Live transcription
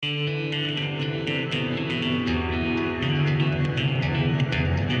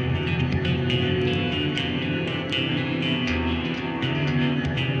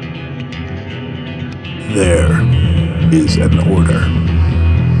is an order,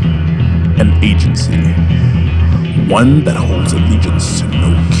 an agency, one that holds allegiance to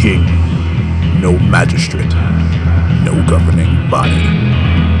no king, no magistrate, no governing body.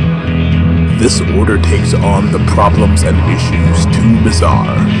 This order takes on the problems and issues too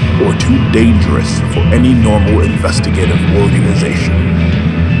bizarre or too dangerous for any normal investigative organization.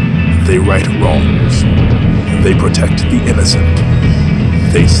 They right wrongs. They protect the innocent.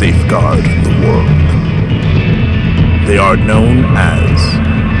 They safeguard the world. They are known as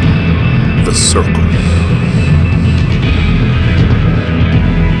the Circle.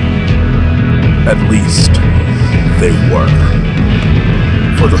 At least, they were.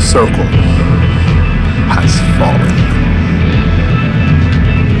 For the Circle has fallen.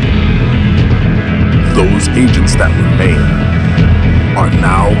 Those agents that remain are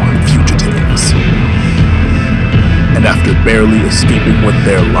now fugitives. And after barely escaping with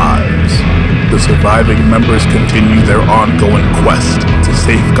their lives, the surviving members continue their ongoing quest to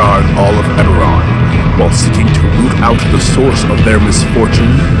safeguard all of Eberron while seeking to root out the source of their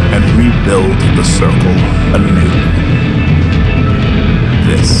misfortune and rebuild the Circle anew.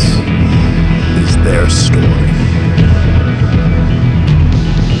 This is their story.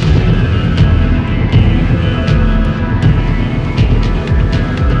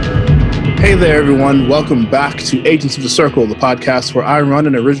 Hey there, everyone. Welcome back to Agents of the Circle, the podcast where I run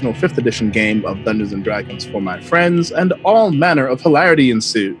an original 5th edition game of Dungeons & Dragons for my friends, and all manner of hilarity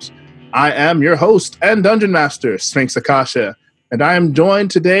ensues. I am your host and Dungeon Master, Sphinx Akasha, and I am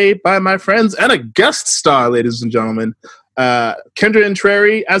joined today by my friends and a guest star, ladies and gentlemen, Kendra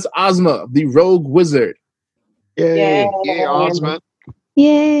Entreri as Ozma, the Rogue Wizard. Yay! Yay, Ozma!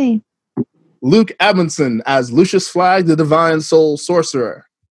 Yay! Luke Amundsen as Lucius Flagg, the Divine Soul Sorcerer.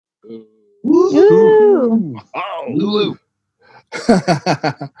 Woo! Oh, Lulu.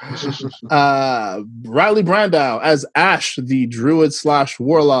 Riley Brandow as Ash, the Druid /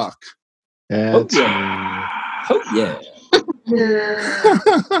 Warlock. That's me. Oh, yeah.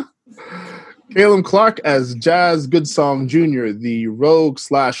 Caleb Clark as Jazz Goodsong Jr., the Rogue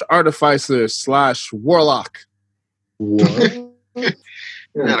 / Artificer / Warlock. What?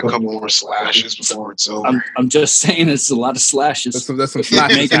 Got a couple more slashes before it's over. I'm just saying it's a lot of slashes. That's some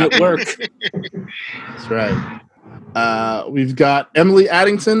slashes Making it work. That's right. We've got Emily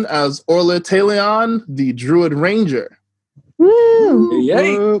Addington as Orla Talion, the Druid Ranger. Woo!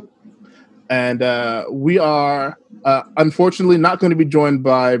 Yay! And we are unfortunately not going to be joined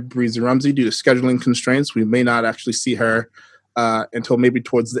by Breezy Rumsey due to scheduling constraints. We may not actually see her until maybe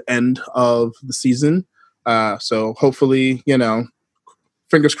towards the end of the season. So hopefully,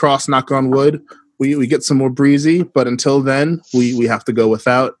 fingers crossed, knock on wood, we get some more Breezy. But until then, we have to go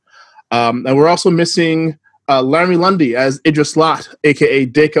without. And we're also missing Laramie Lundy as Idris Lot, a.k.a.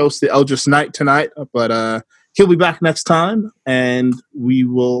 Dakos, the Eldritch Knight tonight. But he'll be back next time, and we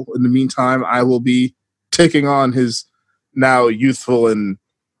will, in the meantime, I will be taking on his now youthful and,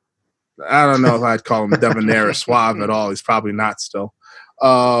 I don't know if I'd call him debonair or suave at all. He's probably not still.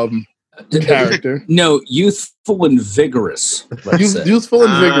 Character. No, youthful and vigorous. Youthful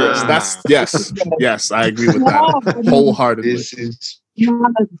and vigorous. That's, yes, I agree with that wholeheartedly. This is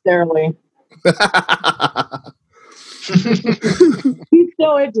Not necessarily. He's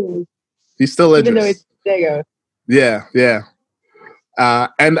still Idris. He's still Idris. Even though he's Dago. Yeah.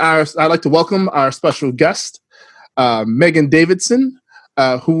 And I'd like to welcome our special guest, Megan Davidson,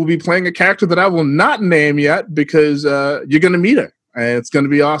 who will be playing a character that I will not name yet because you're going to meet her, and it's going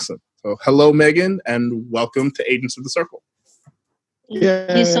to be awesome. So hello, Megan, and welcome to Agents of the Circle.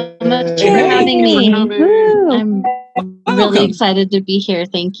 Thank you so much for having me. I'm really excited to be here.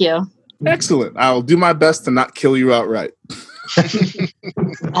 Thank you. Excellent. I'll do my best to not kill you outright.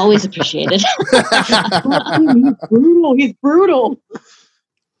 Always appreciated. He's brutal.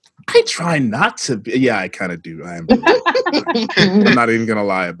 I try not to be. Yeah, I kind of do. I am. I'm not even going to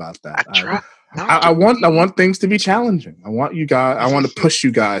lie about that. I want things to be challenging. I want to push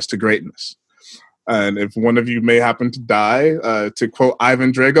you guys to greatness. And if one of you may happen to die, to quote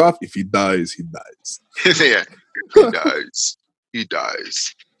Ivan Dragoff, if he dies, he dies. yeah, he dies. He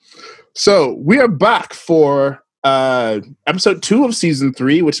dies. So we are back for episode 2 of season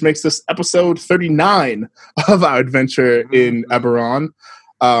 3, which makes this episode 39 of our adventure in Eberron.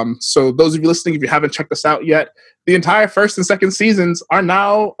 So those of you listening, if you haven't checked us out yet, the entire first and second seasons are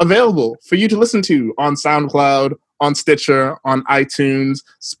now available for you to listen to on SoundCloud, on Stitcher, on iTunes,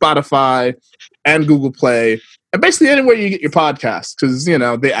 Spotify, and Google Play, and basically anywhere you get your podcasts, because,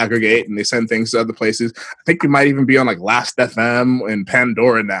 they aggregate and they send things to other places. I think we might even be on like Last FM and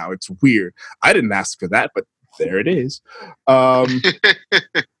Pandora now. It's weird. I didn't ask for that, but there it is.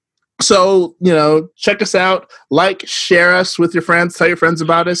 So, check us out, like, share us with your friends, tell your friends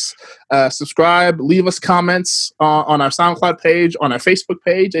about us, subscribe, leave us comments on our SoundCloud page, on our Facebook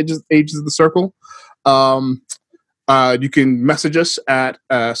page, Ages of the Circle. You can message us at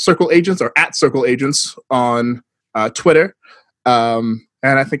Circle Agents or at Circle Agents on Twitter. And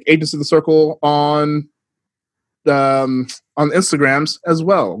I think Agents of the Circle on Instagrams as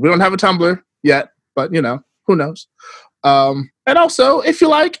well. We don't have a Tumblr yet, but, who knows? And also, if you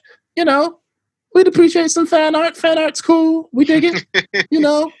like, we'd appreciate some fan art. Fan art's cool. We dig it,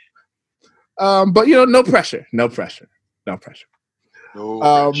 but, no pressure. No pressure. No pressure.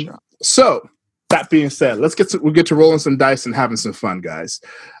 No pressure. So, that being said, we'll get to rolling some dice and having some fun, guys.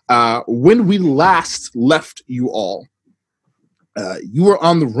 When we last left you all, you were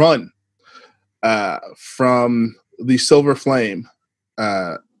on the run from the Silver Flame.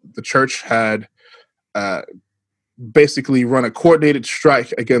 The church had basically run a coordinated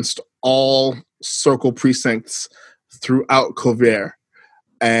strike against all circle precincts throughout Kovir.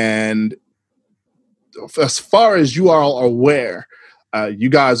 And as far as you are all aware, you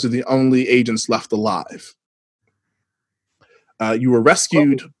guys are the only agents left alive. You were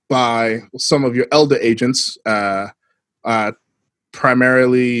rescued by some of your elder agents,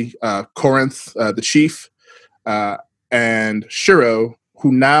 primarily Corinth, the chief, and Shiro,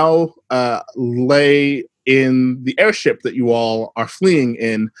 who now lay in the airship that you all are fleeing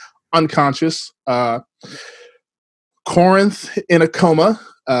in, unconscious. Corinth in a coma,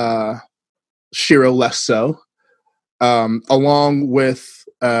 Shiro less so, along with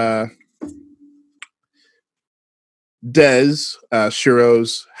Dez,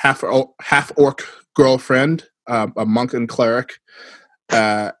 Shiro's half-orc girlfriend, a monk and cleric,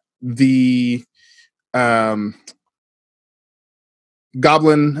 the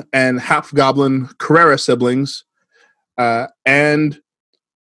goblin and half-goblin Carrera siblings, and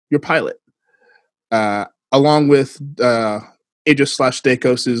your pilot, along with Idris /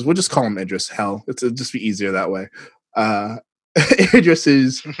 Dakos's, we'll just call him Idris, hell, it'll just be easier that way.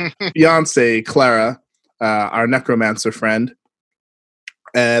 Idris's fiance, Clara, our necromancer friend,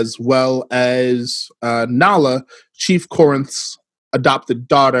 as well as Nala, Chief Corinth's adopted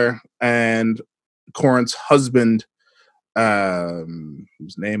daughter, and Corinth's husband,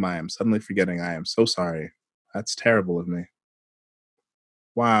 whose name I am suddenly forgetting. I am so sorry. That's terrible of me.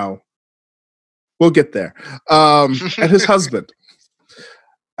 Wow. We'll get there. And his husband.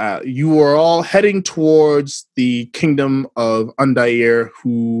 You are all heading towards the kingdom of Undair,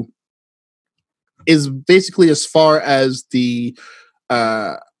 who is basically, as far as the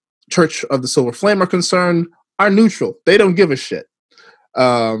Church of the Silver Flame are concerned, are neutral. They don't give a shit.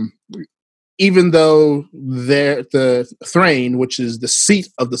 Even though the Thrain, which is the seat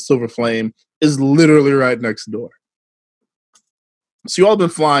of the Silver Flame, is literally right next door. So you all been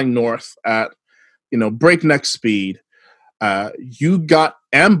flying north at, breakneck speed. You got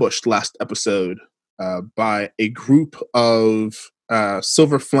ambushed last episode by a group of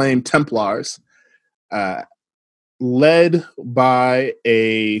Silver Flame Templars, led by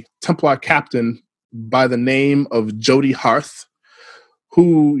a Templar captain by the name of Jody Hearth,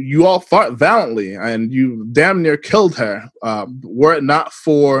 who you all fought valiantly, and you damn near killed her, were it not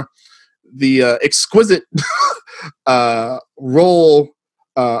for the exquisite roll,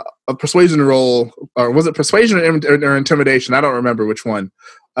 a persuasion roll, or was it persuasion or intimidation? I don't remember which one,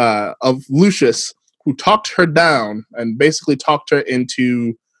 of Lucius, who talked her down and basically talked her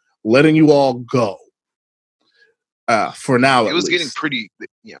into letting you all go. For now, it was getting pretty,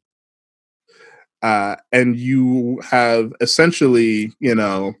 yeah. And you have essentially,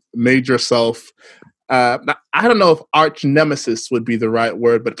 made yourself, I don't know if arch nemesis would be the right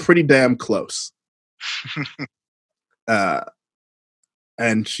word, but pretty damn close.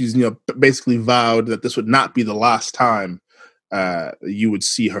 And she's, basically vowed that this would not be the last time you would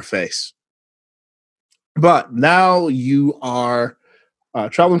see her face. But now you are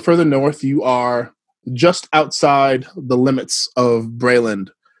traveling further north. You are just outside the limits of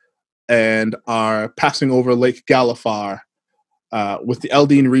Brayland, and are passing over Lake Galifar, with the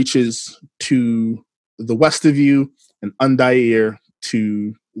Eldine reaches to the west of you and Undair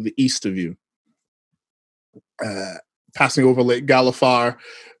to the east of you. Passing over Lake Galifar,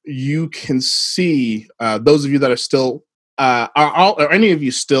 you can see those of you that are still are any of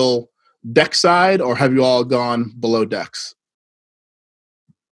you still deckside, or have you all gone below decks?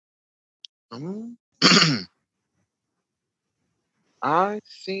 I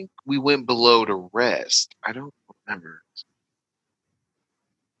think we went below to rest. I don't remember.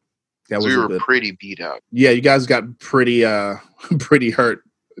 We were pretty beat up. Yeah, you guys got pretty pretty hurt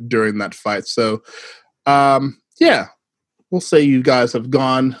during that fight. So, yeah, we'll say you guys have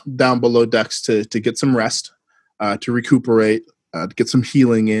gone down below decks to get some rest, to recuperate, to get some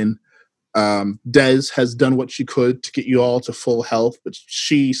healing in. Des has done what she could to get you all to full health, but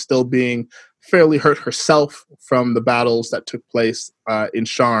she still being fairly hurt herself from the battles that took place in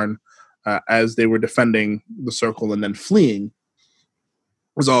Sharn as they were defending the circle and then fleeing,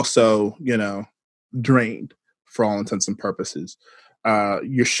 was also, drained for all intents and purposes.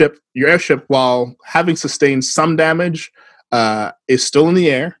 Your airship, while having sustained some damage, is still in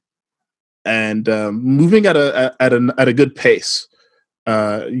the air and moving at a good pace.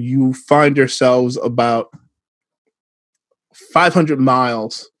 You find yourselves about 500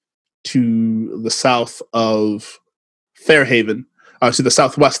 miles to the south of Fairhaven, to the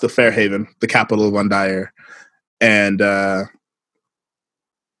southwest of Fairhaven, the capital of Undair. And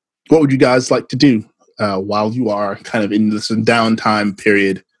what would you guys like to do while you are kind of in this downtime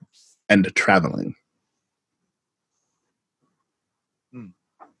period and traveling?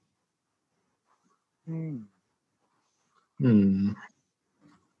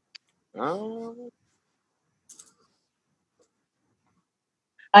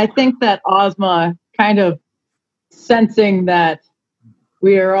 I think that Ozma, kind of sensing that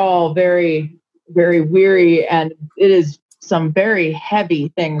we are all very, very weary and it is some very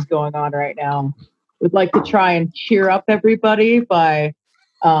heavy things going on right now, would like to try and cheer up everybody by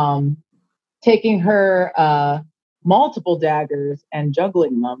taking her multiple daggers and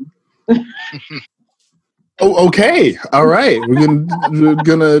juggling them. Oh, okay. All right. We're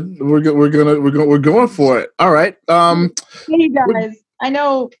going for it. All right. Hey guys, I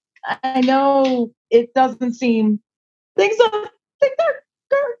know it doesn't seem things are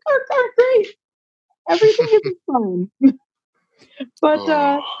great. Everything is fine. but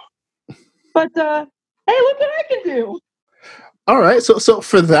hey, look what I can do. All right. So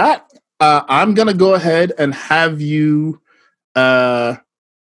for that, I'm gonna go ahead and have you.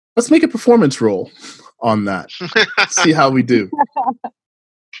 Let's make a performance roll on that. See how we do.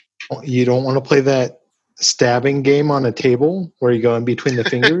 You don't want to play that stabbing game on a table where you go in between the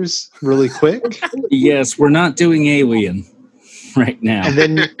fingers really quick? Yes, we're not doing Alien right now. And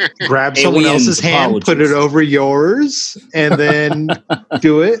then grab someone Aliens, else's hand, apologies. put it over yours, and then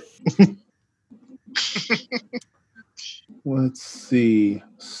do it. Let's see.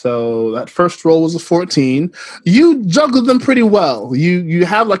 So that first roll was a 14. You juggled them pretty well. You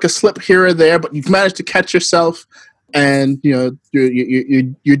have like a slip here or there, but you've managed to catch yourself, and you're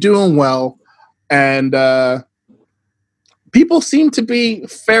doing well. And people seem to be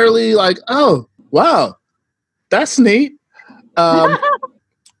fairly like, oh wow, that's neat. And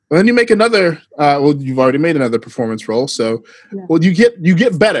then you make another. Well, you've already made another performance roll, so well you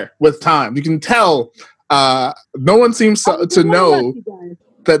get better with time. You can tell. No one seems to know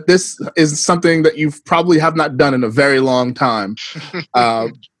that this is something that you probably have not done in a very long time.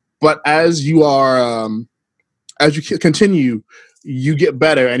 But as you are, as you continue, you get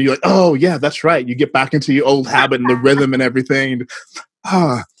better, and you're like, oh yeah, that's right. You get back into your old habit and the rhythm and everything.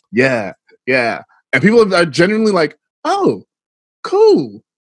 Yeah. And people are genuinely like, oh, cool,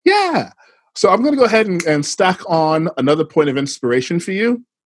 yeah. So I'm going to go ahead and stack on another point of inspiration for you.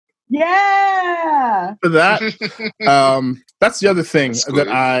 Yeah. For that, that's the other thing that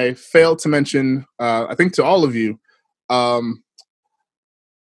I failed to mention. I think to all of you,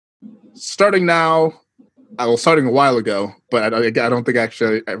 starting now, starting a while ago, but I don't think I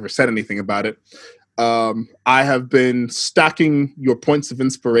actually ever said anything about it. I have been stacking your points of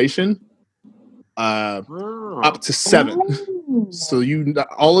inspiration up to 7. So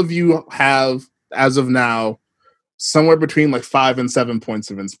all of you have, as of now, somewhere between like 5 and 7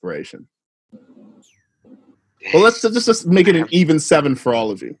 points of inspiration. Well, let's just make it an even 7 for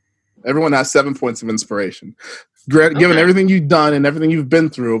all of you. Everyone has 7 points of inspiration. Given everything you've done and everything you've been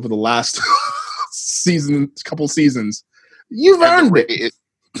through over the last couple seasons, you've earned it.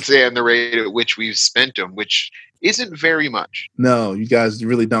 And the rate at which we've spent them, which isn't very much. No, you guys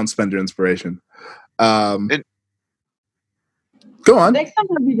really don't spend your inspiration. Go on. Next time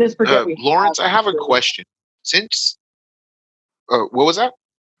we just forget. Lawrence, I have a question. Since what was that?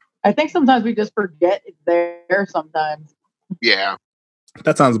 I think sometimes we just forget it's there sometimes. Yeah.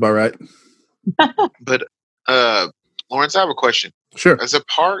 That sounds about right. But Lawrence, I have a question. Sure. As a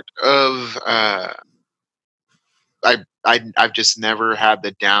part of I've just never had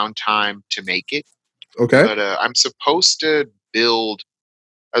the downtime to make it. Okay. But I'm supposed to build,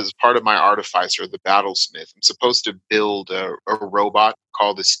 as part of my artificer, the battlesmith, I'm supposed to build a robot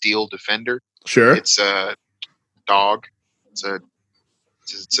called the Steel Defender. Sure. It's a dog. It's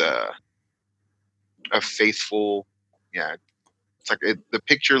a faithful, It's like the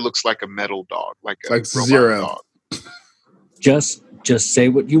picture looks like a metal dog, like a robot Zero. dog. Just say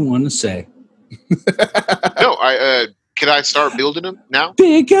what you want to say. No, can I start building them now?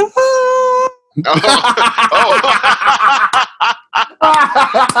 Bigger. Oh.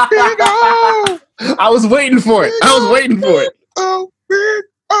 I was waiting for it.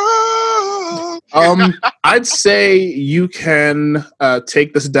 I'd say you can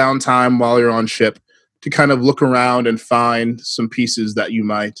take this downtime while you're on ship to kind of look around and find some pieces that you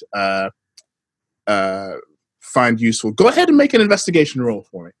might find useful. Go ahead and make an investigation roll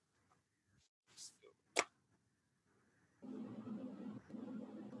for me.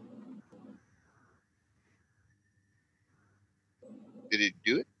 Did it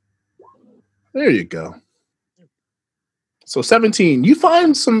do it? There you go. So 17. You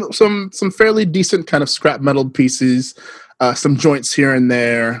find some fairly decent kind of scrap metal pieces, some joints here and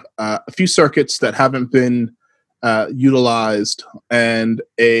there, a few circuits that haven't been utilized, and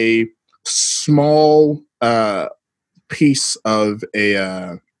a small piece of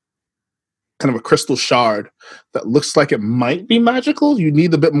a kind of a crystal shard that looks like it might be magical. You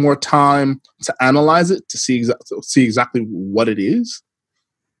need a bit more time to analyze it to see exactly what it is.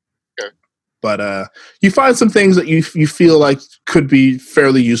 Okay. But you find some things that you feel like could be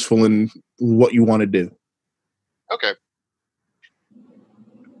fairly useful in what you want to do. Okay.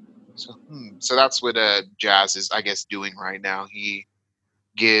 So that's what Jazz is, I guess, doing right now. He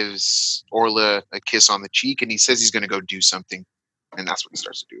gives Orla a kiss on the cheek, and he says he's going to go do something, and that's what he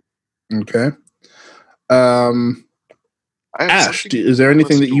starts to do. Okay. Ash, is there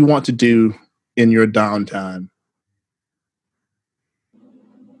anything that you want to do in your downtime?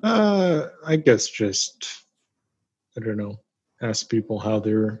 I guess just, I don't know, ask people how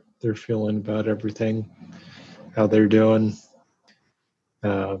they're feeling about everything, how they're doing.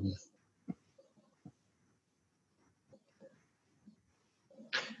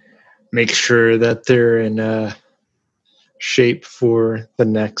 Make sure that they're in shape for the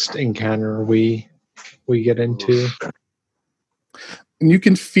next encounter we get into. And you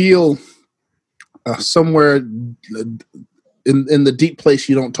can feel somewhere in the deep place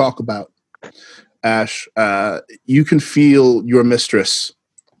you don't talk about, Ash, you can feel your mistress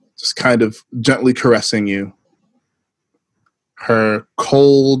just kind of gently caressing you. Her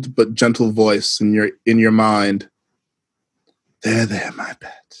cold but gentle voice in your mind. There, my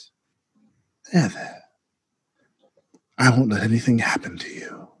pet. There. I won't let anything happen to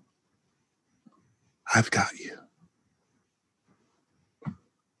you. I've got you.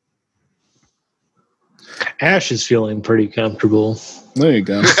 Ash is feeling pretty comfortable. There you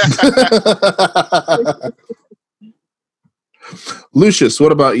go. Lucius,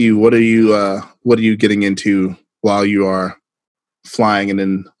 what about you? What are you getting into while you are flying and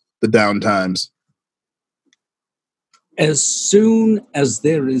in the downtimes? As soon as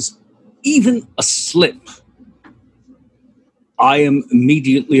there is even a slip, I am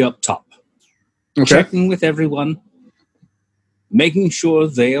immediately up top. Okay. Checking with everyone, making sure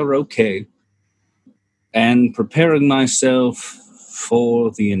they are okay, and preparing myself for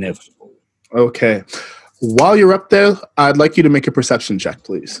the inevitable. Okay. While you're up there, I'd like you to make a perception check,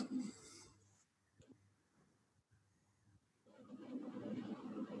 please.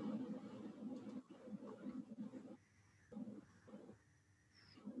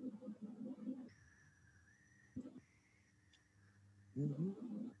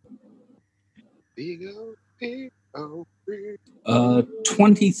 Big O, big O, big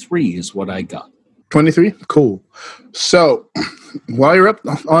 23 is what I got. 23? Cool. So while you're up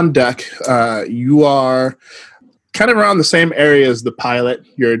on deck, you are kind of around the same area as the pilot.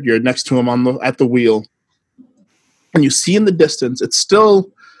 You're next to him at the wheel. And you see in the distance, it's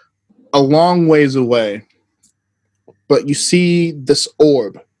still a long ways away, but you see this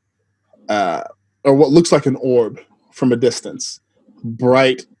orb, or what looks like an orb from a distance.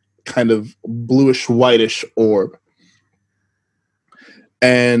 Bright, kind of bluish, whitish orb.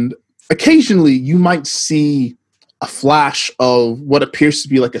 And occasionally you might see a flash of what appears to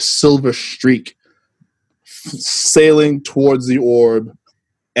be like a silver streak sailing towards the orb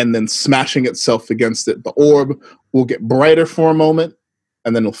and then smashing itself against it. The orb will get brighter for a moment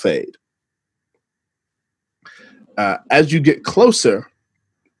and then it'll fade. As you get closer,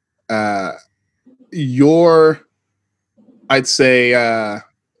 I'd say,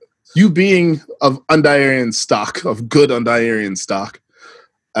 you being of Undarian stock, of good Undarian stock,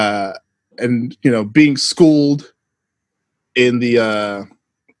 and being schooled in the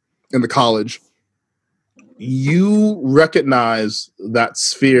college, you recognize that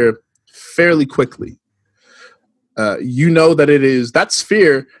sphere fairly quickly. You know that that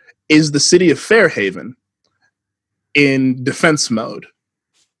sphere is the city of Fairhaven in defense mode.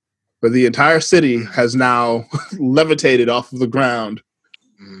 where the entire city has now levitated off of the ground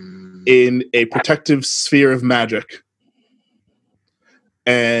in a protective sphere of magic.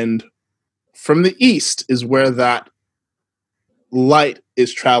 And from the east is where that light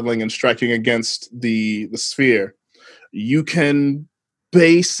is traveling and striking against the sphere. You can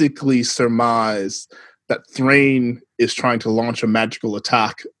basically surmise that Thrain is trying to launch a magical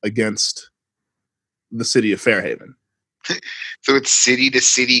attack against the city of Fairhaven. So it's city to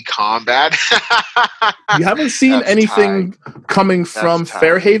city combat. You haven't seen That's anything coming from tight.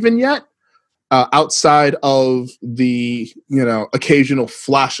 Fairhaven yet, outside of the occasional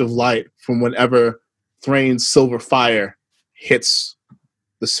flash of light from whenever Thrain's silver fire hits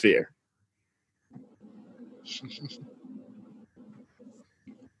the sphere.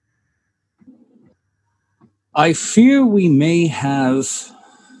 I fear we may have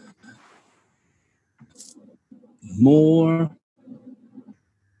more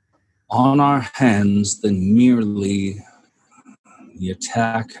on our hands than merely the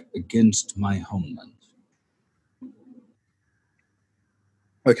attack against my homeland.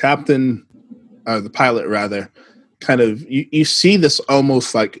 The captain, the pilot rather, kind of, you see this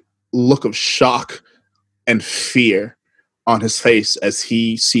almost like look of shock and fear on his face as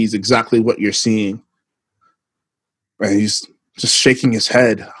he sees exactly what you're seeing. And he's just shaking his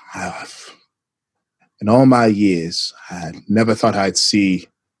head. In all my years, I never thought I'd see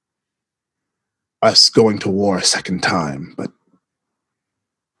us going to war a second time, but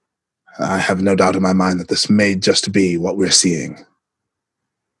I have no doubt in my mind that this may just be what we're seeing.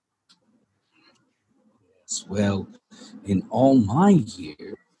 Well, in all my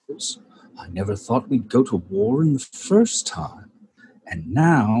years, I never thought we'd go to war in the first time. And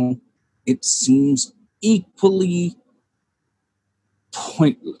now it seems equally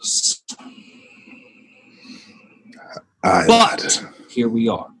pointless. But here we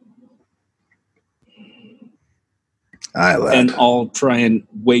are. And I'll try and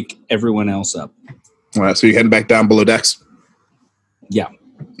wake everyone else up. All right, so you're heading back down below decks? Yeah.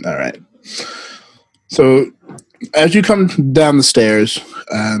 All right. So as you come down the stairs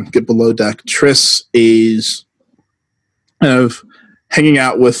and get below deck, Triss is kind of hanging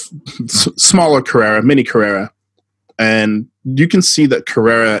out with smaller Carrera, mini Carrera, and you can see that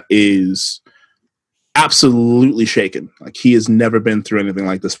Carrera is absolutely shaken. Like, he has never been through anything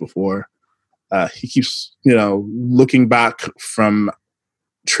like this before. He keeps, looking back from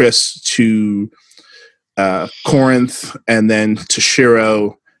Triss to Corinth and then to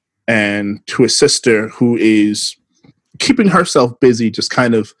Shiro and to his sister, who is keeping herself busy, just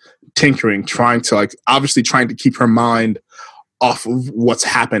kind of tinkering, trying to keep her mind off of what's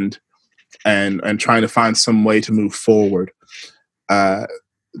happened and trying to find some way to move forward.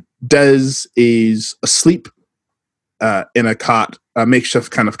 Dez is asleep in a cot, a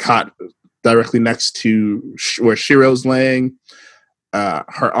makeshift kind of cot directly next to where Shiro's laying.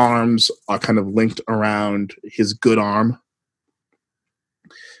 Her arms are kind of linked around his good arm.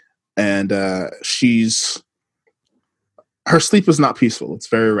 And her sleep is not peaceful. It's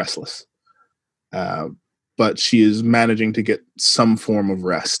very restless. But she is managing to get some form of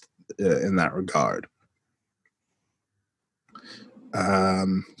rest in that regard.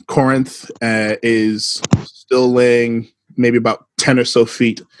 Corinth is still laying maybe about 10 or so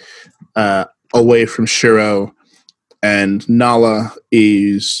feet away from Shiro, and Nala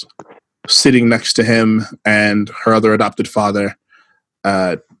is sitting next to him and her other adopted father,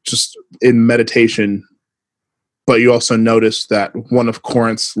 just in meditation. But you also notice that one of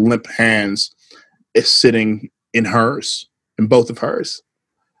Corinth's limp hands is sitting in hers, in both of hers,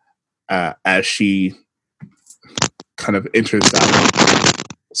 as she kind of enters that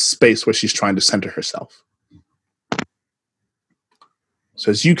space where she's trying to center herself.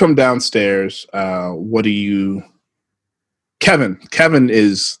 So as you come downstairs, what do you... Kevin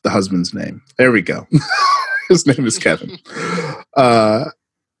is the husband's name. There we go. His name is Kevin.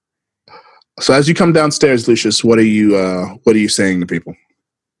 So as you come downstairs, Lucius, what are you saying to people?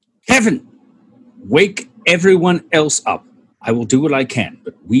 Kevin, wake everyone else up. I will do what I can,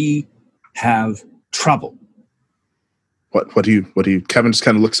 but we have trouble. What do you? Kevin just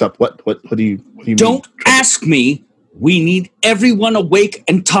kind of looks up. What do you mean? Don't ask me. We need everyone awake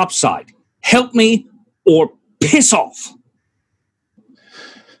and topside. Help me or piss off.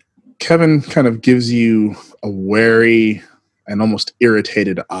 Kevin kind of gives you a wary and almost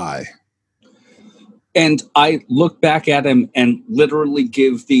irritated eye. And I look back at him and literally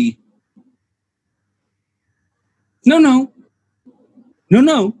give the No.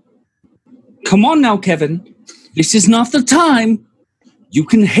 Come on now, Kevin. This is not the time. You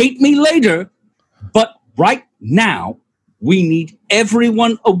can hate me later, but right now, We need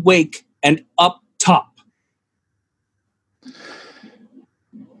everyone awake and up top.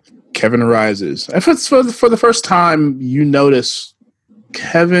 Kevin rises. If it's for the first time, you notice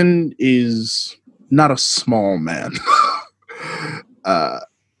Kevin is not a small man.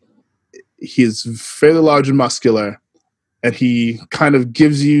 He is fairly large and muscular, and he kind of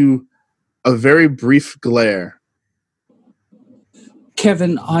gives you a very brief glare.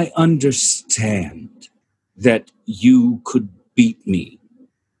 Kevin, I understand that you could beat me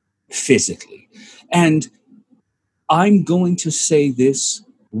physically. And I'm going to say this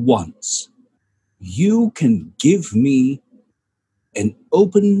once. You can give me an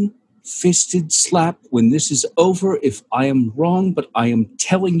open-fisted slap when this is over if I am wrong, but I am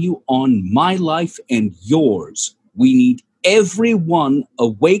telling you on my life and yours, we need everyone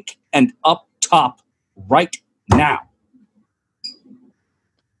awake and up top right now.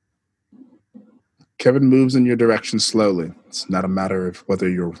 Kevin moves in your direction slowly. It's not a matter of whether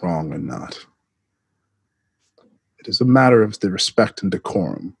you're wrong or not. It is a matter of the respect and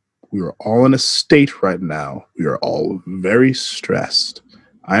decorum. We are all in a state right now. We are all very stressed.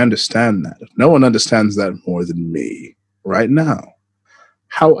 I understand that. No one understands that more than me right now.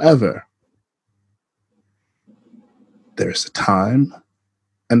 However, there's a time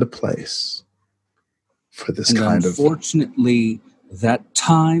and a place for this kind of... Unfortunately, that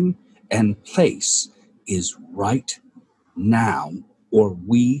time and place is right now, or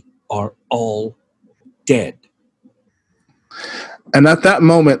we are all dead. And at that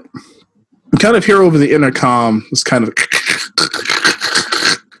moment, you kind of hear over the intercom this kind of...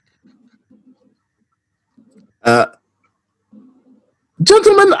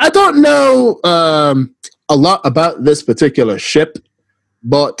 Gentlemen, I don't know a lot about this particular ship,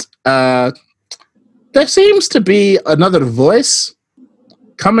 but there seems to be another voice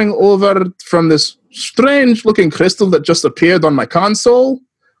coming over from this strange-looking crystal that just appeared on my console.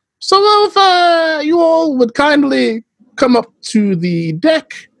 So if you all would kindly come up to the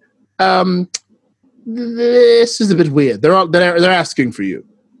deck, this is a bit weird. They're asking for you.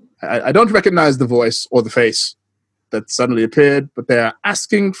 I don't recognize the voice or the face that suddenly appeared, but they're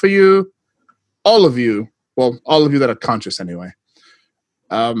asking for you, all of you. Well, all of you that are conscious anyway.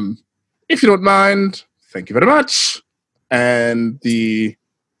 If you don't mind, thank you very much. And the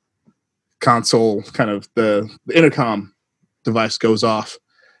console, kind of the intercom device goes off.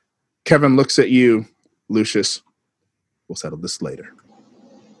 Kevin looks at you, Lucius. We'll settle this later.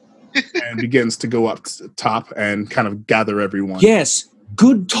 And begins to go up to the top and kind of gather everyone. Yes,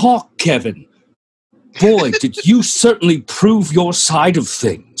 good talk, Kevin. Boy, did you certainly prove your side of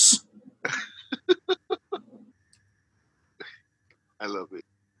things. I love it.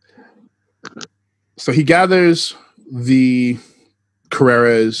 So he gathers the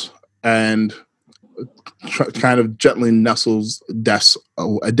Carreras and kind of gently nestles Des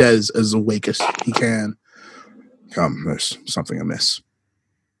as awake as he can. Come, there's something amiss.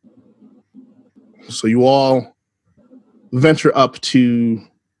 So you all venture up to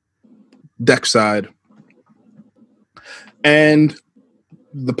deck side. And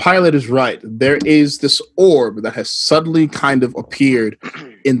the pilot is right. There is this orb that has suddenly kind of appeared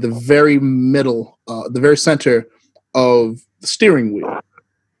in the very middle, the very center of the steering wheel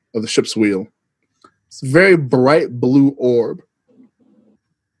of the ship's wheel. It's a very bright blue orb.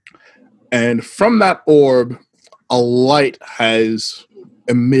 And from that orb, a light has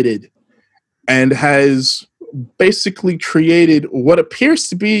emitted and has basically created what appears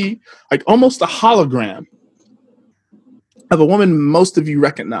to be like almost a hologram of a woman most of you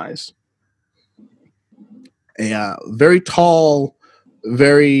recognize. A very tall,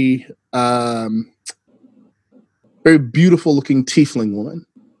 very beautiful looking tiefling woman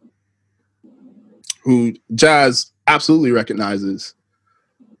who Jazz absolutely recognizes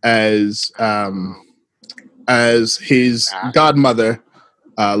as his godmother,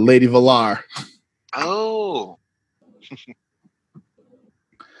 Lady Valar. Oh.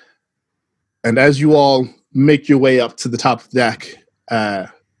 And as you all make your way up to the top of the deck,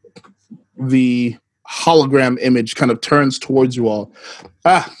 the hologram image kind of turns towards you all.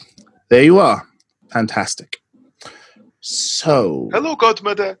 Ah, there you are. Fantastic. So... Hello,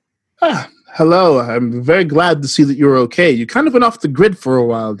 godmother. Hello. I'm very glad to see that you're okay. You kind of went off the grid for a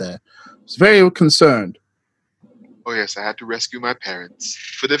while there. I was very concerned. Oh, yes, I had to rescue my parents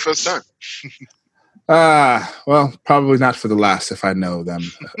for the first time. Well, probably not for the last if I know them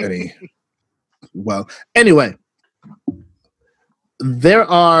any. Well, anyway, there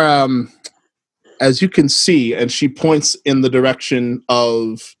are, as you can see, and she points in the direction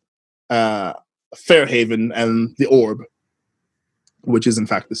of Fairhaven and the orb, which is in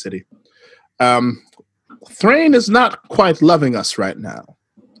fact the city. Thrain is not quite loving us right now.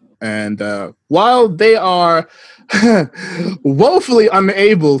 And while they are woefully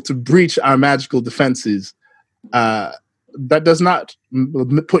unable to breach our magical defenses, that does not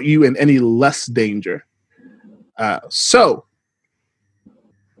put you in any less danger. So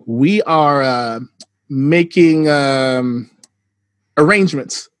we are making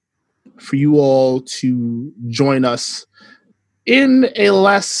arrangements for you all to join us in a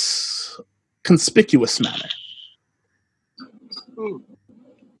less conspicuous manner.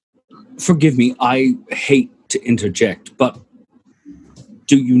 Forgive me, I hate to interject, but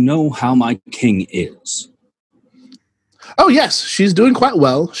do you know how my king is? Oh, yes, she's doing quite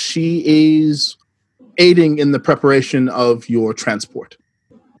well. She is aiding in the preparation of your transport.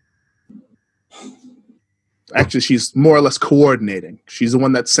 Actually, she's more or less coordinating. She's the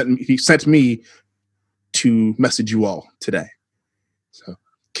one that sent me to message you all today. So,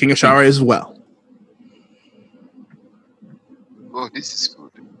 King Ashara as well. Oh, this is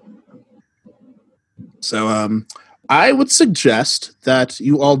good. So, I would suggest that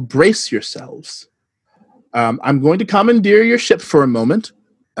you all brace yourselves. I'm going to commandeer your ship for a moment.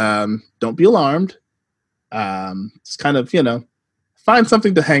 Don't be alarmed. Just kind of, find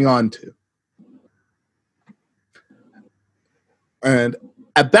something to hang on to. And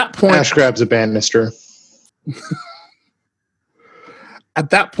at that point, Ash grabs a banister. At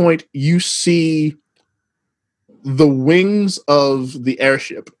that point, you see the wings of the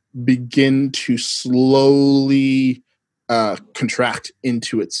airship begin to slowly contract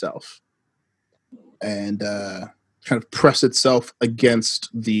into itself and kind of press itself against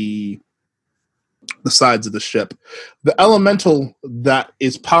the sides of the ship. The elemental that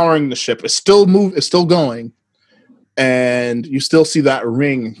is powering the ship is still going, and you still see that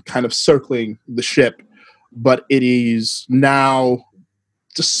ring kind of circling the ship, but it is now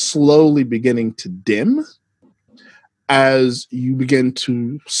just slowly beginning to dim as you begin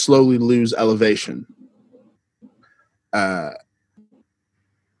to slowly lose elevation.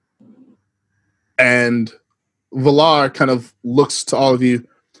 And Valar kind of looks to all of you.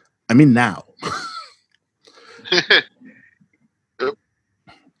 I mean, now.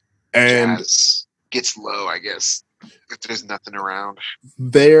 And Jazz gets low, I guess, if there's nothing around.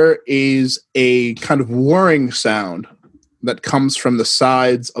 There is a kind of whirring sound that comes from the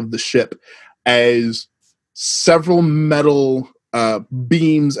sides of the ship as several metal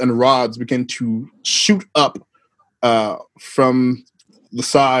beams and rods begin to shoot up from the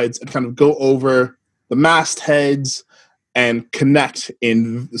sides and kind of go over the mastheads and connect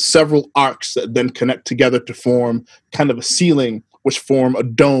in several arcs that then connect together to form kind of a ceiling, which form a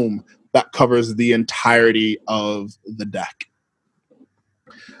dome that covers the entirety of the deck.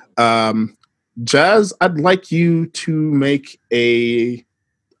 Jazz, I'd like you to make a...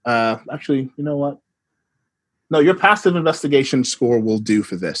 actually, you know what? No, your passive investigation score will do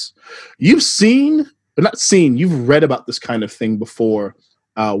for this. You've read about this kind of thing before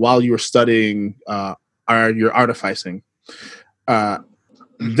while you were studying your artificing.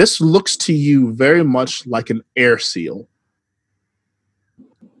 This looks to you very much like an air seal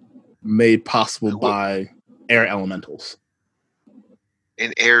made possible by air elementals.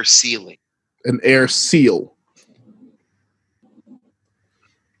 An air ceiling. An air seal.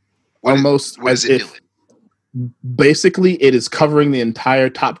 Almost as if basically it is covering the entire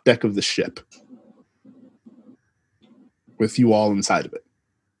top deck of the ship with you all inside of it.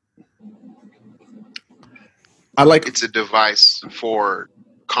 It's a device for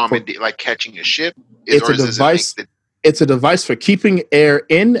like catching a ship. It's a device. It's a device for keeping air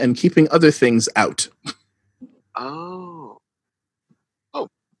in and keeping other things out. Oh.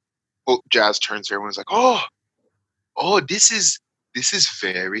 Jazz turns to everyone's like, oh, this is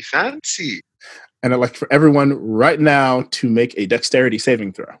very fancy. And I'd like for everyone right now to make a dexterity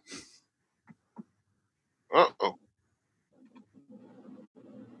saving throw. Uh-oh.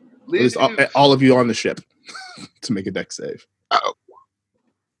 At least all of you on the ship to make a dex save. Uh-oh.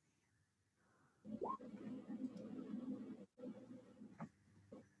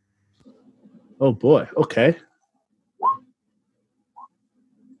 Oh boy. Okay.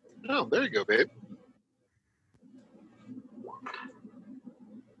 Oh, there you go, babe.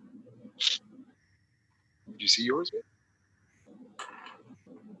 Did you see yours, babe?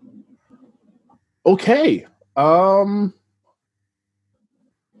 Okay. Of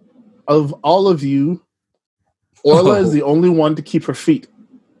all of you, Orla is the only one to keep her feet.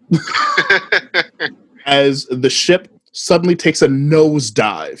 As the ship suddenly takes a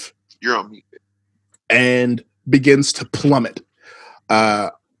nosedive. You're on mute, babe. And begins to plummet.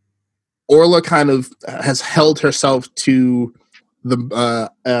 Orla kind of has held herself to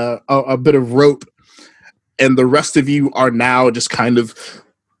a bit of rope and the rest of you are now just kind of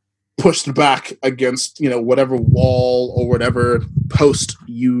pushed back against, whatever wall or whatever post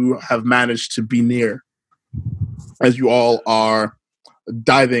you have managed to be near, as you all are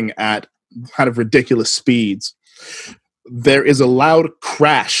diving at kind of ridiculous speeds. There is a loud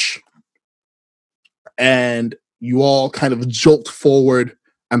crash, and you all kind of jolt forward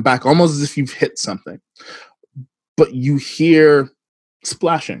and back, almost as if you've hit something. But you hear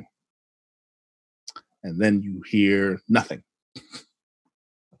splashing, and then you hear nothing.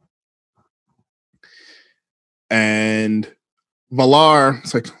 And Valar,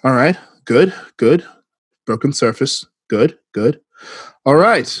 it's like, all right, good. Broken surface, good. All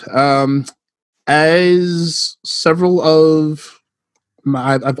right. As several of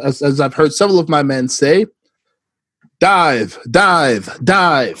as I've heard several of my men say, dive.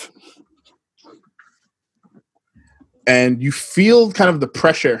 And you feel kind of the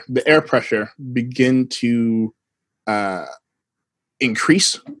pressure, the air pressure, begin to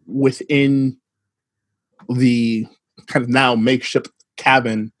increase within the kind of now makeshift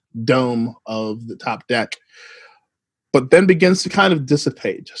cabin dome of the top deck, but then begins to kind of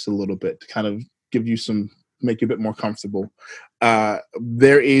dissipate just a little bit to kind of make you a bit more comfortable.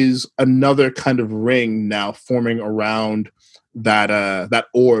 There is another kind of ring now forming around that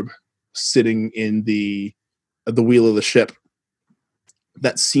orb sitting in the wheel of the ship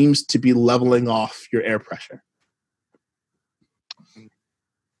that seems to be leveling off your air pressure.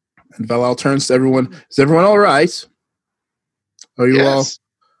 And Valal turns to everyone. Is everyone all right? Are you all?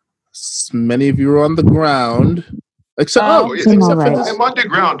 Many of you are on the ground. Except for I'm this,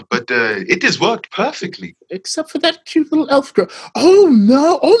 underground, but it has worked perfectly. except for that cute little elf girl. Oh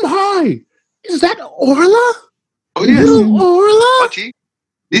no! Oh my! Is that Orla? Oh yes, Little Orla? Auntie,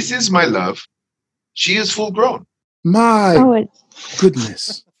 this is my love. She is full grown. My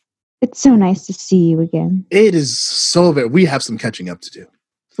goodness! It's so nice to see you again. It is so very. We have some catching up to do.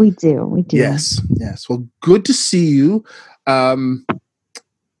 We do. Yes. Well, good to see you.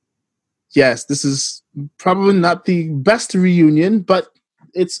 Yes, this is probably not the best reunion, but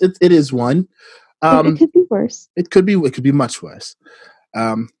it is one. It could be worse. It could be much worse.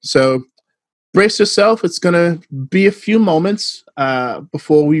 So brace yourself. It's gonna be a few moments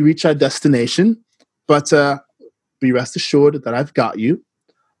before we reach our destination, but be rest assured that I've got you.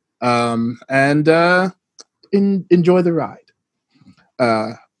 And enjoy the ride.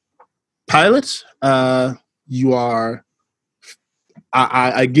 Pilot, you are.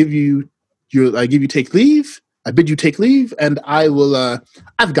 I give you take leave. I bid you take leave, and I will.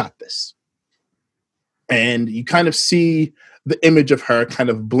 I've got this. And you kind of see the image of her kind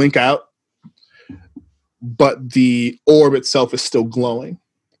of blink out, but the orb itself is still glowing,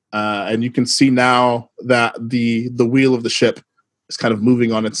 and you can see now that the wheel of the ship is kind of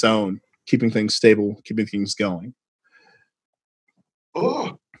moving on its own, keeping things stable, keeping things going.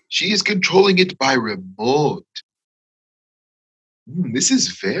 Oh, she is controlling it by remote. This is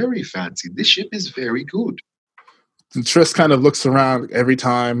very fancy. This ship is very good. And Triss kind of looks around every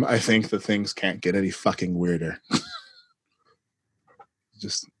time. I think that things can't get any fucking weirder.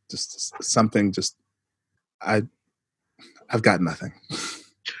 just something. I've got nothing.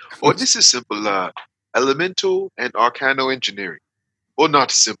 Oh, this is simple. Elemental and arcano engineering. Well,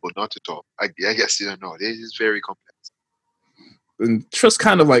 not simple, not at all. I guess you don't know. It is very complex. And Triss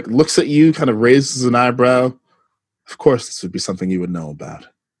kind of like looks at you, kind of raises an eyebrow. Of course, this would be something you would know about.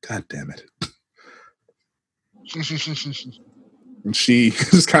 God damn it. And she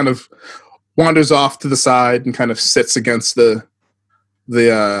just kind of wanders off to the side and kind of sits against the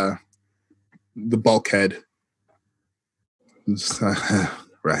bulkhead. Just,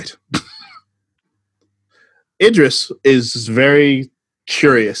 right. Idris is very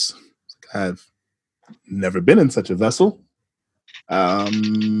curious. I've never been in such a vessel.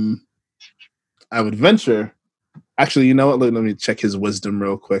 I would venture. Actually, you know what? Let me check his wisdom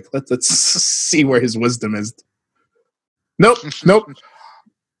real quick. Let's see where his wisdom is. Nope.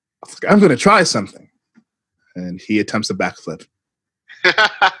 I'm going to try something. And he attempts a backflip.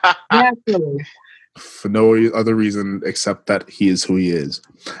 Naturally. For no other reason except that he is who he is.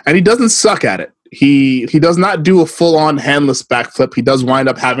 And he doesn't suck at it. He does not do a full-on handless backflip. He does wind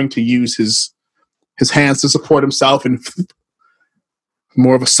up having to use his hands to support himself and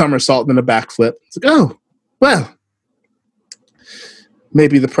more of a somersault than a backflip. It's like, oh, well,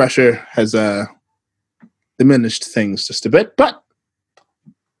 maybe the pressure has diminished things just a bit, but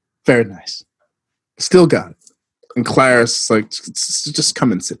very nice. Still got it. And Claire's like, just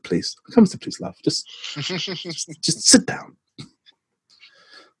come and sit, please. Come and sit, please, love. Just sit down.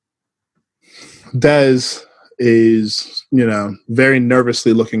 Des is, very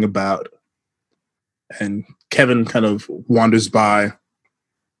nervously looking about. And Kevin kind of wanders by,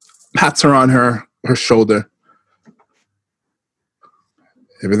 pats her on her shoulder.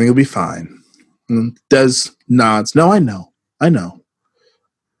 Everything will be fine. And Des nods. No, I know.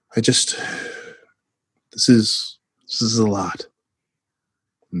 This is a lot.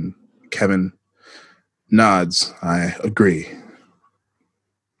 And Kevin nods. I agree.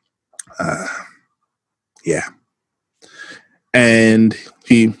 Yeah. And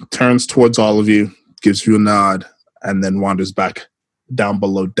he turns towards all of you, gives you a nod, and then wanders back down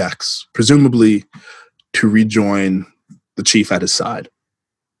below decks, presumably to rejoin the chief at his side.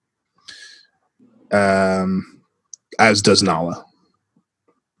 As does Nala.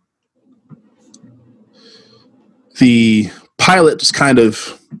 The pilot just kind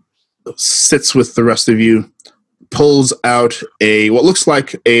of sits with the rest of you, pulls out what looks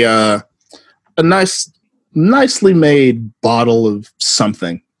like a nicely made bottle of some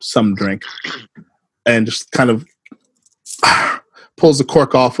drink, and just kind of pulls the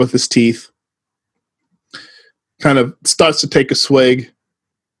cork off with his teeth, kind of starts to take a swig,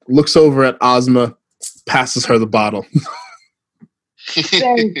 looks over at Ozma, passes her the bottle.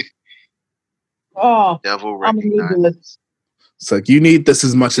 Oh, Devil I'm gonna need recognized. this. It's like, you need this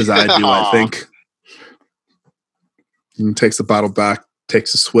as much as I do, I think. And takes the bottle back,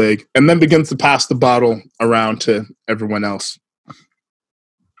 takes a swig, and then begins to pass the bottle around to everyone else.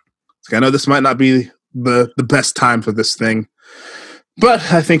 It's like, I know this might not be the best time for this thing, but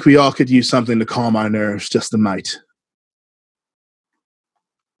I think we all could use something to calm our nerves just a mite.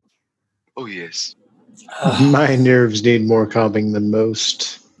 Oh yes. My nerves need more calming than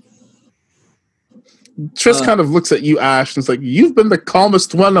most. Triss kind of looks at you, Ash, and it's like, you've been the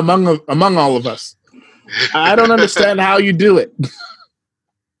calmest one among all of us. I don't understand how you do it.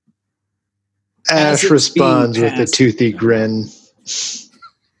 Ash responds with a toothy grin. Is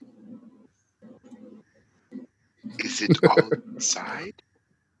it outside?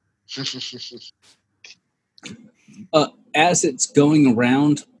 As it's going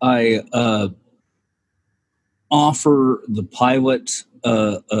around, I offer the pilot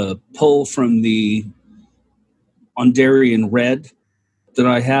a pull from the Ondarian Red that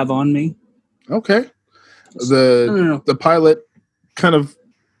I have on me. Okay. No. The pilot kind of,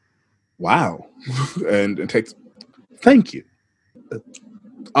 wow, and takes, thank you.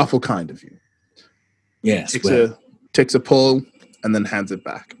 Awful kind of you. Yes. Takes a pull and then hands it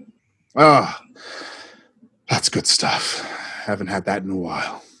back. Ah, that's good stuff. Haven't had that in a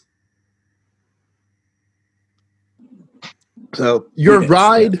while. So your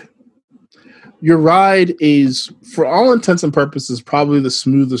ride is, for all intents and purposes, probably the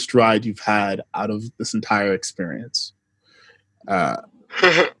smoothest ride you've had out of this entire experience.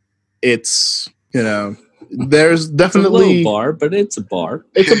 It's, there's definitely it's a low bar, but it's a bar.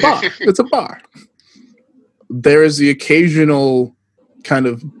 It's a bar. It's a bar. There is the occasional kind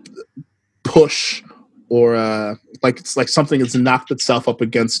of push, or it's like something that's knocked itself up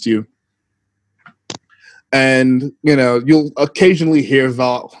against you. And, you'll occasionally hear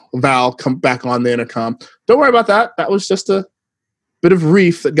Val come back on the intercom. Don't worry about that. That was just a bit of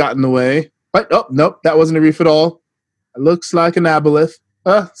reef that got in the way. But, oh, nope, that wasn't a reef at all. It looks like an aboleth.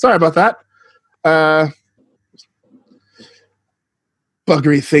 Sorry about that.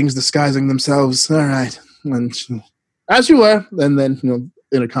 Buggery things disguising themselves. All right. And as you were, and then,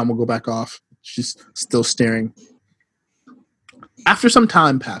 intercom will go back off. She's still staring. After some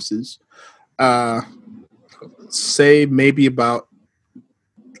time passes, say maybe about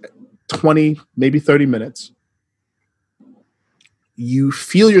 20, maybe 30 minutes, you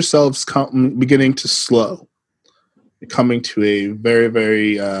feel yourselves beginning to slow, coming to a very,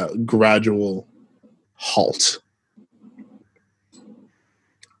 very gradual halt.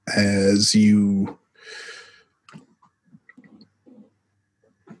 As you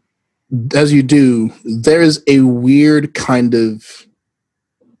do, there is a weird kind of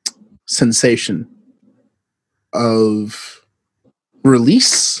sensation of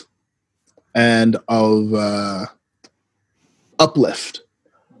release and of uplift.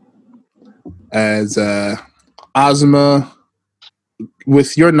 As Ozma,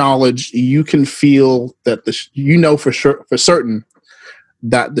 with your knowledge, you can feel that for certain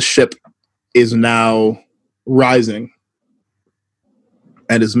that the ship is now rising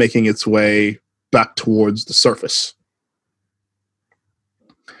and is making its way back towards the surface.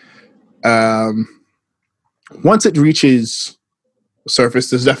 Once it reaches the surface,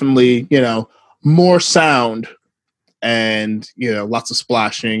 there's definitely, more sound and, lots of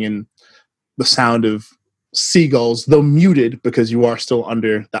splashing and the sound of seagulls, though muted because you are still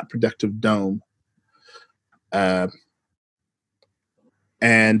under that protective dome. And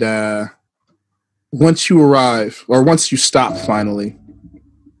once you arrive, or once you stop finally,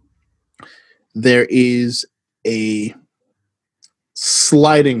 there is a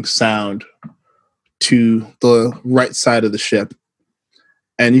sliding sound to the right side of the ship.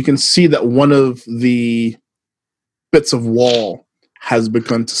 And you can see that one of the bits of wall has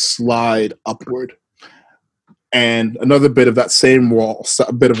begun to slide upward. And another bit of that same wall,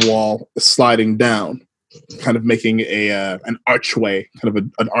 a bit of wall, is sliding down, kind of making an archway, kind of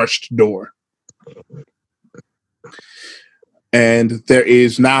an arched door. And there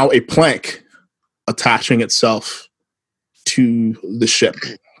is now a plank attaching itself to the ship,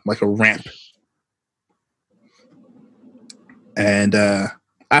 like a ramp. And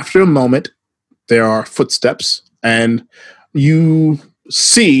after a moment, there are footsteps, and you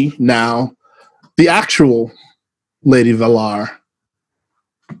see now the actual Lady Valar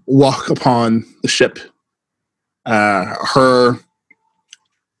walk upon the ship. Her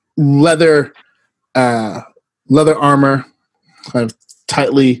leather armor, kind of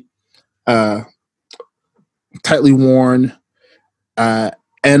tightly worn,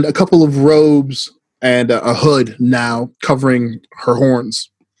 and a couple of robes and a hood now covering her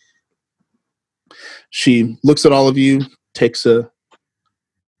horns. She looks at all of you, takes a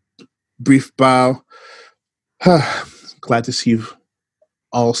brief bow. Glad to see you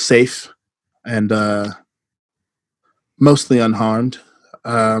all safe and mostly unharmed.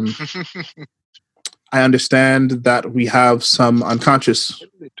 I understand that we have some unconscious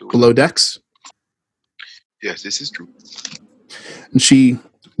below decks. Yes, this is true. And she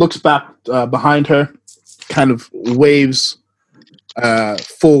looks back behind her, kind of waves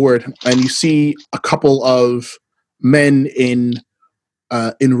forward, and you see a couple of men in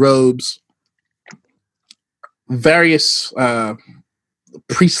robes, various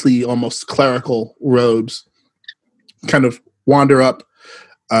priestly, almost clerical robes, kind of wander up.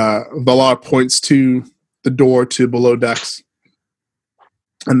 Valar points to the door to below decks,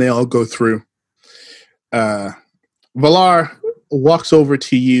 and they all go through. Valar walks over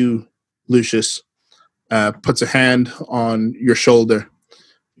to you, Lucius, puts a hand on your shoulder.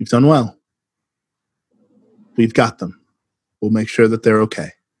 You've done well. We've got them. We'll make sure that they're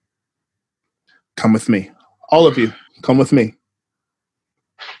okay. Come with me. All of you, come with me.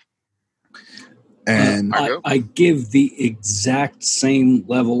 And I give the exact same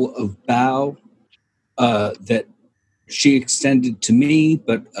level of bow that she extended to me,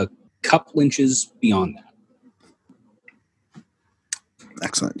 but a couple inches beyond that.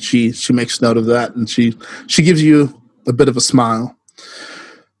 Excellent. She makes note of that, and she gives you a bit of a smile.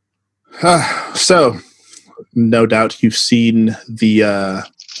 So, no doubt you've seen the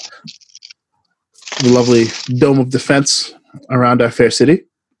lovely Dome of Defense around our fair city.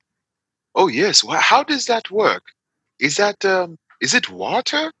 Oh yes. How does that work? Is that is it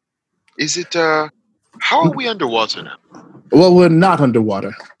water? Is it how are we underwater now? Well, we're not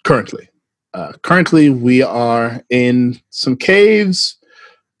underwater currently. Currently, we are in some caves.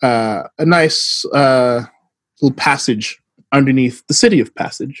 A nice little passage underneath the city of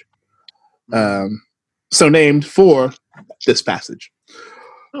Passage. So named for this passage.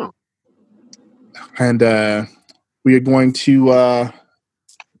 Oh. And we are going to,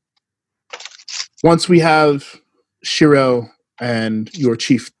 once we have Shiro and your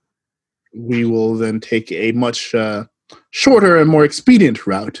chief, we will then take a much shorter and more expedient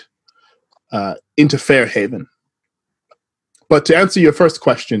route into Fairhaven. But to answer your first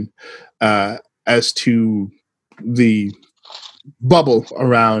question, as to the bubble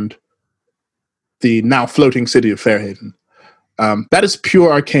around the now floating city of Fairhaven, that is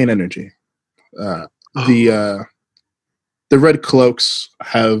pure arcane energy. The Red Cloaks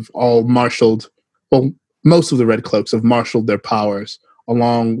have all marshaled, well, most of the Red Cloaks have marshaled their powers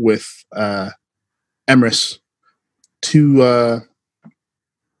along with Emrys to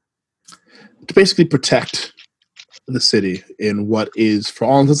basically protect the city in what is, for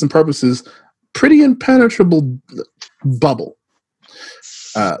all intents and purposes, pretty impenetrable bubble.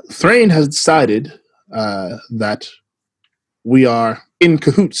 Thrain has decided that we are in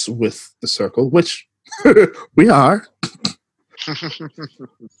cahoots with the Circle, which we are.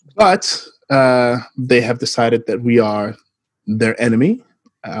 But they have decided that we are their enemy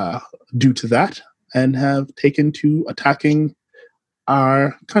due to that, and have taken to attacking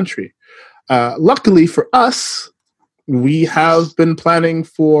our country. Luckily for us, we have been planning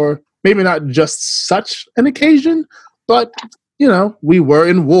for maybe not just such an occasion, but, you know, we were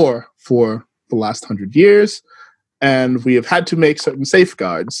in war for the last 100 years, and we have had to make certain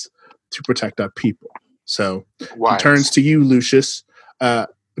safeguards to protect our people. So, Wise. It turns to you, Lucius. Do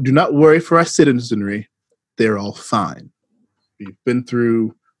not worry for our citizenry. They're all fine. We've been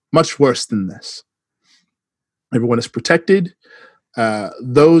through much worse than this. Everyone is protected.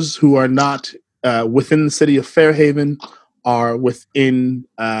 Those who are not within the city of Fairhaven are within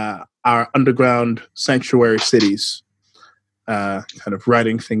our underground sanctuary cities, kind of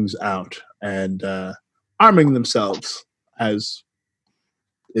writing things out and arming themselves as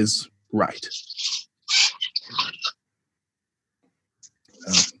is right.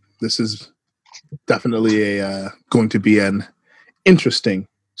 This is definitely going to be an interesting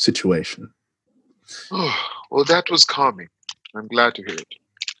situation. Well, that was calming. I'm glad to hear it.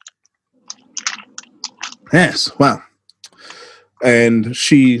 Yes, well. And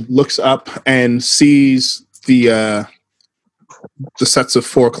she looks up and sees the sets of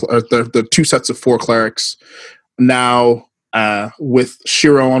four, the two sets of four clerics now with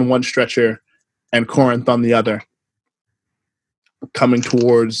Shiro on one stretcher and Corinth on the other, coming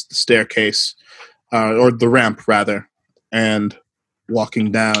towards the staircase, or the ramp rather, and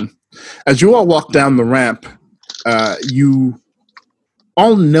walking down. As you all walk down the ramp, you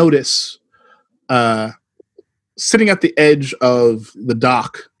all notice sitting at the edge of the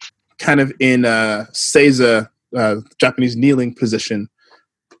dock, kind of in Seiza, Japanese kneeling position,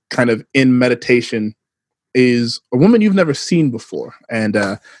 kind of in meditation, is a woman you've never seen before. And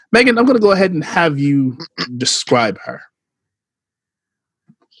Megan, I'm going to go ahead and have you describe her.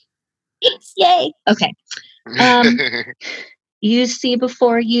 Yay! Okay. You see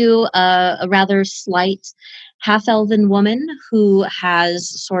before you a rather slight half-elven woman who has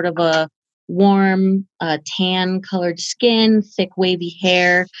sort of a warm, tan-colored skin, thick, wavy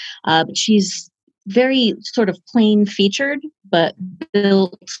hair. But she's very sort of plain-featured, but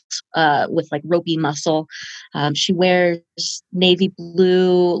built with like ropey muscle. She wears navy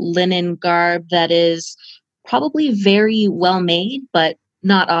blue linen garb that is probably very well made, but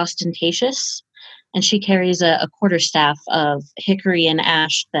not ostentatious. And she carries a quarterstaff of hickory and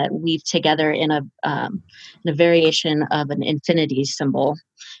ash that weave together in a variation of an infinity symbol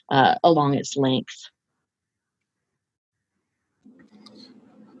along its length.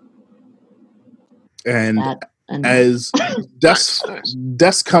 And as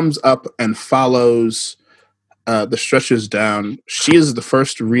Des comes up and follows the stretchers down, she is the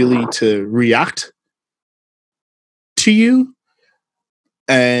first really to react to you.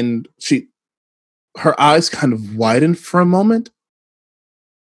 And her eyes kind of widen for a moment.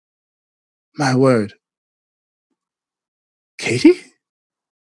 My word. Katie?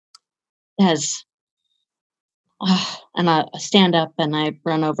 Yes. And I stand up and I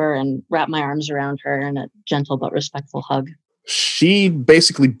run over and wrap my arms around her in a gentle but respectful hug. She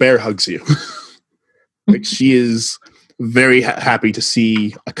basically bear hugs you. Like, she is very happy to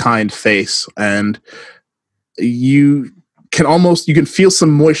see a kind face, and you can feel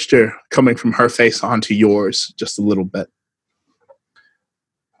some moisture coming from her face onto yours just a little bit.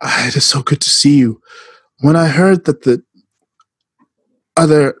 It is so good to see you. When I heard that the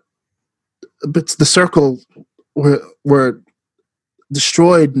other bits of the circle were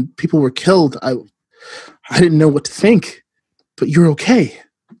destroyed and people were killed, I didn't know what to think. But you're okay.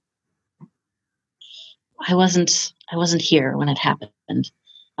 I wasn't here when it happened.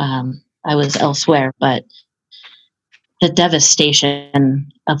 I was elsewhere, but the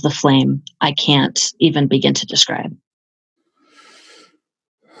devastation of the flame, I can't even begin to describe.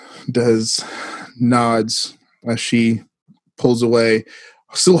 Des nods as she pulls away,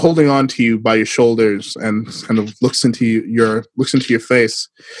 still holding on to you by your shoulders, and kind of looks into your face.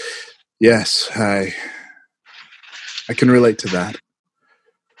 Yes, I can relate to that.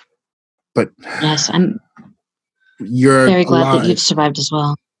 But yes, I'm you're very glad alive. that you've survived as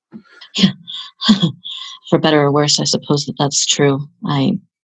well. For better or worse, I suppose that's true. I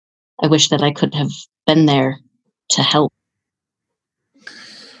wish that I could have been there to help.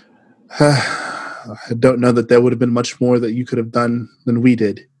 I don't know that there would have been much more that you could have done than we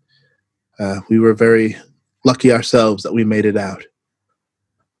did. We were very lucky ourselves that we made it out.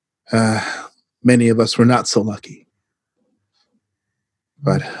 Many of us were not so lucky.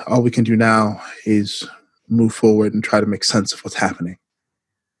 But all we can do now is move forward and try to make sense of what's happening.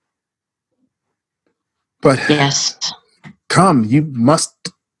 But yes, come, you must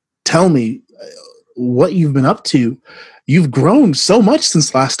tell me what you've been up to. You've grown so much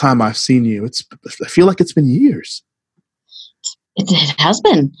since last time I've seen you. I feel like it's been years. It has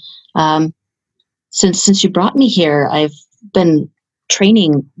been. Since you brought me here, I've been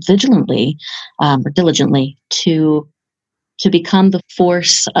training diligently to become the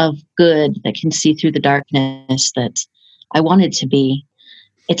force of good that can see through the darkness that I wanted to be.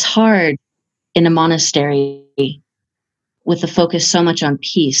 It's hard in a monastery with the focus so much on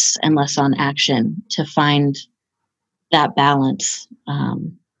peace and less on action to find that balance.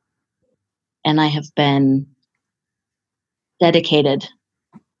 And I have been dedicated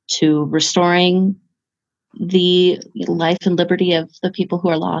to restoring the life and liberty of the people who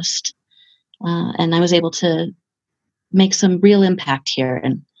are lost. And I was able to make some real impact here,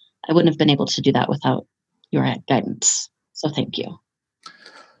 and I wouldn't have been able to do that without your guidance. So thank you.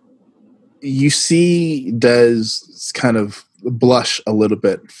 You see Des kind of blush a little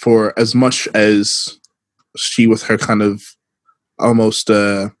bit, for as much as she, with her kind of almost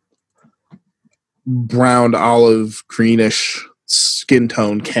brown olive greenish skin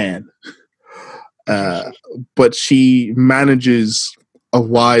tone, can. But she manages a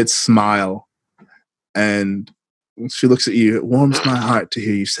wide smile, and she looks at you. It warms my heart to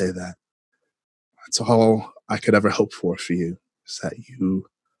hear you say that. That's all I could ever hope for you, is that you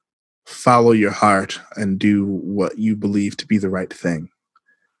follow your heart and do what you believe to be the right thing.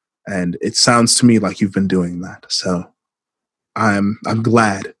 And it sounds to me like you've been doing that. So I'm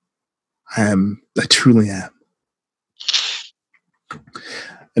glad. I truly am.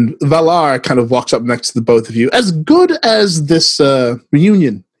 And Valar kind of walks up next to the both of you. As good as this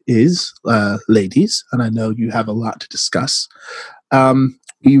reunion is, ladies, and I know you have a lot to discuss,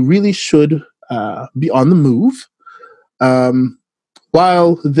 we really should be on the move.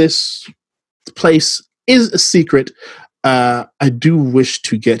 While this place is a secret, I do wish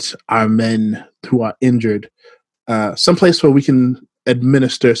to get our men who are injured someplace where we can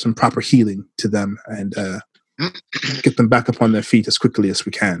administer some proper healing to them and get them back up on their feet as quickly as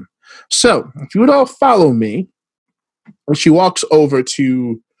we can. So, if you would all follow me, and she walks over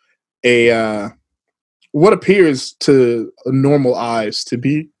to a what appears to normal eyes to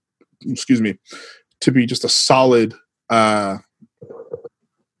be, just a solid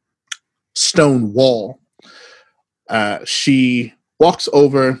stone wall. She walks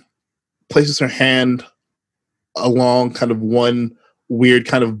over, places her hand along kind of one weird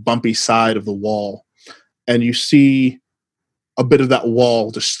kind of bumpy side of the wall, and you see a bit of that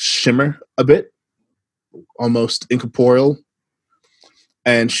wall just shimmer a bit, almost incorporeal,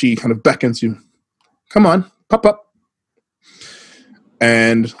 and she kind of beckons you, come on, pop up.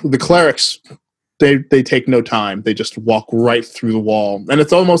 And the clerics, they take no time. They just walk right through the wall. And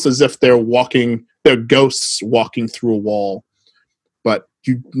it's almost as if they're ghosts walking through a wall. But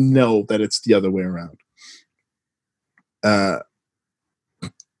you know that it's the other way around. I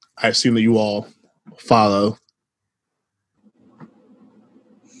assume that you all follow.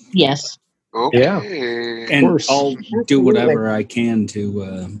 Yes. Okay. Yeah. And course. I'll do whatever I can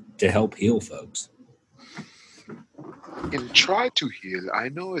to help heal folks. And try to heal. I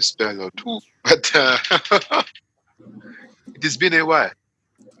know a spell or two, but it has been a while.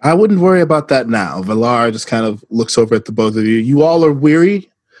 I wouldn't worry about that now. Valar just kind of looks over at the both of you. You all are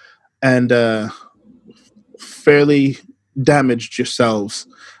weary and fairly damaged yourselves.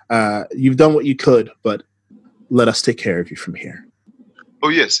 You've done what you could, but let us take care of you from here. Oh,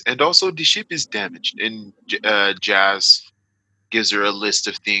 yes. And also, the ship is damaged. And Jazz gives her a list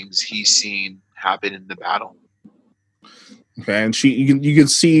of things he's seen happen in the battle. Okay, and you can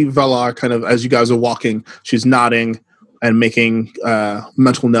see Valar kind of, as you guys are walking, she's nodding and making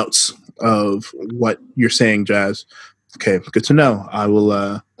mental notes of what you're saying, Jazz. Okay, good to know.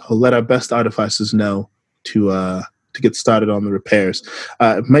 I'll let our best artificers know to get started on the repairs.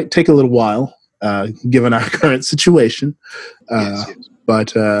 It might take a little while, given our current situation, Yes.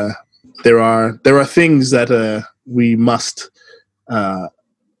 but there are things that we must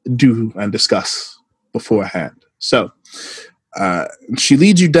do and discuss beforehand. So she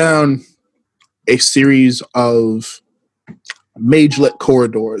leads you down a series of mage-lit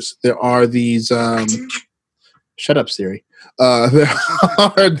corridors. There are these shut up, Siri. There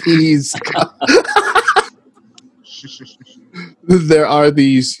are these there are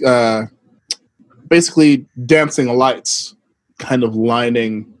these basically dancing lights kind of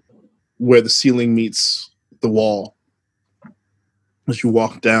lining where the ceiling meets the wall as you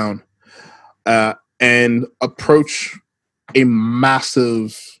walk down and approach a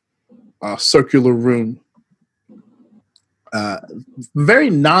massive circular room. Very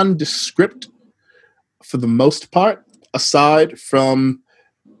nondescript for the most part, aside from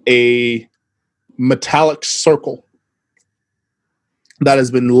a metallic circle that has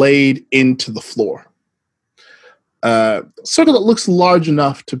been laid into the floor. Circle that looks large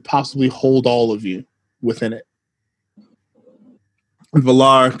enough to possibly hold all of you within it. And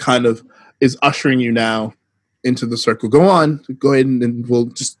Valar kind of is ushering you now into the circle. Go on, go ahead and we'll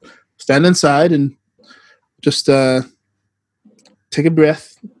just stand inside and just take a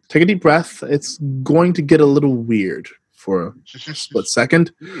deep breath. It's going to get a little weird for a split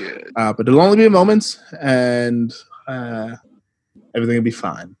second, Yeah. but it'll only be a moment, and everything will be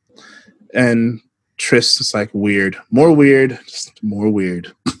fine. And Triss is like, weird, just more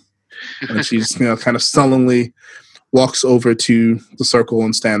weird. And she's, kind of sullenly walks over to the circle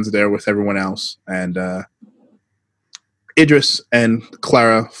and stands there with everyone else. And Idris and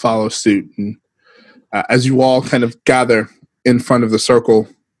Clara follow suit. And as you all kind of gather in front of the circle,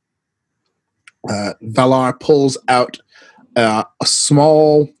 Valar pulls out a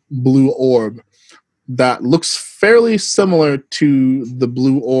small blue orb that looks fairly similar to the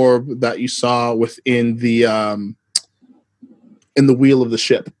blue orb that you saw within the in the wheel of the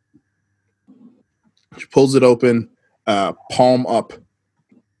ship. She pulls it open, palm up,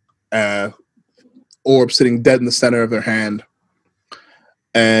 orb sitting dead in the center of her hand.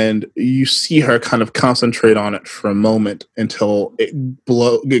 And you see her kind of concentrate on it for a moment until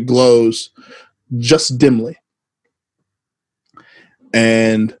it glows just dimly.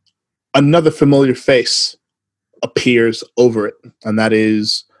 And another familiar face appears over it, and that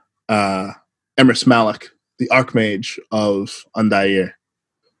is Emrys Malak, the Archmage of Undair.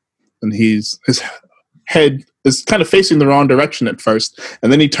 And his head is kind of facing the wrong direction at first, and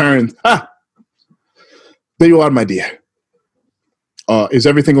then he turns. There you are, my dear. Is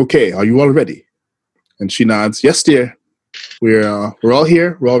everything okay? Are you all ready? And she nods. Yes, dear. We're all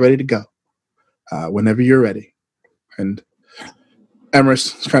here. We're all ready to go. Whenever you're ready. And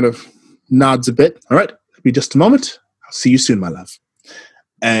Emrys kind of nods a bit. All right, be just a moment. I'll see you soon, my love.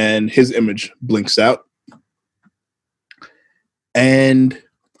 And his image blinks out. And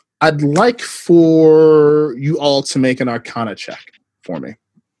I'd like for you all to make an Arcana check for me.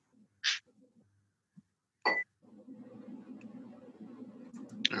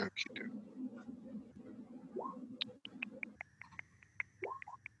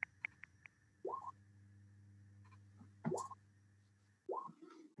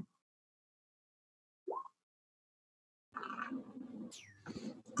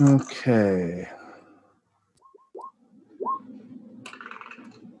 Okay.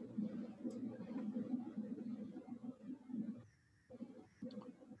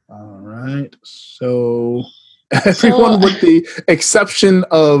 All right. So everyone with the exception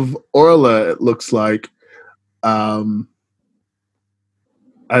of Orla, it looks like. I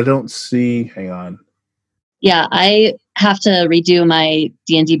don't see. Hang on. Yeah, I have to redo my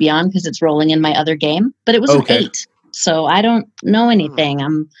D&D Beyond because it's rolling in my other game, but it was an 8. So I don't know anything.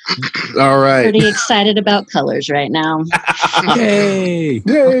 I'm all right. Pretty excited about colors right now. Yay!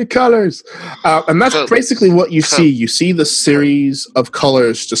 Yay, colors! And that's basically what you see. You see the series of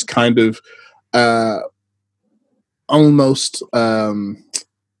colors just kind of almost... oh,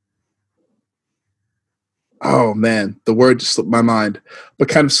 man. The word just slipped my mind. But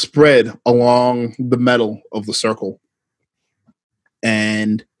kind of spread along the metal of the circle.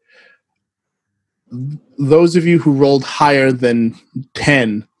 And those of you who rolled higher than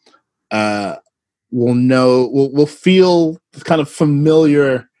 10 will feel the kind of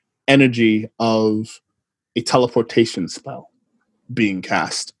familiar energy of a teleportation spell being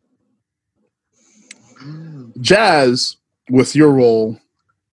cast. Jazz, with your roll,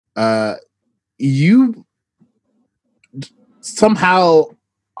 you somehow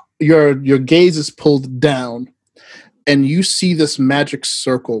your gaze is pulled down, and you see this magic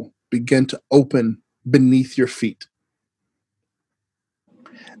circle begin to open beneath your feet.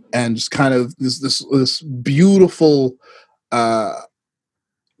 And just kind of this beautiful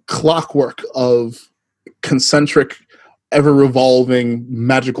clockwork of concentric, ever-revolving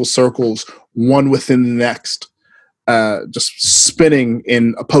magical circles, one within the next, just spinning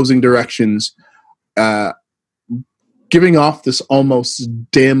in opposing directions, giving off this almost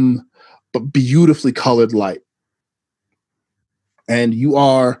dim but beautifully colored light. And you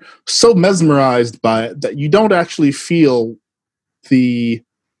are so mesmerized by it that you don't actually feel the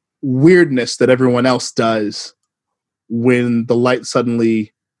weirdness that everyone else does when the light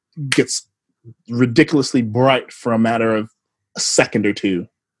suddenly gets ridiculously bright for a matter of a second or two.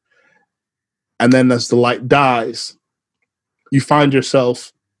 And then as the light dies, you find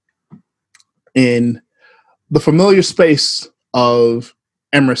yourself in the familiar space of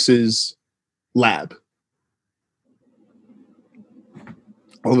Emrys's lab.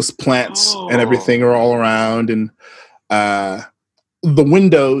 All this plants and everything are all around, and the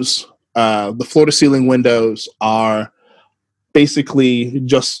windows, the floor-to-ceiling windows, are basically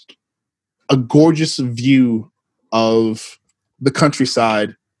just a gorgeous view of the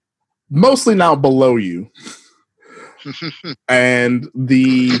countryside, mostly now below you, and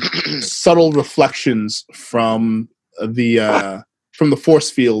the subtle reflections from the force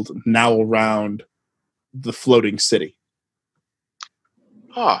field now around the floating city.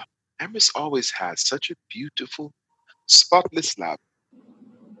 Emrys always had such a beautiful, spotless lab.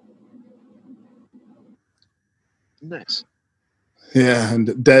 Nice. Yeah, and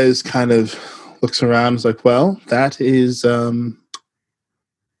Dez kind of looks around and is like, well, that's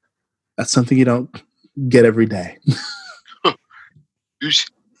something you don't get every day.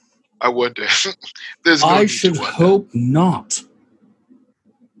 I wonder. There's no I need to should wonder. hope not.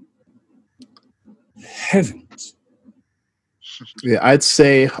 Heavens. Yeah, I'd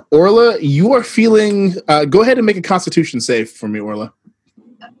say, Orla, you are feeling... go ahead and make a constitution save for me, Orla,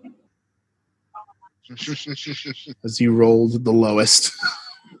 as you rolled the lowest.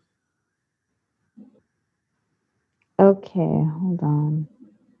 Okay, hold on.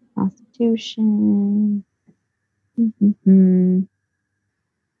 Constitution. Mm-hmm.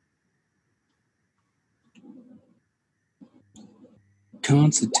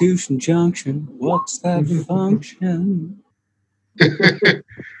 Constitution Junction, what's that function?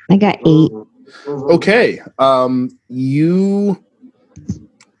 I got 8. Okay, you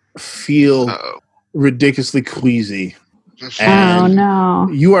feel Uh-oh. ridiculously queasy. Oh And no.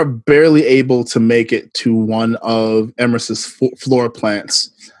 you are barely able to make it to one of Emers's floor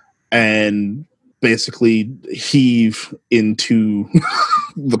plants and basically heave into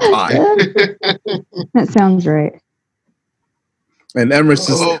the pie. That sounds right. And Emrys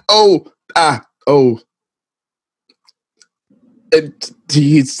is,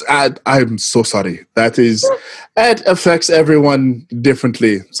 I'm so sorry. That affects everyone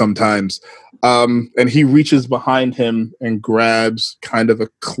differently sometimes. And he reaches behind him and grabs kind of a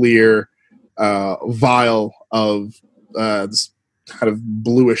clear vial of this kind of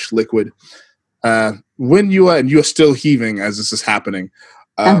bluish liquid. When you're still heaving as this is happening,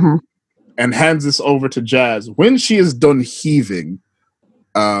 and hands this over to Jazz. When she is done heaving,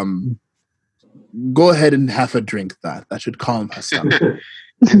 go ahead and have a drink. That should calm her stomach.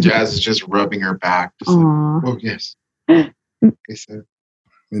 And Jazz is just rubbing her back. Just like, Aw. oh, yes. Okay, so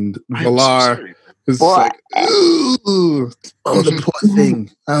And I'm so Valar sorry. is What? like, ooh, oh, the poor thing.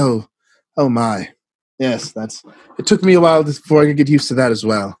 Oh my. Yes, it took me a while before I could get used to that as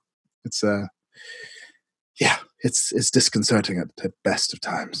well. It's it's disconcerting at the best of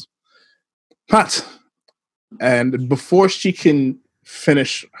times. But, and before she can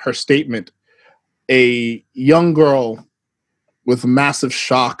finish her statement, a young girl with a massive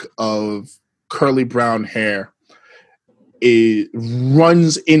shock of curly brown hair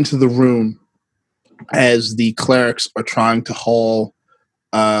runs into the room as the clerics are trying to haul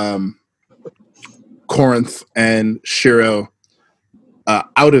Corinth and Shiro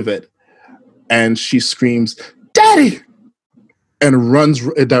out of it. And she screams, "Daddy!" and runs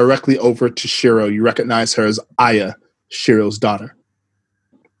directly over to Shiro. You recognize her as Aya, Shiro's daughter.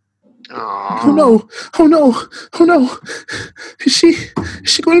 Aw. Oh no! Oh no! Oh no! Is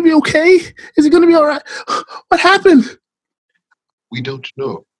she going to be okay? Is it going to be all right? What happened? we don't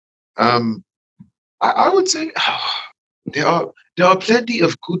know. I would say there are plenty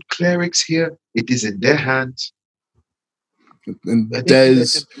of good clerics here. It is in their hands. And Let them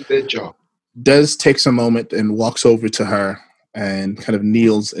Dez do their job. takes a moment and walks over to her and kind of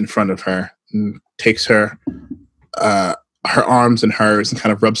kneels in front of her and takes her arms in hers and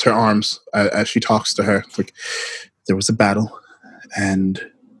kind of rubs her arms as she talks to her. It's like, there was a battle and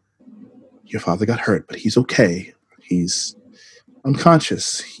your father got hurt, but he's okay. He's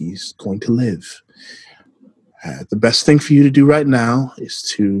unconscious. He's going to live. The best thing for you to do right now is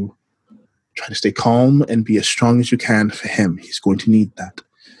to try to stay calm and be as strong as you can for him. He's going to need that.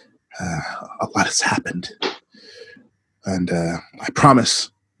 A lot has happened. And I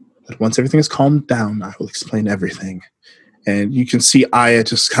promise that once everything is calmed down, I will explain everything. And you can see Aya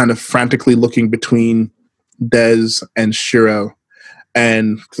just kind of frantically looking between Dez and Shiro,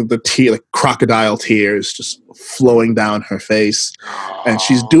 and the crocodile tears just flowing down her face. And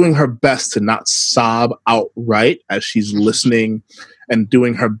she's doing her best to not sob outright as she's listening and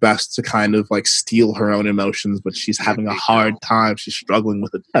doing her best to kind of like steal her own emotions, but she's having a hard time. She's struggling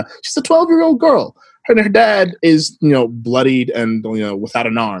with it. Yeah, she's a 12-year-old girl. Her dad is, bloodied and, without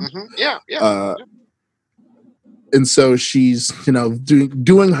an arm. Yeah. And so she's,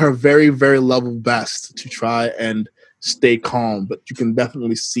 doing her very, very level best to try and stay calm. But you can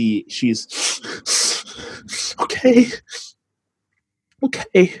definitely see she's okay.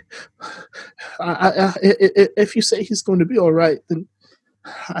 Okay. If you say he's going to be all right, then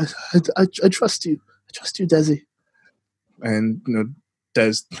I trust you. I trust you, Desi. And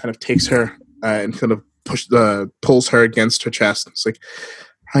Des kind of takes her and kind of pulls her against her chest. It's like,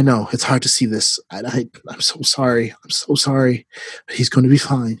 I know it's hard to see this. I'm so sorry. I'm so sorry. He's going to be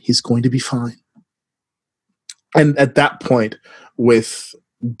fine. He's going to be fine. And at that point, with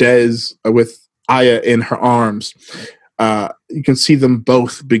Aya in her arms, you can see them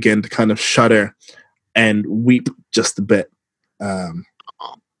both begin to kind of shudder and weep just a bit. And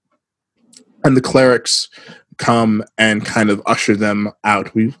the clerics come and kind of usher them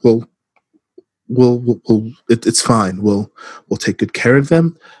out. It's fine. We'll take good care of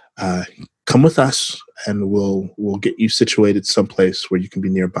them. Come with us, and we'll get you situated someplace where you can be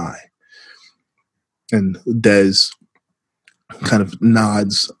nearby. And Des kind of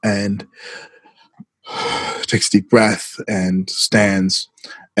nods and takes a deep breath and stands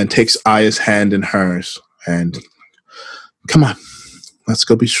and takes Aya's hand in hers and, come on, let's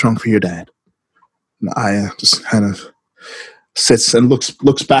go be strong for your dad. And Aya just kind of sits and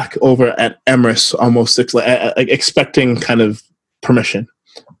looks back over at Emrys, almost expecting kind of permission.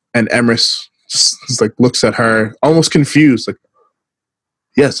 And Emrys just like looks at her, almost confused, like,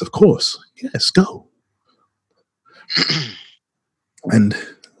 yes, of course. Yes, go. And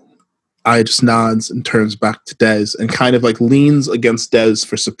Aya just nods and turns back to Des and kind of like leans against Des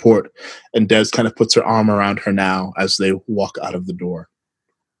for support. And Des kind of puts her arm around her now as they walk out of the door.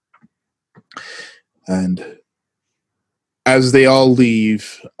 And as they all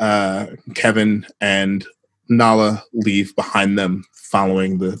leave, Kevin and Nala leave behind them,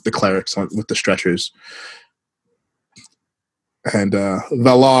 following the clerics with the stretchers. And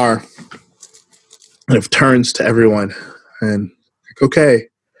Valar kind of turns to everyone and like, okay.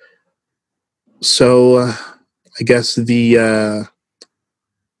 So I guess the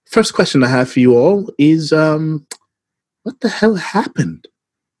first question I have for you all is, what the hell happened?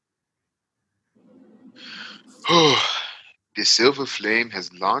 The Silver Flame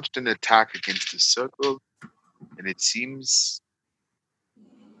has launched an attack against the Circle, and it seems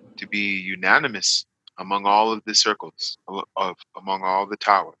to be unanimous among all of the circles, among all the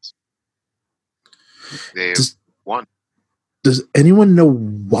towers. They have won. Does anyone know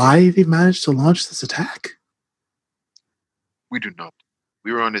why they managed to launch this attack? We do not.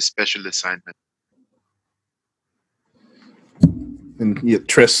 We were on a special assignment. And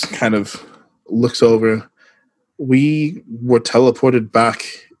Triss kind of looks over. We were teleported back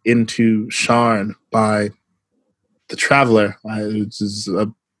into Sharn by the Traveler. Which is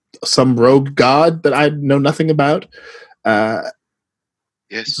some rogue god that I know nothing about.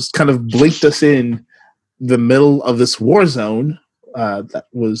 Yes. Just kind of blinked us in the middle of this war zone that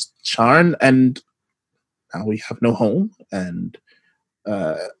was Sharn, and now we have no home. And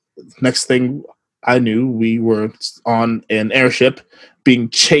next thing I knew, we were on an airship being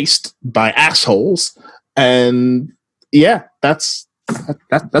chased by assholes. And yeah, that's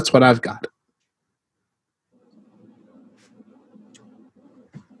what I've got.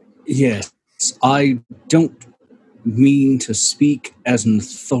 Yes, I don't mean to speak as an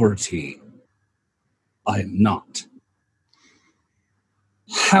authority. I am not.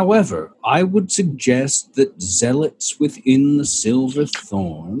 However, I would suggest that zealots within the Silver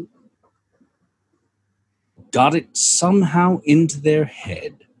Thorn got it somehow into their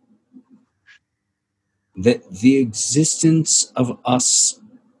head that the existence of us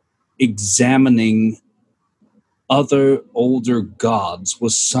examining other older gods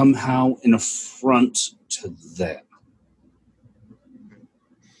was somehow an affront to them.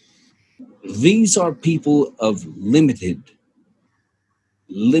 These are people of limited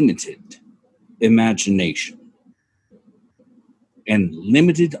imagination and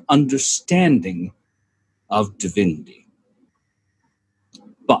limited understanding of divinity.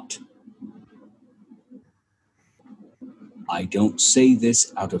 But I don't say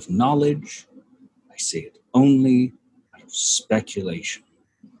this out of knowledge. I say it only out of speculation.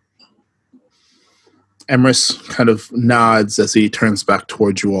 Emrys kind of nods as he turns back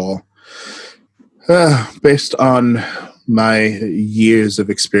towards you all. Based on my years of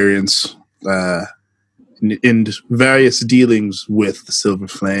experience in various dealings with the Silver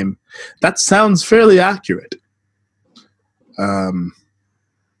Flame, that sounds fairly accurate. It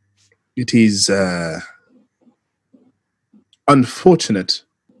is unfortunate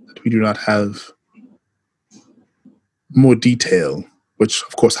that we do not have more detail, which,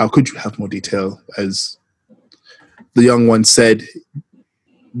 of course, how could you have more detail? As the young one said,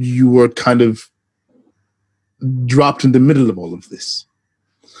 you were kind of dropped in the middle of all of this.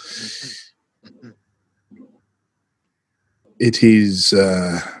 It is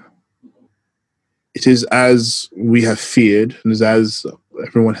as we have feared, and as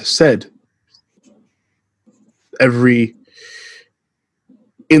everyone has said. Every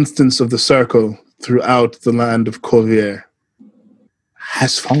instance of the circle throughout the land of Kovir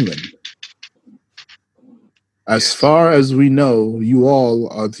has fallen. As far as we know, you all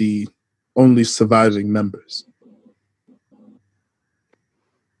are the only surviving members.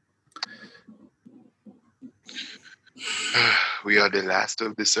 We are the last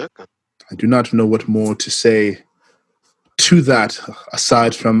of the circle. I do not know what more to say to that,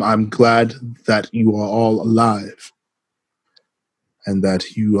 aside from I'm glad that you are all alive and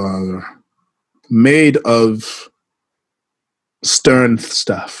that you are made of stern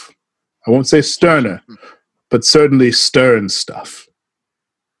stuff. I won't say sterner, but certainly stern stuff.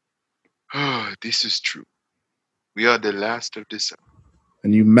 Oh, this is true. We are the last of the sun.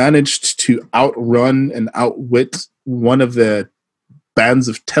 And you managed to outrun and outwit one of the bands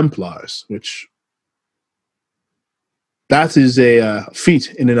of Templars, which that is a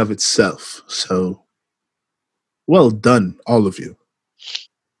feat in and of itself. So, well done, all of you.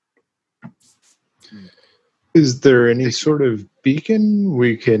 Is there any sort of beacon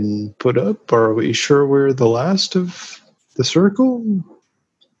we can put up? Are we sure we're the last of the circle?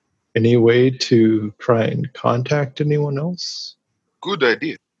 Any way to try and contact anyone else? Good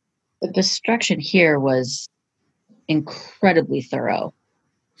idea. The destruction here was incredibly thorough.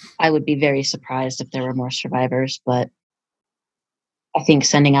 I would be very surprised if there were more survivors, but I think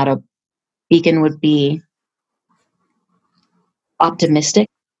sending out a beacon would be optimistic.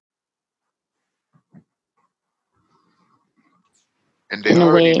 And they In a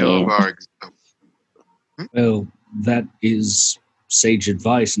already know way. of our. Well, that is sage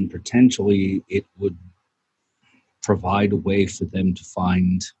advice, and potentially it would provide a way for them to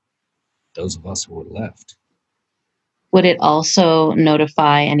find those of us who are left. Would it also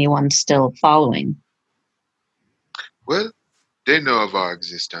notify anyone still following? Well, they know of our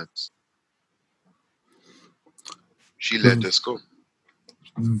existence. She let us go.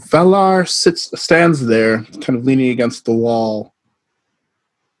 Valar stands there, kind of leaning against the wall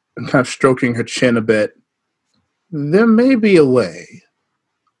and kind of stroking her chin a bit. There may be a way.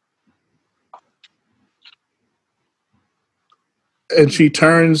 And she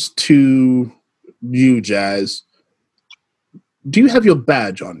turns to you, Jazz. Do you have your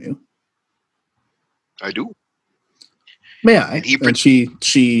badge on you? I do. May I? And he And she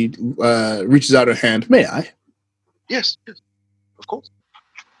reaches out her hand. May I? Yes, of course.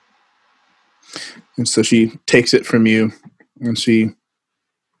 And so she takes it from you, and she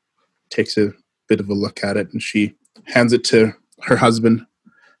takes a bit of a look at it, and she hands it to her husband.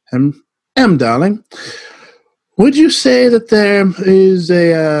 Darling, would you say that there is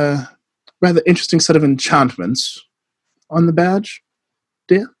a rather interesting set of enchantments on the badge,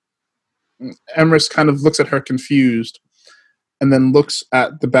 dear? Emrys kind of looks at her confused, and then looks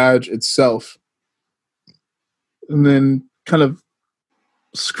at the badge itself, and then kind of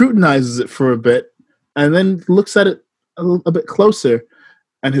scrutinizes it for a bit, and then looks at it a bit closer,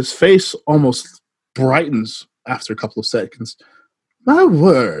 and his face almost brightens after a couple of seconds. My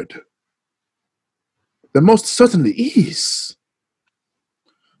word. There most certainly is.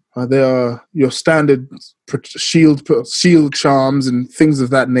 There are your standard shield charms and things of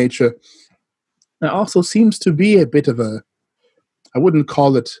that nature. There also seems to be a bit of a, I wouldn't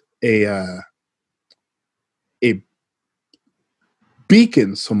call it a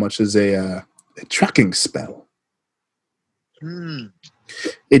beacon so much as a tracking spell.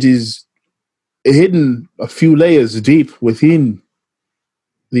 It is hidden a few layers deep within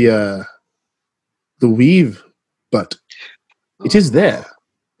the weave, but it is there.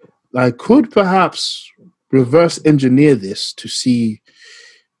 I could perhaps reverse engineer this to see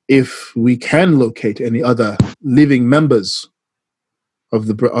if we can locate any other living members of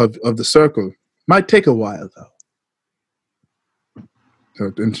the circle. Might take a while, though.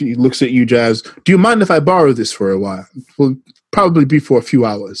 And she looks at you, Jazz. Do you mind if I borrow this for a while? It will probably be for a few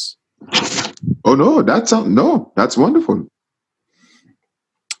hours. Oh no, that's wonderful.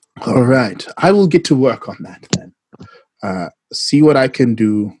 All right, I will get to work on that then. See what I can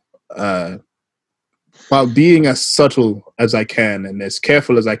do while being as subtle as I can and as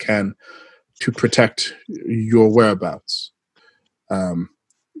careful as I can to protect your whereabouts.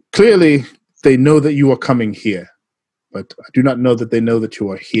 Clearly, they know that you are coming here, but I do not know that they know that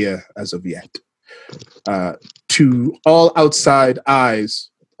you are here as of yet. To all outside eyes,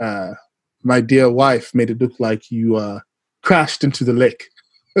 my dear wife made it look like you crashed into the lake.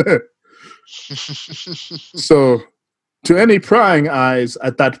 So, to any prying eyes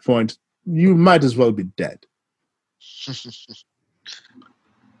at that point, you might as well be dead.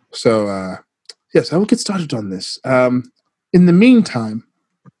 So, yes, I will get started on this. In the meantime,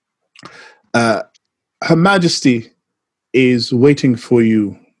 Her Majesty is waiting for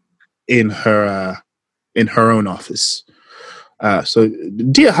you in her own office. So,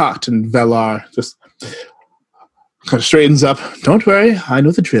 dear Hart and Valar just kind of straightens up. Don't worry, I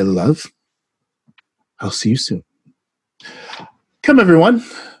know the drill, love. I'll see you soon. Come, everyone.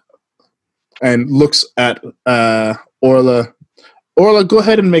 And looks at Orla Orla, go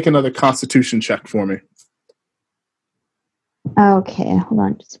ahead and make another Constitution check for me. Okay, hold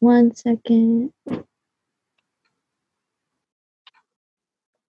on just 1 second.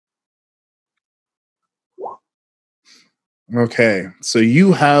 Okay, so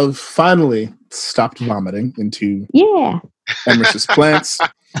you have finally stopped vomiting into Yeah. Emerus's plants.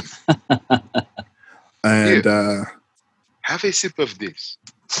 And Have a sip of this.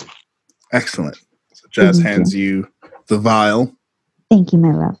 excellent. So Jazz Thank hands you the vial, Thank you,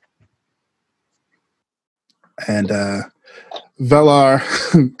 my love. and Velar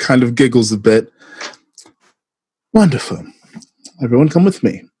kind of giggles a bit. Wonderful. Everyone come with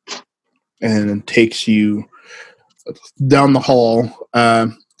me. And takes you down the hall.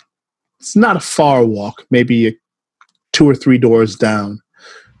 It's not a far walk, maybe 2 or 3 doors down,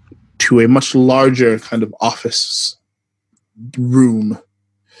 to a much larger kind of office room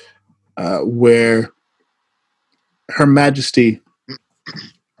where Her Majesty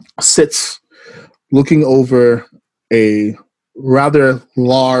sits looking over a rather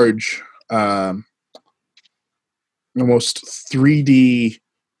large, almost 3D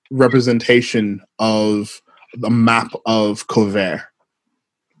representation of the map of Cover.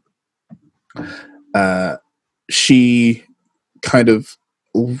 She kind of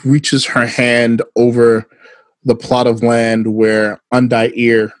reaches her hand over the plot of land where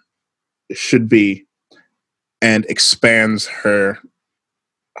Undair should be and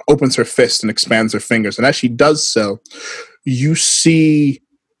opens her fist and expands her fingers. And as she does so, you see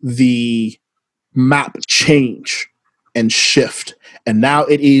the map change and shift. And now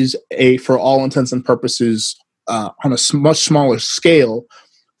it is for all intents and purposes, on a much smaller scale,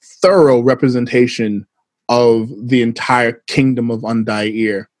 thorough representation of the entire kingdom of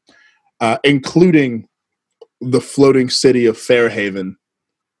Undair, including the floating city of Fairhaven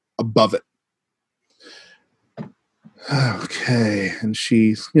above it. Okay, and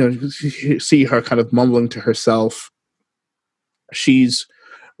you see her kind of mumbling to herself. She's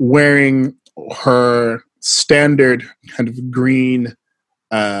wearing her standard kind of green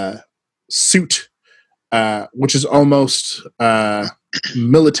suit, which is almost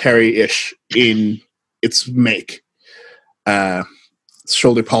military-ish in its make.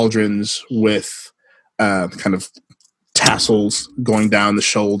 Shoulder pauldrons with kind of tassels going down the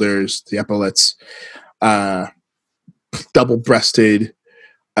shoulders, the epaulets, double-breasted,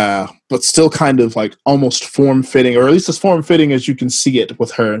 but still kind of like almost form-fitting, or at least as form-fitting as you can see it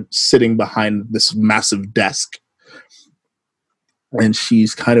with her sitting behind this massive desk. And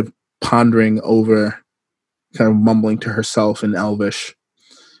she's kind of pondering over, kind of mumbling to herself in Elvish.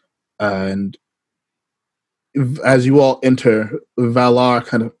 And as you all enter, Valar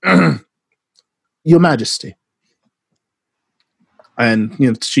kind of, Your Majesty. And,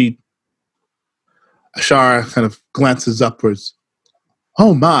 Ashara kind of glances upwards.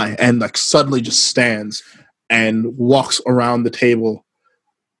 Oh my, and like suddenly just stands and walks around the table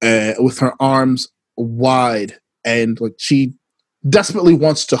with her arms wide, and like she desperately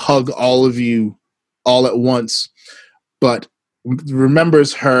wants to hug all of you all at once, but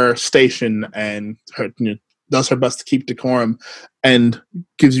remembers her station and does her best to keep decorum and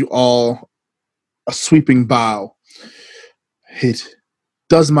gives you all a sweeping bow. It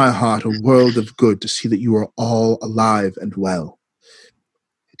does my heart a world of good to see that you are all alive and well.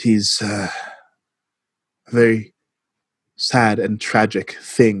 It is a very sad and tragic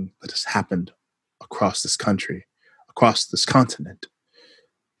thing that has happened across this country, across this continent.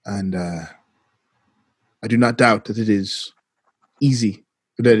 And I do not doubt that it is easy.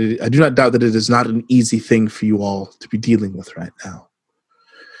 I do not doubt that it is not an easy thing for you all to be dealing with right now.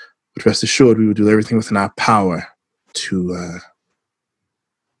 But rest assured, we will do everything within our power to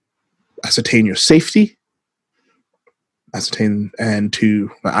ascertain your safety,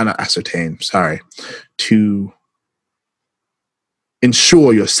 to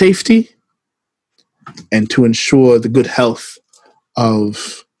ensure your safety and to ensure the good health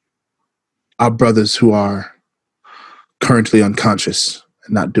of our brothers who are currently unconscious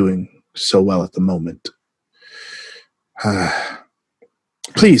and not doing so well at the moment.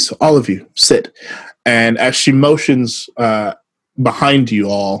 Please, all of you, sit. And as she motions behind you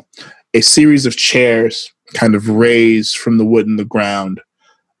all, a series of chairs kind of raise from the wood in the ground.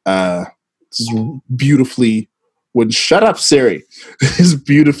 Beautifully wooden. Shut up, Siri. These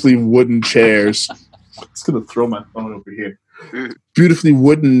beautifully wooden chairs. I'm just going to throw my phone over here. Beautifully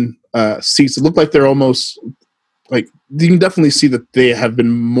wooden seats. It look like they're almost like you can definitely see that they have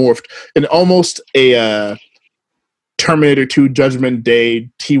been morphed in almost a Terminator 2 Judgment Day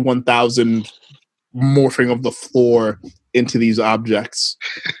T-1000 morphing of the floor into these objects,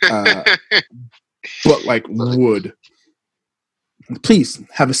 but like wood. Please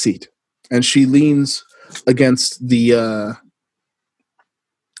have a seat. And she leans against the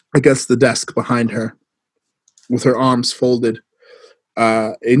desk behind her with her arms folded.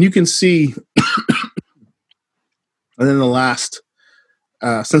 And you can see, and then the last,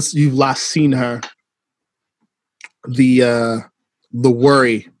 since you've last seen her, the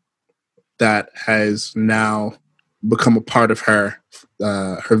worry that has now become a part of her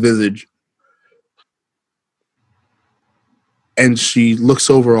visage. And she looks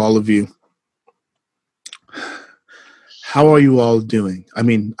over all of you. How are you all doing? I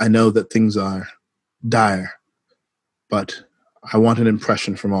mean, I know that things are dire, but I want an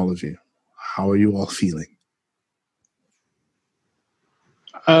impression from all of you. How are you all feeling?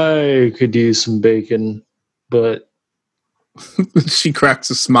 I could use some bacon, but She cracks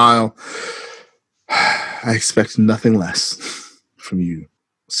a smile. I expect nothing less from you,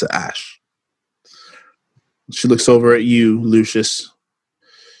 Sir Ash. She looks over at you, Lucius.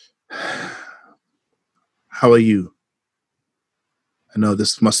 How are you? I know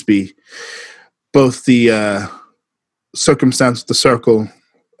this must be both the circumstance of the circle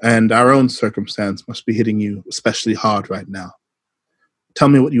and our own circumstance must be hitting you especially hard right now. Tell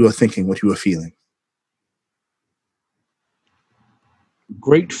me what you are thinking, what you are feeling.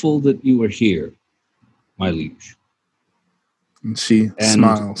 Grateful that you are here, my liege. And she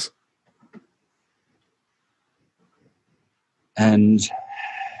smiles. And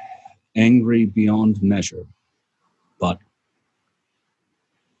angry beyond measure. But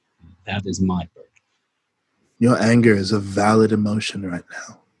that is my burden. Your anger is a valid emotion right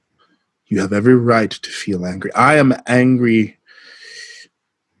now. You have every right to feel angry. I am angry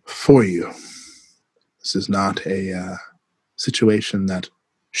for you. This is not a situation that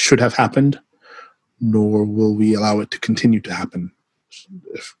should have happened, nor will we allow it to continue to happen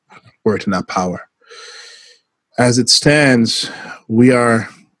if were it in our power. As it stands, we are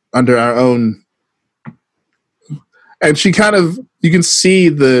under our own. And she kind of, you can see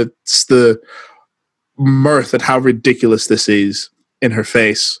the mirth at how ridiculous this is in her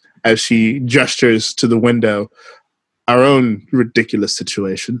face as she gestures to the window. Our own ridiculous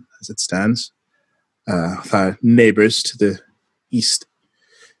situation as it stands with our neighbors to the east.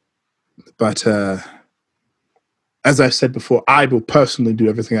 But as I said before, I will personally do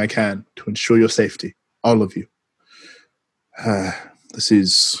everything I can to ensure your safety, all of you. This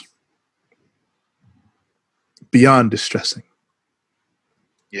is beyond distressing.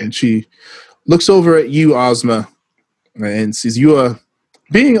 Yeah. And she looks over at you, Ozma, and says, you are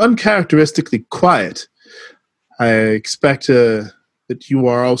being uncharacteristically quiet. I expect that you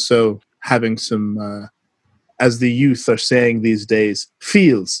are also having some, as the youth are saying these days,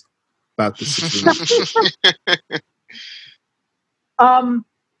 feels about the situation. I'm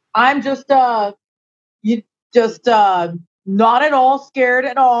just not at all scared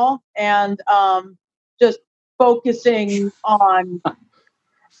at all, and just focusing on.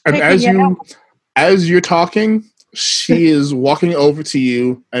 And as you're talking, she is walking over to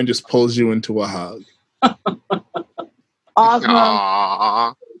you and just pulls you into a hug.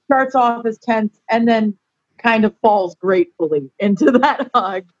 Ozma starts off as tense and then kind of falls gratefully into that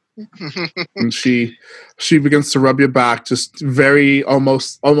hug. And she begins to rub your back, just very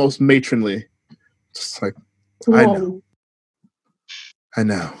almost matronly, just like, Whoa. I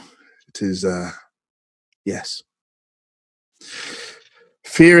know. It is. Yes.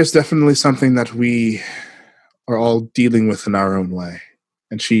 Fear is definitely something that we are all dealing with in our own way.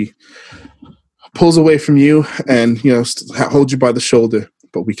 And she pulls away from you and, holds you by the shoulder.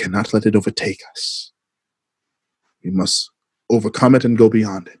 But we cannot let it overtake us. We must overcome it and go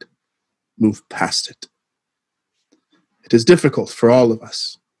beyond it. Move past it. It is difficult for all of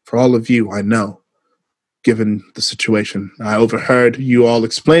us. For all of you, I know, given the situation. I overheard you all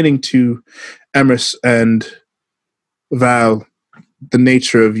explaining to Emrys and Val the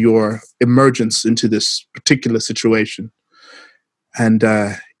nature of your emergence into this particular situation. And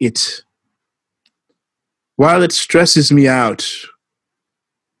while it stresses me out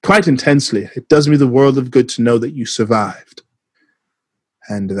quite intensely, it does me the world of good to know that you survived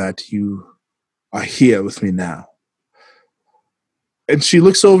and that you are here with me now. And she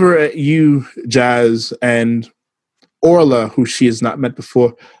looks over at you, Jazz, and Orla, who she has not met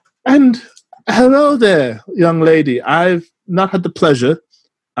before. And hello there, young lady. I've not had the pleasure.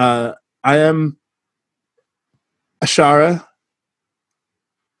 I am Ashara,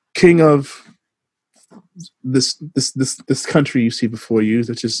 king of this country you see before you,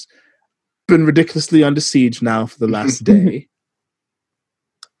 which has been ridiculously under siege now for the last day.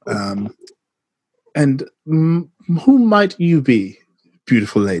 And who might you be,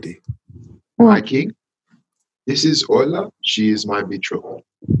 beautiful lady? My king? This is Orla. She is my betrothed.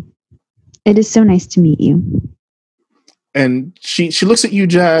 It is so nice to meet you. And she looks at you,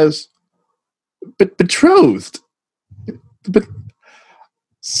 Jazz. But betrothed. But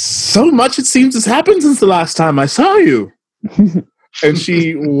so much it seems has happened since the last time I saw you. And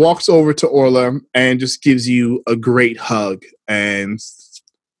she walks over to Orla and just gives you a great hug. And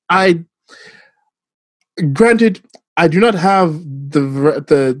granted, I do not have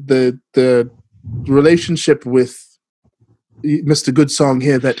the relationship with Mr. Goodsong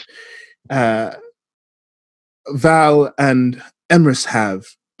here that Val and Emrys have,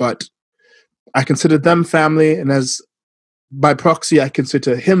 but I consider them family, and as by proxy, I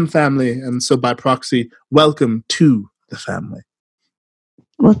consider him family, and so by proxy, welcome to the family.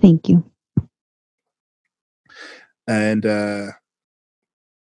 Well, thank you. And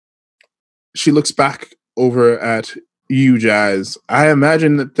she looks back over at you, Jazz. I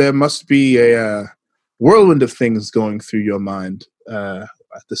imagine that there must be a whirlwind of things going through your mind at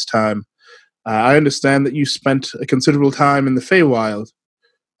this time. I understand that you spent a considerable time in the Feywild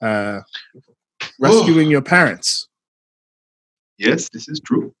rescuing your parents. Yes, this is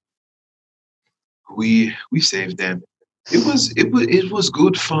true. We saved them. It was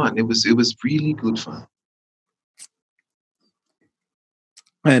good fun. It was really good fun.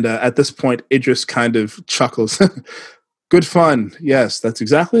 And at this point, Idris kind of chuckles. Good fun. Yes, that's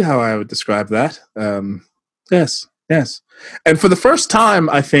exactly how I would describe that. Yes. And for the first time,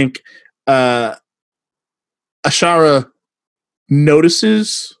 I think Ashara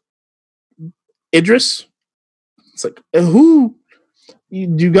notices Idris. It's like, who?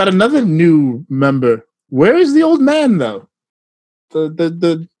 You got another new member. Where is the old man, though?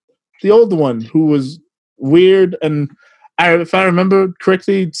 The old one who was weird and, if I remember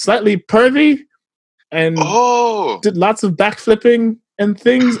correctly, slightly pervy and did lots of backflipping and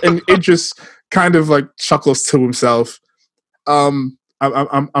things. And it just kind of like chuckles to himself. I'm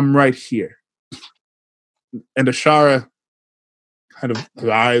right here. And Ashara kind of,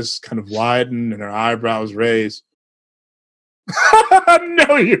 her eyes kind of widen and her eyebrows raise.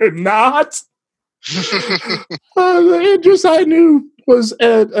 No, you're not. The Idris I knew was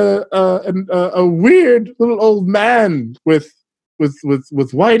a weird little old man with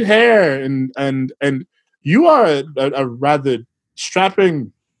white hair, and you are a rather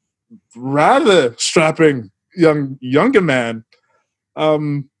strapping younger man.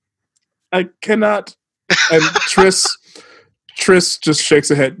 I cannot. And Triss just shakes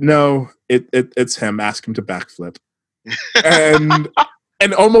her head. No, it's him. Ask him to backflip.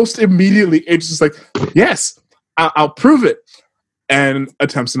 And almost immediately, it's just like, yes, I'll prove it, and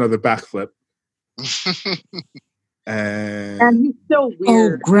attempts another backflip. And he's so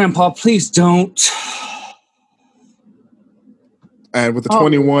weird. Oh, Grandpa, please don't. And with the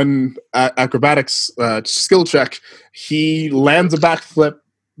 21 acrobatics skill check, he lands a backflip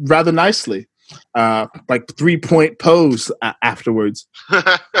rather nicely, like 3-point pose afterwards,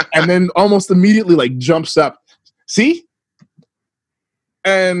 and then almost immediately like jumps up. See?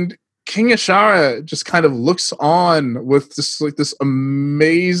 And King Ashara just kind of looks on with this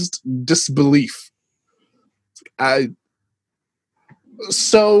amazed disbelief.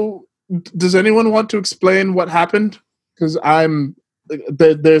 So, does anyone want to explain what happened? Because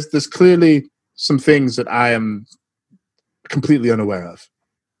there's clearly some things that I am completely unaware of.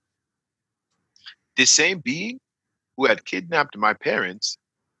 The same being who had kidnapped my parents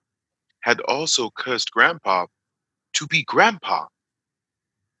had also cursed Grandpa to be Grandpa.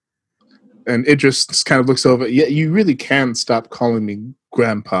 And Idris just kind of looks over. Yeah, you really can stop calling me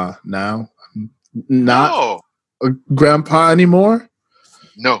Grandpa now. I'm not a Grandpa anymore.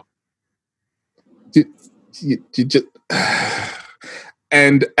 No. You just,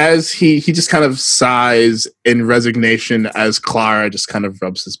 and as he just kind of sighs in resignation as Clara just kind of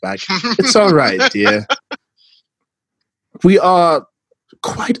rubs his back. It's all right, dear. We are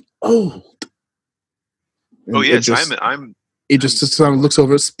quite old. And oh yes, Idris, I'm. He just kind of looks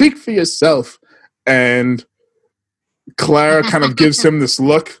over. Speak for yourself. And Clara kind of gives him this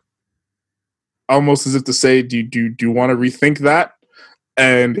look, almost as if to say, "Do you want to rethink that?"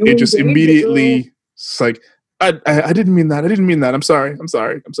 And it just immediately, it's like, I didn't mean that. I didn't mean that. I'm sorry.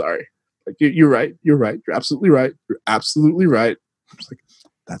 Like, you're right. You're absolutely right. It's like,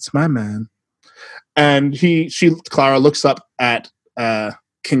 that's my man. And Clara looks up at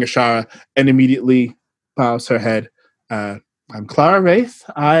King Ashara and immediately bows her head. I'm Clara Wraith.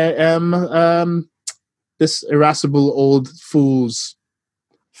 I am this irascible old fool's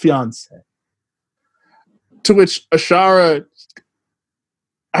fiance. To which Ashara,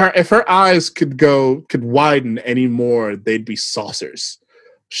 if her eyes could widen any more, they'd be saucers.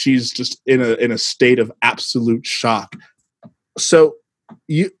 she's just in a state of absolute shock. So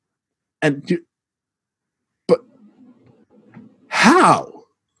but how?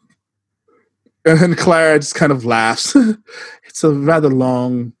 And then Clara just kind of laughs. It's a rather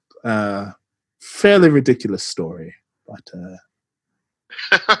long, fairly ridiculous story, but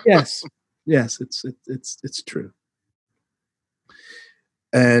yes, it's true.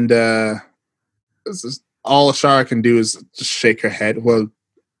 And this is all Ashara can do is just shake her head. Well,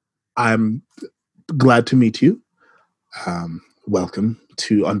 I'm glad to meet you. Welcome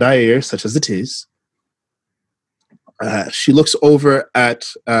to Ondair, such as it is. She looks over at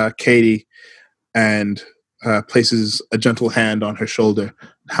Katie and places a gentle hand on her shoulder.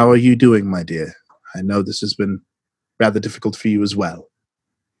 How are you doing, my dear? I know this has been rather difficult for you as well.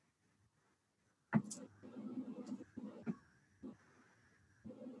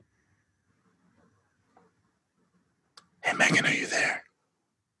 Hey, Megan, are you there?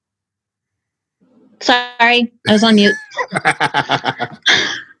 Sorry, I was on mute.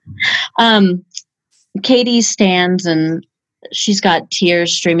 Katie stands and she's got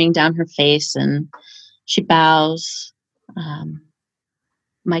tears streaming down her face and she bows.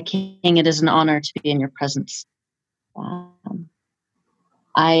 My king, it is an honor to be in your presence.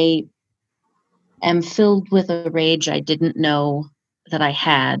 I am filled with a rage I didn't know that I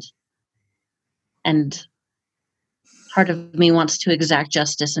had. And part of me wants to exact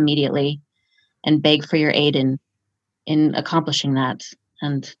justice immediately and beg for your aid in accomplishing that.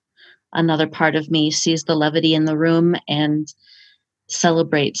 And another part of me sees the levity in the room and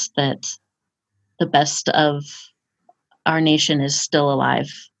celebrates that the best of our nation is still alive.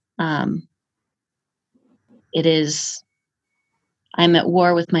 I'm at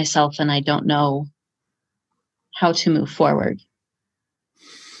war with myself and I don't know how to move forward.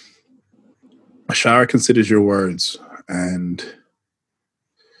 Ashara considers your words and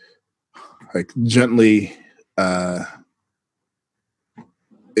gently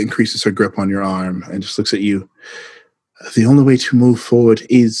increases her grip on your arm and just looks at you. The only way to move forward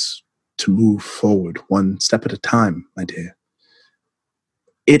is to move forward one step at a time, my dear.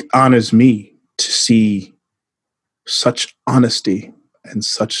 It honors me to see such honesty and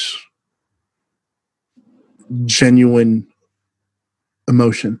such genuine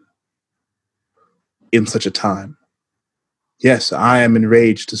emotion in such a time. Yes, I am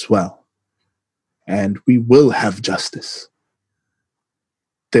enraged as well. And we will have justice.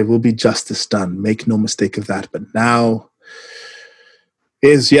 There will be justice done. Make no mistake of that. But now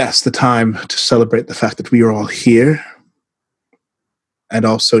is, yes, the time to celebrate the fact that we are all here and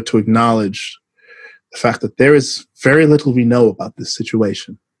also to acknowledge the fact that there is very little we know about this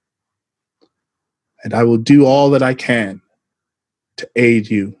situation. And I will do all that I can to aid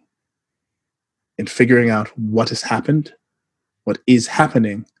you in figuring out what has happened, what is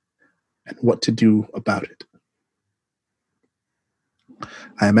happening, and what to do about it.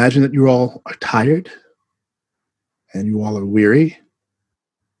 I imagine that you all are tired and you all are weary.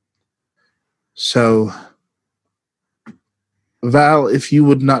 So, Val, if you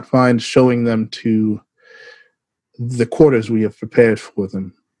would not mind showing them to the quarters we have prepared for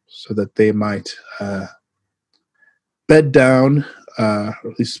them so that they might bed down, or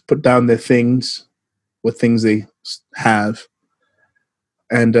at least put down their things, what things they have.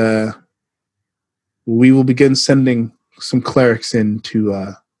 And we will begin sending some clerics in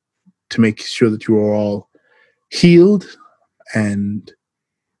to make sure that you are all healed and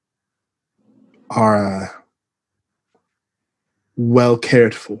are well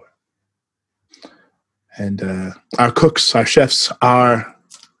cared for. And our cooks, our chefs are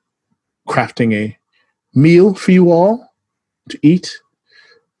crafting a meal for you all to eat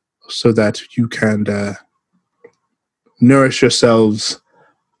so that you can nourish yourselves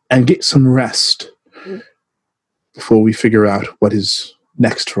and get some rest before we figure out what is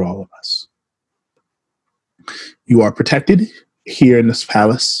next for all of us. You are protected here in this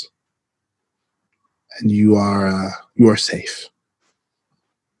palace, and you are safe.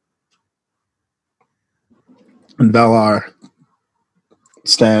 And Valar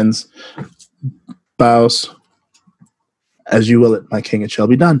stands, bows. As you will it, my king, it shall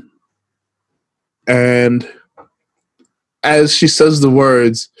be done. And as she says the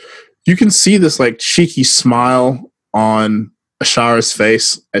words, you can see this cheeky smile on Ashara's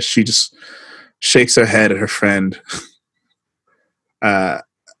face as she just shakes her head at her friend.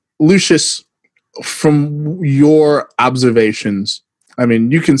 Lucius, from your observations, I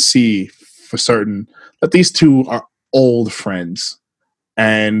mean, you can see for certain that these two are old friends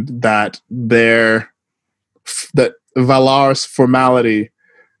and that Valar's formality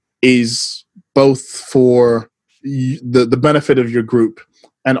is both for the benefit of your group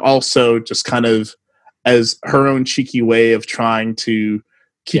and also just kind of as her own cheeky way of trying to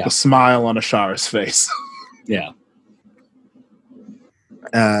keep a smile on Ashara's face. Yeah.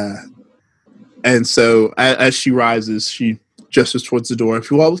 And so as she rises, she gestures towards the door. If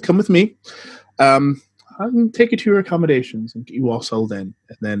you all would come with me, I can take you to your accommodations and get you all settled in.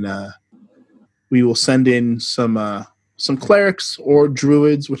 And then we will send in some clerics or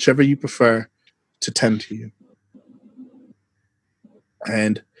druids, whichever you prefer, to tend to you.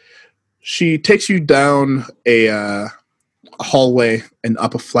 And she takes you down a hallway and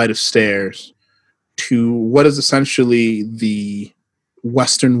up a flight of stairs to what is essentially the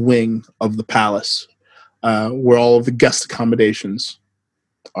western wing of the palace, where all of the guest accommodations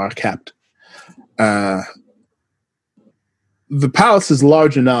are kept. The palace is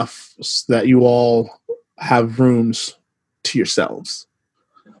large enough that you all have rooms to yourselves.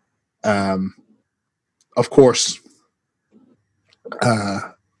 Of course,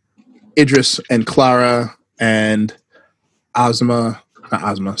 Idris and Clara and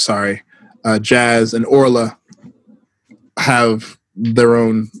Jazz and Orla have their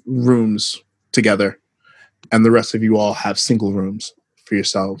own rooms together, and the rest of you all have single rooms for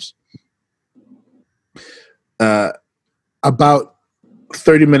yourselves. About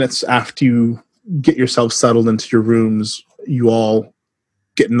 30 minutes after you get yourself settled into your rooms, you all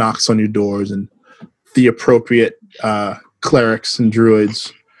get knocks on your doors, and the appropriate clerics and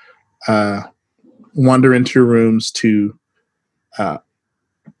druids wander into your rooms to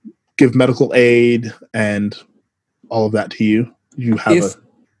give medical aid and all of that to you. You have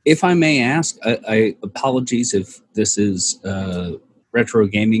if I may ask, I apologies if this is retro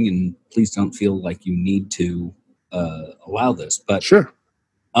gaming, and please don't feel like you need to allow this. But sure.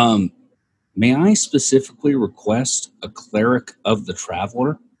 May I specifically request a cleric of the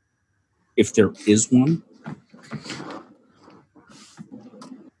Traveler, if there is one?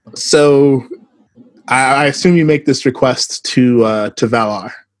 So, I assume you make this request to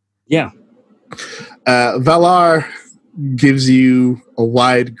Valar. Yeah. Valar gives you a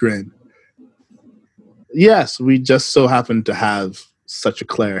wide grin. Yes, we just so happen to have such a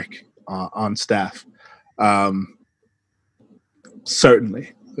cleric on staff.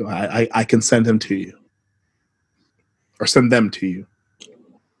 Certainly. I can send him to you. Or send them to you.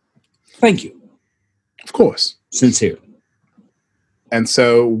 Thank you. Of course. Sincerely. And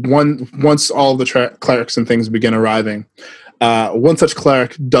so once all the clerics and things begin arriving, one such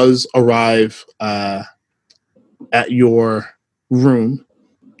cleric does arrive at your room,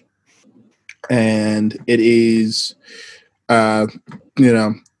 and it is,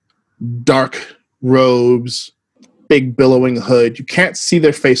 dark robes, big billowing hood. You can't see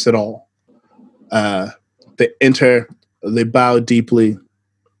their face at all. They enter, they bow deeply.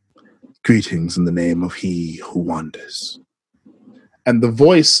 Greetings in the name of he who wanders. And the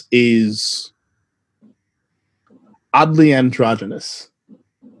voice is oddly androgynous,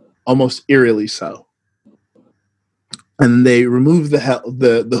 almost eerily so. And they remove the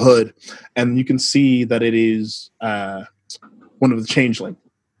hood, and you can see that it is one of the changeling.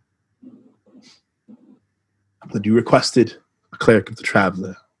 But you requested a cleric of the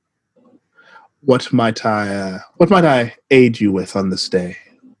Traveler. What might I aid you with on this day?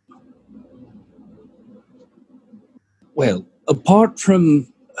 Well, apart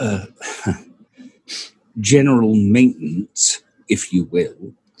from general maintenance, if you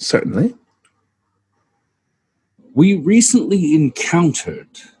will. Certainly. We recently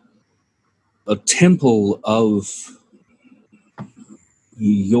encountered a temple of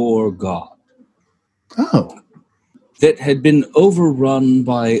your god. Oh. That had been overrun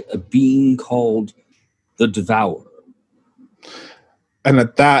by a being called the Devourer. And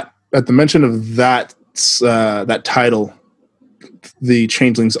at the mention of that title, the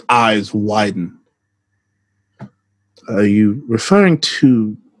changeling's eyes widen. Are you referring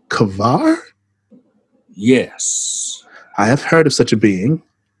to Kavar? Yes. I have heard of such a being.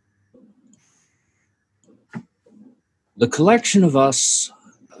 The collection of us,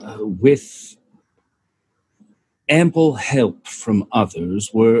 with ample help from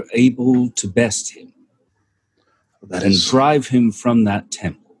others, were able to best him and drive him from that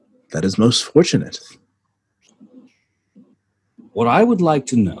temple. That is most fortunate. What I would like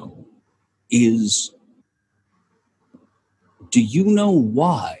to know is, do you know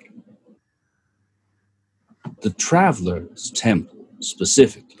why the Traveler's Temple,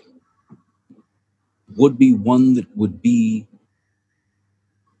 specifically, would be one that would be,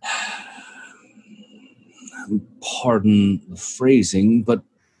 pardon the phrasing, but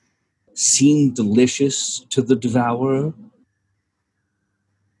seem delicious to the Devourer?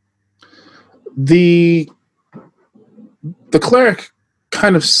 The cleric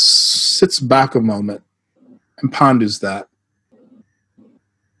kind of sits back a moment and ponders that.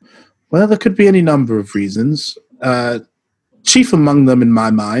 Well, there could be any number of reasons. Chief among them, in my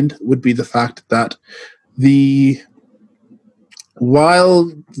mind, would be the fact that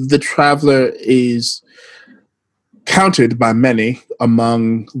while the traveler is counted by many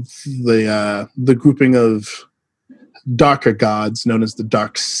among the grouping of darker gods known as the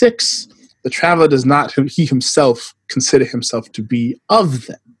Dark Six, the traveler does not he himself consider himself to be of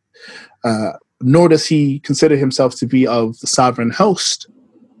them, nor does he consider himself to be of the sovereign host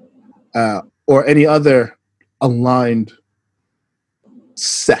or any other aligned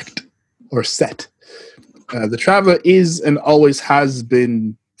sect or set. The traveler is and always has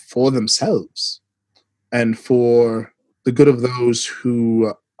been for themselves and for the good of those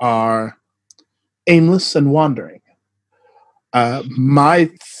who are aimless and wandering. My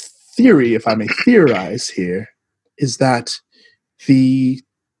theory, if I may theorize here, is that the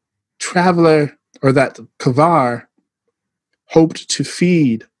traveler, or that Kavar, hoped to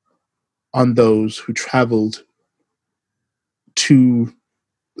feed on those who traveled to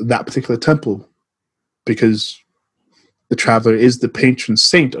that particular temple, because the traveler is the patron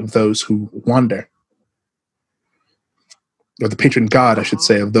saint of those who wander. Or the patron god, I should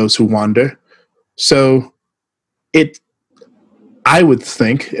say, of those who wander. So I would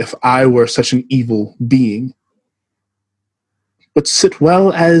think, if I were such an evil being, would sit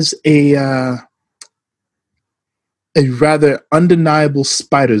well as a rather undeniable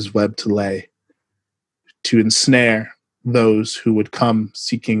spider's web to lay, to ensnare those who would come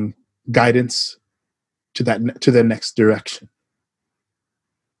seeking guidance to their next direction.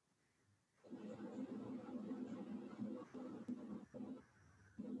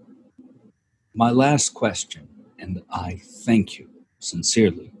 My last question, and I thank you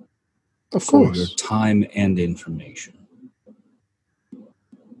sincerely Of for course. your time and information.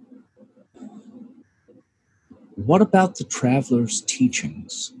 What about the traveler's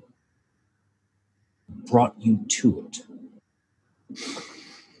teachings brought you to it?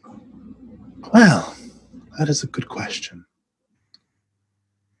 Well, that is a good question.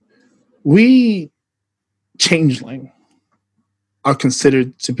 We changeling are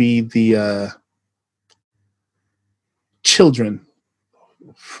considered to be the children,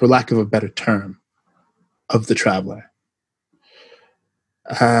 for lack of a better term, of the traveler.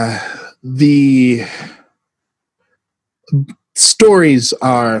 The stories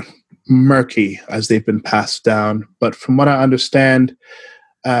are murky as they've been passed down, but from what I understand,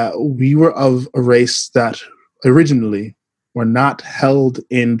 we were of a race that originally were not held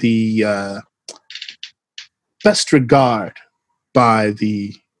in the best regard by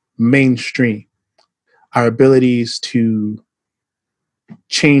the mainstream. Our abilities to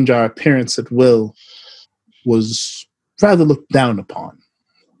change our appearance at will was rather looked down upon,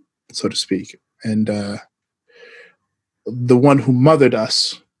 so to speak. And the one who mothered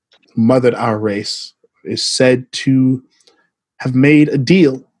us, mothered our race, is said to have made a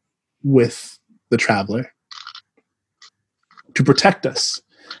deal with the traveler to protect us.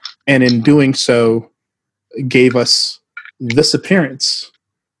 And in doing so, gave us this appearance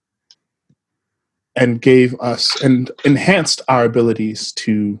and gave us and enhanced our abilities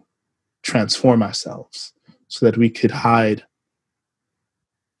to transform ourselves so that we could hide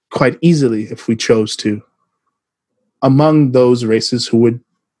quite easily, if we chose to, among those races who would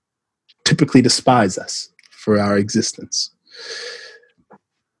typically despise us for our existence.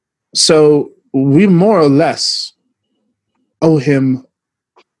 So we more or less owe him,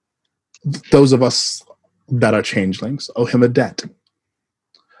 those of us that are changelings, owe him a debt.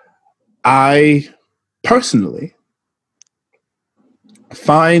 I personally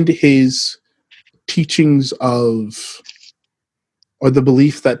find his teachings of, or the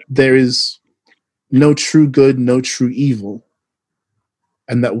belief that there is no true good, no true evil,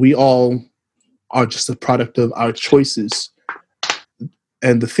 and that we all are just a product of our choices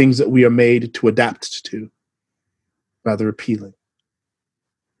and the things that we are made to adapt to, rather appealing,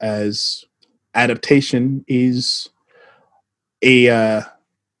 as adaptation is a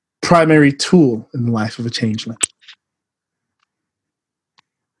primary tool in the life of a changeling.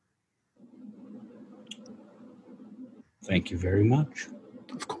 Thank you very much.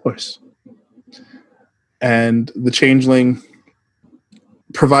 Of course. And the changeling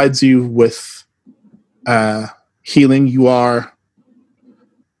provides you with healing. Your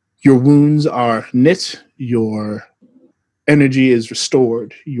wounds are knit, your energy is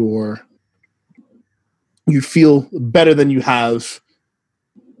restored, you feel better than you have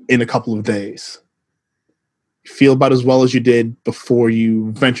in a couple of days. You feel about as well as you did before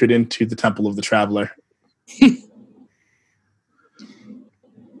you ventured into the Temple of the Traveler.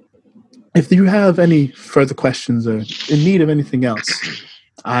 if you have any further questions or in need of anything else,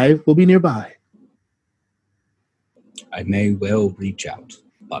 I will be nearby. I may well reach out,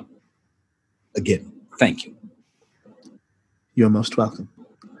 but again, thank you. You're most welcome.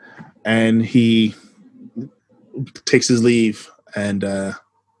 And he takes his leave and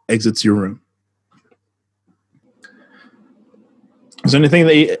exits your room. Is there anything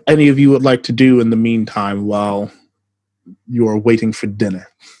that any of you would like to do in the meantime while you are waiting for dinner?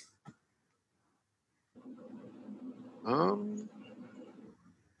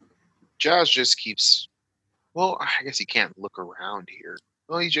 Jazz just keeps. Well, I guess he can't look around here.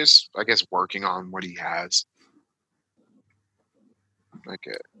 Well, he's just, I guess, working on what he has, like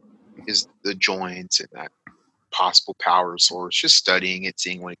the joints and that possible power source. Just studying it,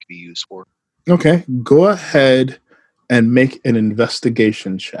 seeing what it could be used for. Okay, go ahead and make an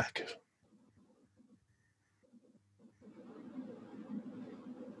investigation check.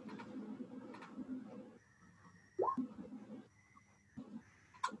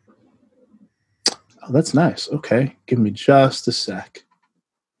 Oh, that's nice. Okay, give me just a sec.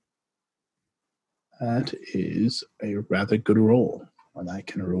 That is a rather good roll, and I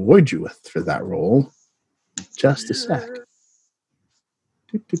can reward you for that roll. Just a sec.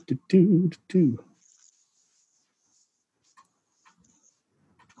 Do.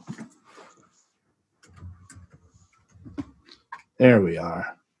 There we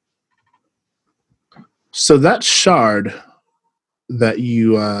are. So that shard that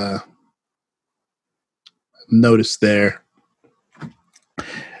you noticed there,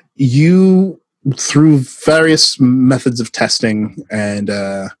 you, through various methods of testing and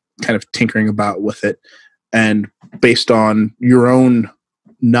kind of tinkering about with it, and based on your own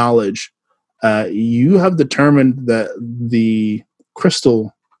knowledge, you have determined that the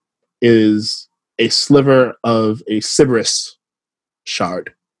crystal is a sliver of a Sybaris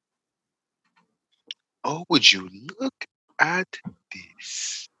shard. Oh, would you look at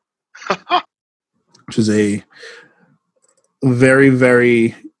this? Which is a very,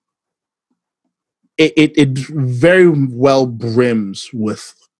 very... It very well brims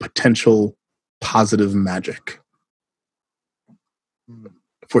with potential positive magic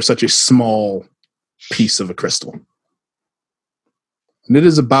for such a small piece of a crystal. And it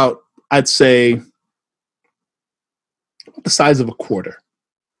is about, I'd say, the size of a quarter.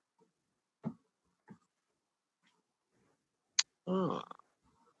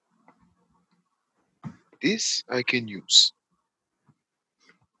 This I can use.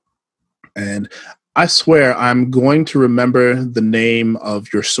 And I swear I'm going to remember the name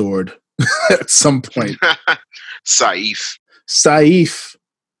of your sword at some point. Saif. Saif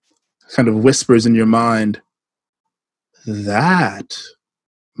kind of whispers in your mind, that,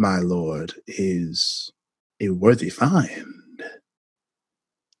 my lord, is a worthy find.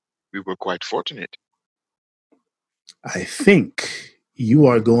 We were quite fortunate. I think you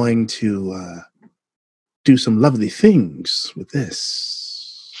are going to do some lovely things with this.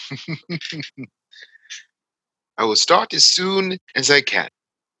 I will start as soon as I can.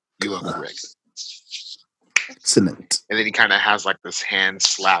 You are correct. Excellent. And then he kind of has like this hand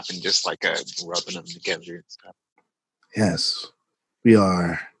slap and just like rubbing them together and stuff. Yes, we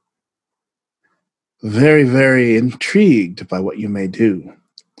are very, very intrigued by what you may do.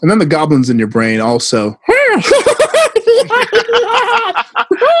 And then the goblins in your brain also. I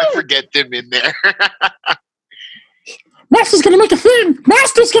forget them in there. Master's gonna make a thing!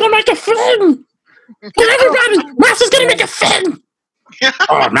 Master's gonna make a thing! Get everybody! Master's gonna make a thing!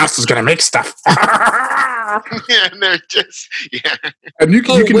 Oh, Master's gonna make stuff. And they're just, yeah. And you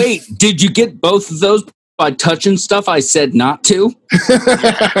can wait, did you get both of those by touching stuff I said not to?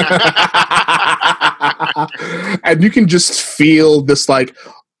 And you can just feel this like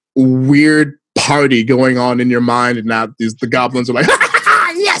weird party going on in your mind, and now the goblins are like,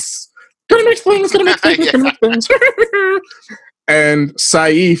 yes! Gonna make things, gonna make things, gonna make things. And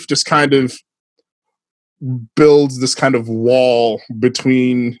Saif just kind of builds this kind of wall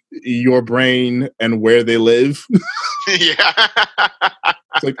between your brain and where they live. Yeah.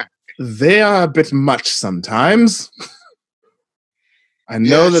 It's like, they are a bit much sometimes. I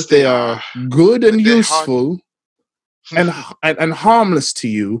know Yes, that they are good and useful and harmless to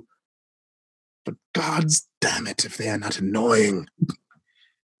you, but God's damn it if they are not annoying.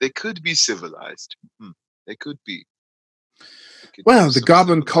 They could be civilized. They could be. Well, the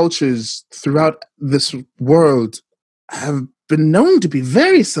goblin cultures throughout this world have been known to be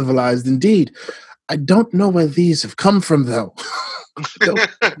very civilized indeed. I don't know where these have come from, though.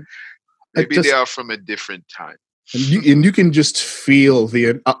 Maybe they are from a different time. And you can just feel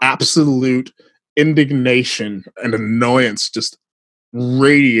the absolute indignation and annoyance just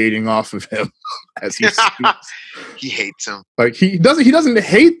radiating off of him as he speaks. He hates him. Like he doesn't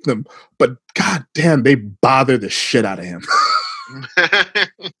hate them, but god damn, they bother the shit out of him.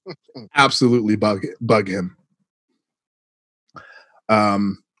 Absolutely bug him.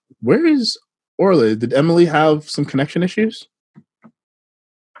 Where is Orla? Did Emily have some connection issues?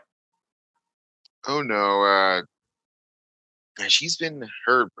 Oh no. She's been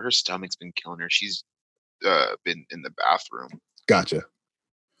her stomach's been killing her. She's been in the bathroom. Gotcha.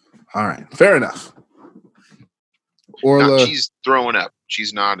 All right, fair enough. Orla, No, she's throwing up.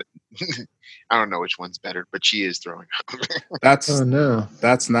 She's not. I don't know which one's better, but she is throwing up. that's no.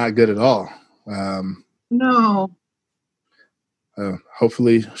 that's not good at all. No.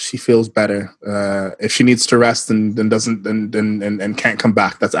 Hopefully she feels better. If she needs to rest and doesn't and can't come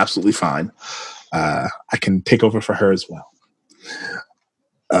back, that's absolutely fine. I can take over for her as well.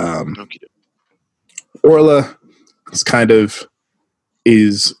 Okay. Orla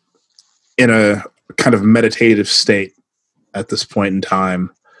is in a kind of meditative state at this point in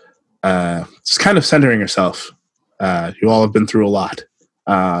time. Just kind of centering herself. You all have been through a lot.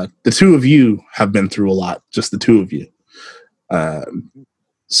 The two of you have been through a lot, just the two of you.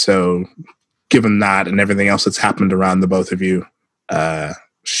 So given that and everything else that's happened around the both of you,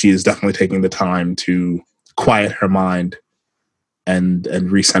 she is definitely taking the time to quiet her mind and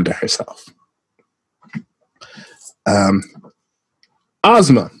recenter herself.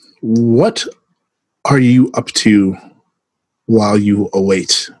 Ozma, what are you up to while you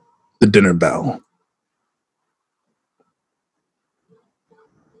await the dinner bell?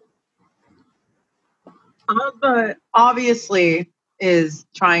 Ozma obviously is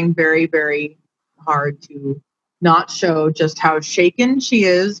trying very, very hard to not show just how shaken she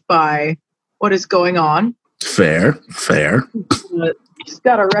is by what is going on. Fair. She's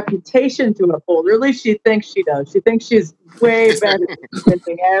got a reputation to uphold, or at least she thinks she does. She thinks she's way better at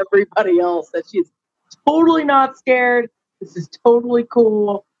convincing everybody else that she's totally not scared. This is totally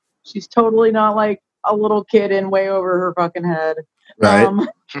cool. She's totally not like a little kid in way over her fucking head. Right.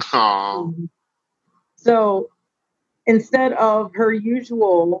 Aw. So instead of her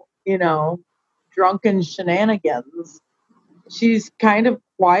usual, drunken shenanigans, she's kind of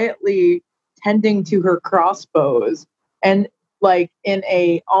quietly tending to her crossbows and like in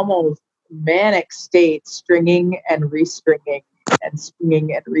a almost manic state, stringing and restringing and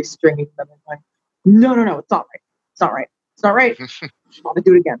stringing and restringing them. And like, no, it's not right. It's not right. It's not right. Gotta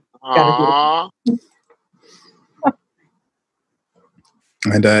do it again. Gotta do it again.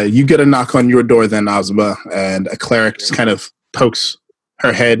 And you get a knock on your door then, Ozma, and a cleric just kind of pokes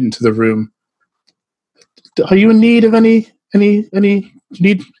her head into the room. Are you in need of any do you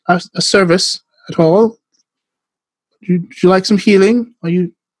need a service at all? Would you like some healing? Are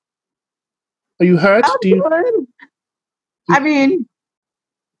you hurt? I mean,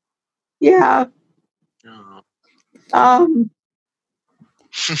 yeah. And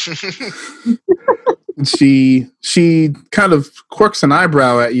she kind of quirks an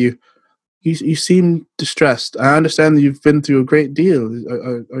eyebrow at you. You seem distressed. I understand that you've been through a great deal.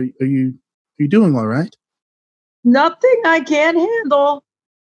 Are you doing all right? Nothing I can't handle.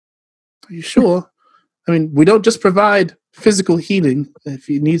 Are you sure? I mean, we don't just provide physical healing. If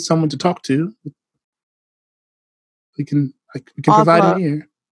you need someone to talk to, we can provide an ear.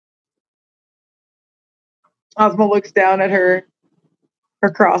 Ozma looks down at her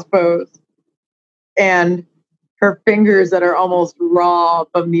crossbows and her fingers that are almost raw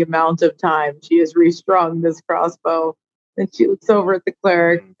from the amount of time she has restrung this crossbow. And she looks over at the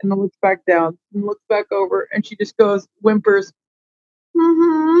cleric and then looks back down and looks back over and she just whimpers,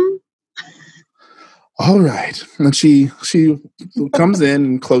 mm-hmm. All right. And she comes in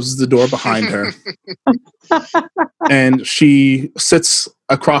and closes the door behind her. And she sits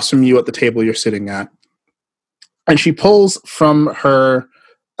across from you at the table you're sitting at. And she pulls from her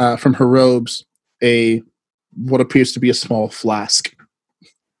robes what appears to be a small flask.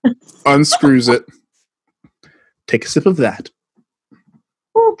 Unscrews it. Take a sip of that.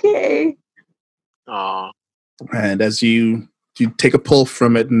 Okay. Aw. And as you take a pull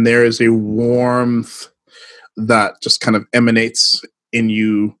from it, and there is a warmth that just kind of emanates in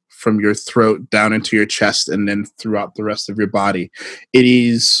you from your throat down into your chest and then throughout the rest of your body. It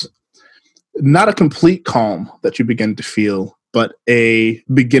is not a complete calm that you begin to feel, but a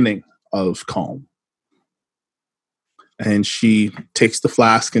beginning of calm. And she takes the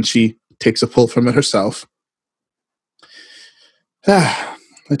flask and she takes a pull from it herself. I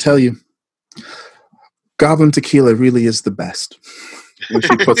tell you, Goblin tequila really is the best. And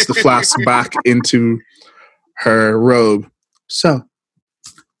she puts the flask back into her robe. So,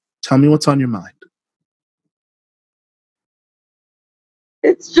 tell me what's on your mind.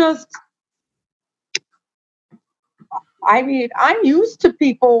 It's just, I mean, I'm used to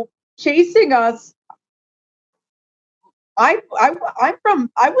people chasing us. I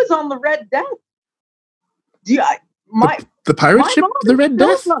was on the Red Death. The pirate ship, the Red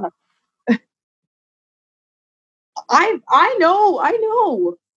Death? I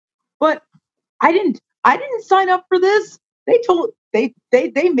know. But I didn't sign up for this. They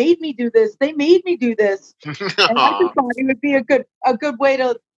made me do this. They made me do this. And I just thought it would be a good way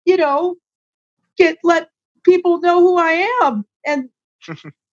to, let people know who I am, and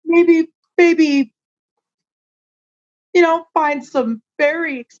maybe find some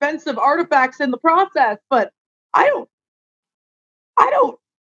very expensive artifacts in the process. But I don't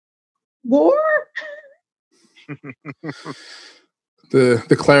war.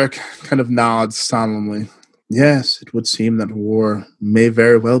 The cleric kind of nods solemnly. Yes, it would seem that war may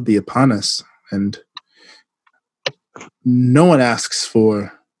very well be upon us, and no one asks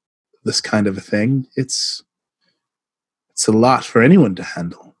for this kind of a thing. It's a lot for anyone to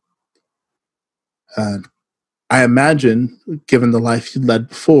handle. I imagine, given the life you led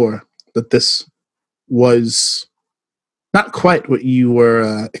before, that this was not quite what you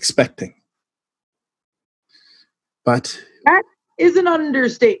were expecting. But that is an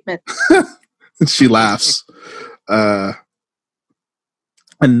understatement. She laughs and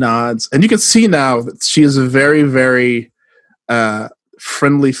nods. And you can see now that she is a very, very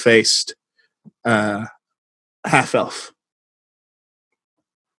friendly-faced half-elf.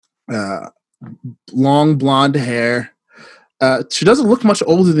 Long blonde hair. She doesn't look much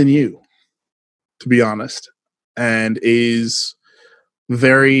older than you, to be honest, and is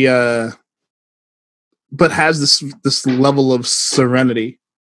very, but has this level of serenity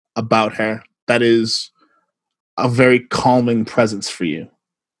about her that is a very calming presence for you.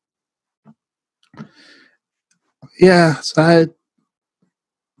 Yeah, so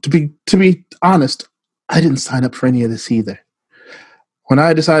to be honest, I didn't sign up for any of this either. When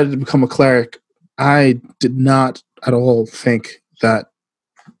I decided to become a cleric, I did not at all think that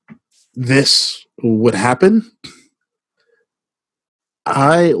this would happen.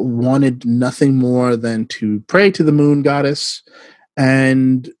 I wanted nothing more than to pray to the moon goddess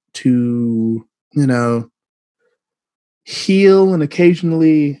and to, heal and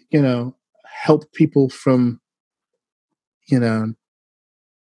occasionally, help people from,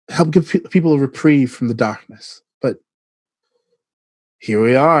 help give people a reprieve from the darkness. But here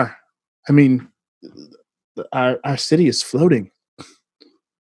we are. I mean, our city is floating,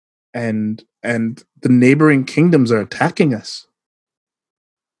 and the neighboring kingdoms are attacking us.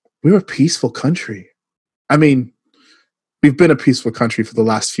 We're a peaceful country. I mean, we've been a peaceful country for the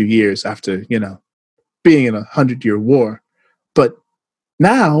last few years after, being in 100-year war. But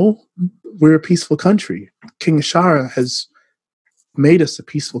now we're a peaceful country. King Ashara has made us a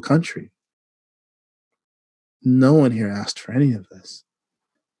peaceful country. No one here asked for any of this.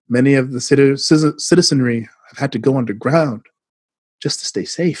 Many of the citizenry have had to go underground just to stay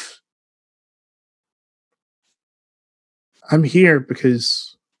safe. I'm here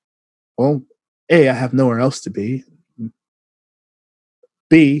because, well, A, I have nowhere else to be.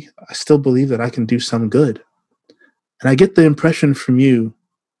 B, I still believe that I can do some good. And I get the impression from you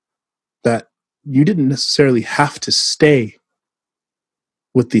that you didn't necessarily have to stay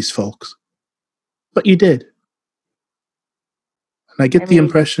with these folks, but you did. And I get the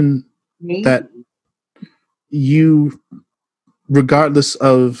impression that you, regardless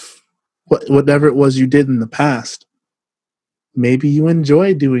of whatever it was you did in the past, maybe you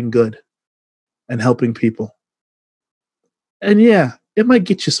enjoy doing good and helping people. And yeah, it might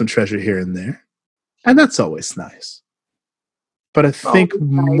get you some treasure here and there. And that's always nice. But I think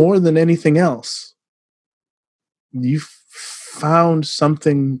more than anything else, you found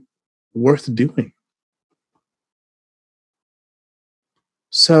something worth doing.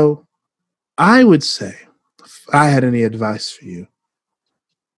 So I would say, if I had any advice for you,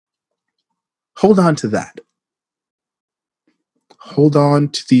 hold on to that. Hold on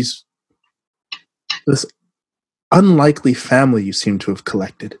to this unlikely family you seem to have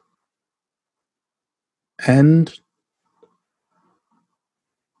collected. And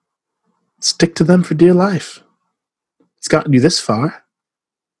stick to them for dear life. It's gotten you this far.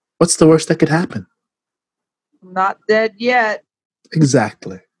 What's the worst that could happen? Not dead yet.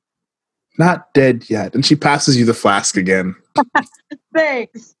 Exactly. Not dead yet. And she passes you the flask again.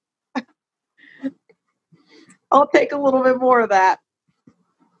 Thanks. I'll take a little bit more of that.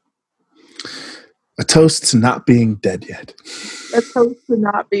 A toast to not being dead yet. A toast to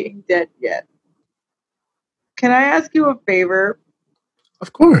not being dead yet. Can I ask you a favor?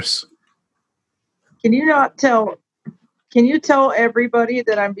 Of course. Can you not tell can you tell everybody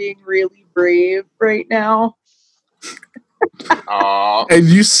that I'm being really brave right now? Aw. And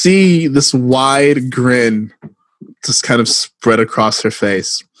you see this wide grin just kind of spread across her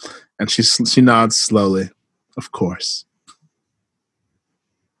face. And she nods slowly. Of course.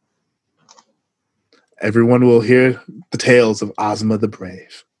 Everyone will hear the tales of Ozma the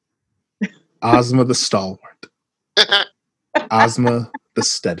Brave. Ozma the Stalwart. Ozma the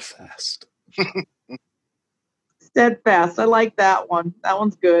Steadfast. Steadfast. I like that one. That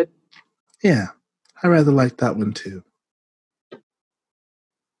one's good. Yeah, I rather like that one too.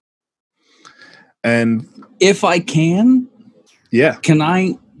 And If I can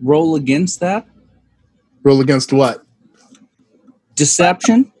I roll against that? roll against what?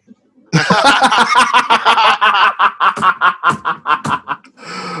 Deception?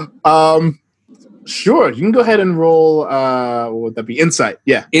 Sure. You can go ahead and roll. What would that be? Insight.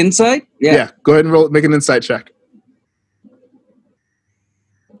 Yeah. Insight? Yeah. Go ahead and roll. Make an insight check.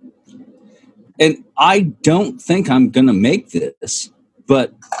 And I don't think I'm going to make this,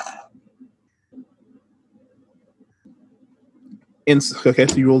 but Okay,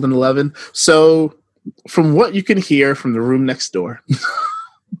 so you rolled an 11. So, from what you can hear from the room next door,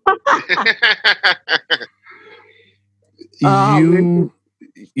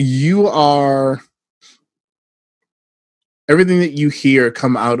 you are everything that you hear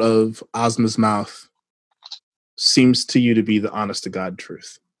come out of Ozma's mouth seems to you to be the honest to God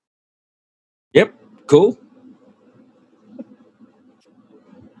truth. yep, cool.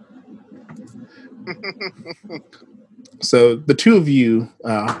 So the two of you,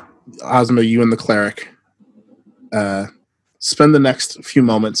 Ozma, you and the cleric, spend the next few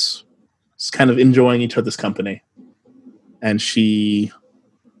moments just kind of enjoying each other's company. And she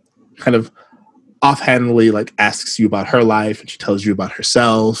kind of offhandedly asks you about her life, and she tells you about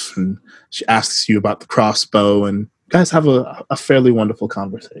herself, and she asks you about the crossbow, and you guys have a fairly wonderful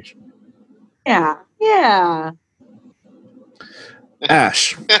conversation. Yeah. Yeah.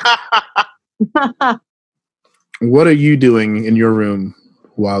 Ash, what are you doing in your room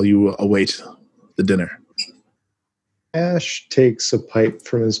while you await the dinner? Ash takes a pipe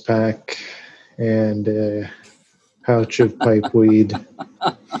from his pack and a pouch of pipe weed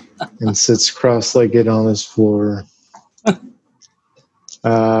and sits cross-legged on his floor.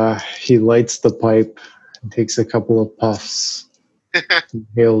 He lights the pipe and takes a couple of puffs,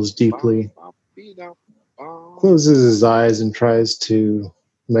 inhales deeply, closes his eyes and tries to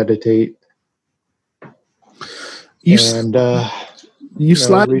meditate. You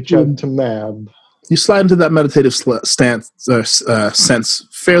slide reach out to Mab. You slide into that meditative sense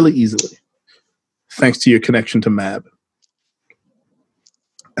fairly easily, thanks to your connection to Mab.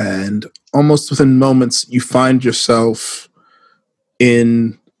 And almost within moments, you find yourself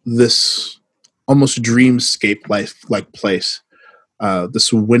in this almost dreamscape like place,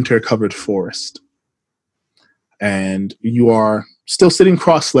 this winter-covered forest. And you are still sitting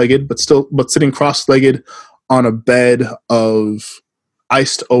cross-legged, but sitting cross-legged on a bed of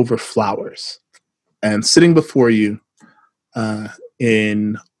iced over flowers. And sitting before you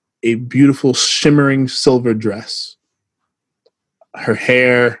in a beautiful shimmering silver dress, her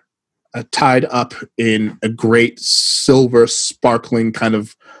hair tied up in a great silver sparkling kind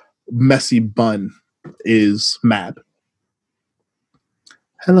of messy bun, is Mab.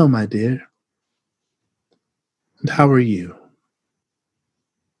 Hello, my dear. And how are you?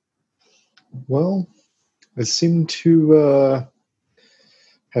 Well, I seem to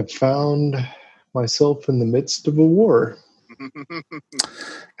have found myself in the midst of a war. Do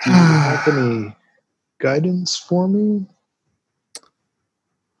you have any guidance for me?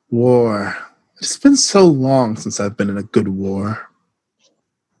 War. It's been so long since I've been in a good war.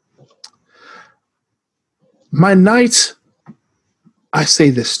 My knight, I say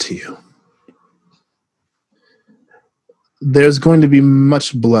this to you. There's going to be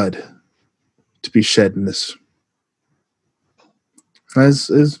much blood to be shed in this, as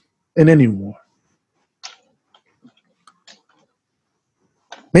is in any war.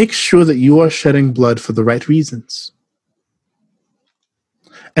 Make sure that you are shedding blood for the right reasons.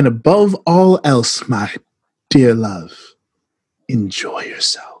 And above all else, my dear love, enjoy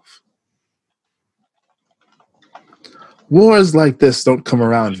yourself. Wars like this don't come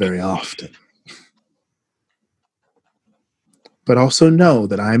around very often. But also know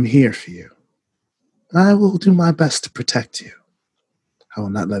that I'm here for you. I will do my best to protect you. I will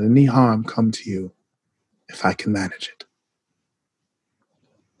not let any harm come to you if I can manage it.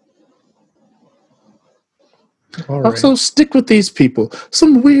 All Also, right. stick with these people.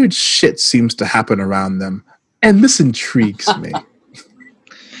 Some weird shit seems to happen around them, and this intrigues me.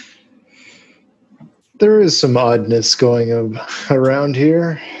 There is some oddness going around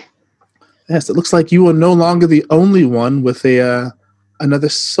here. Yes, it looks like you are no longer the only one with another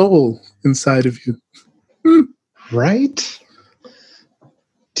soul inside of you. Right?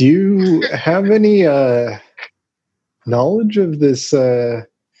 Do you have any knowledge of this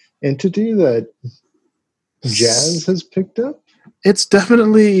entity that Jazz has picked up? It's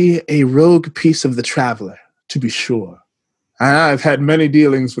definitely a rogue piece of the Traveler, to be sure. I've had many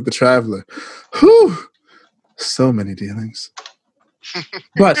dealings with the Traveler. Whew! So many dealings.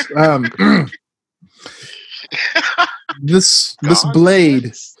 But this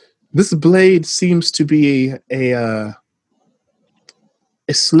blade seems to be a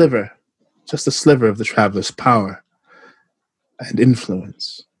sliver, just a sliver of the Traveler's power and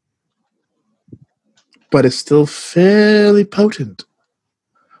influence. But it's still fairly potent.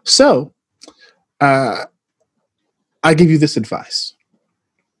 So, I give you this advice.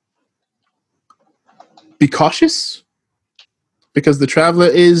 Be cautious, because the Traveler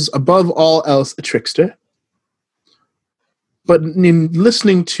is, above all else, a trickster. But in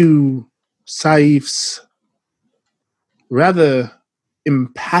listening to Saif's rather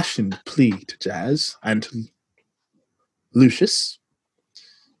impassioned plea to Jazz and to Lucius,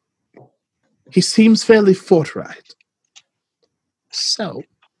 he seems fairly forthright. So,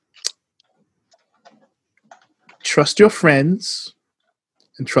 trust your friends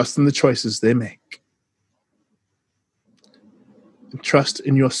and trust in the choices they make. And trust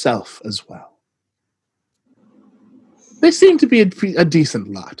in yourself as well. They seem to be a decent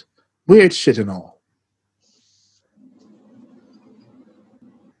lot. Weird shit and all.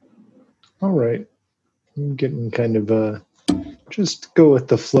 All right. I'm getting kind of just go with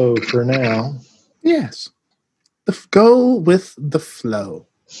the flow for now. Yes. Go with the flow.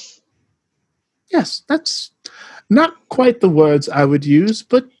 Yes, that's not quite the words I would use,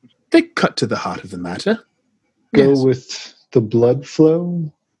 but they cut to the heart of the matter. Go with the blood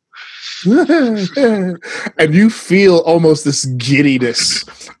flow. And you feel almost this giddiness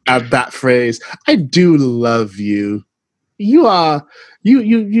at that phrase. I do love you.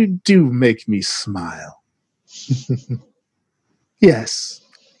 You do make me smile. Yes.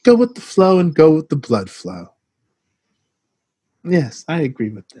 Go with the flow and go with the blood flow. Yes, I agree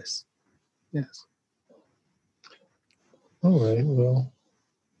with this. Yes. All right, well,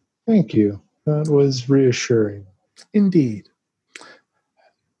 thank you. That was reassuring. Indeed.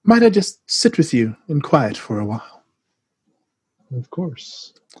 Might I just sit with you in quiet for a while? Of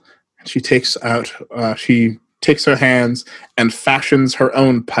course. She takes her hands and fashions her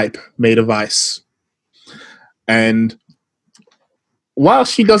own pipe made of ice. And while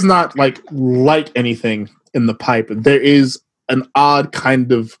she does not light anything in the pipe, there is an odd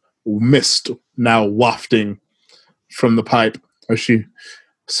kind of mist now wafting from the pipe as she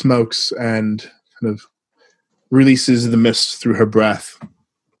smokes and kind of releases the mist through her breath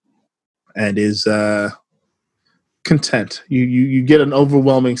and is content. You get an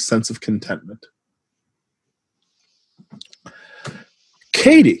overwhelming sense of contentment.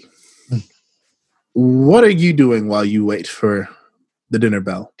 Katie, what are you doing while you wait for the dinner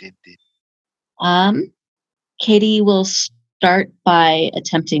bell? Katie will start by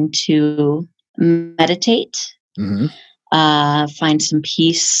attempting to meditate, find some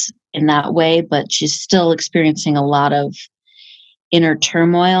peace in that way, but she's still experiencing a lot of inner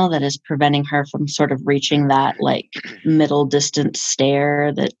turmoil that is preventing her from sort of reaching that middle distance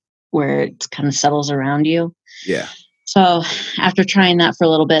stare where it kind of settles around you. Yeah. So after trying that for a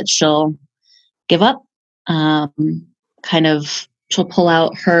little bit, she'll give up, she'll pull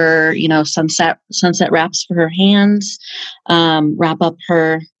out her, sunset wraps for her hands, wrap up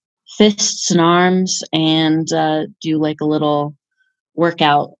her fists and arms, and do a little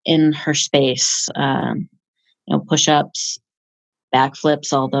workout in her space. Push-ups,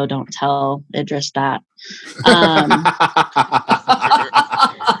 backflips, although don't tell Idris that.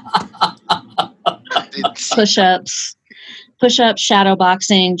 Push-ups, shadow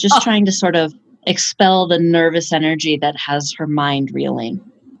boxing, just trying to sort of expel the nervous energy that has her mind reeling.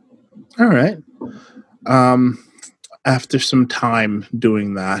 All right. After some time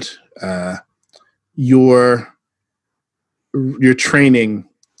doing that, your training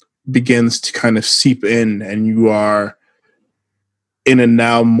begins to kind of seep in, and you are in a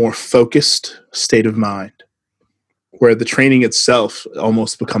now more focused state of mind, where the training itself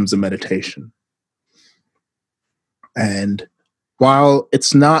almost becomes a meditation. And while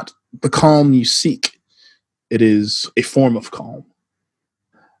it's not the calm you seek, it is a form of calm.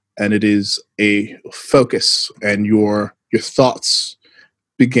 And it is a focus, and your thoughts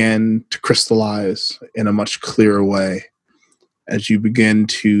begin to crystallize in a much clearer way as you begin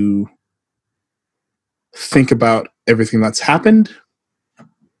to think about everything that's happened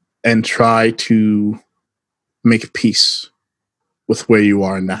and try to make peace with where you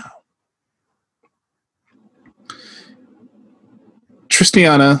are now.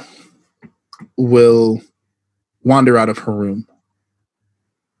 Tristiana will wander out of her room,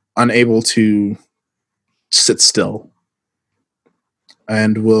 unable to sit still,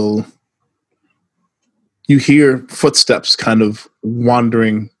 and you hear footsteps kind of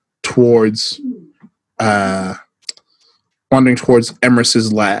wandering towards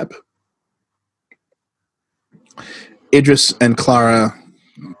Emrys's lab. Idris and Clara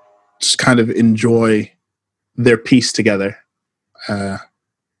just kind of enjoy their peace together. It's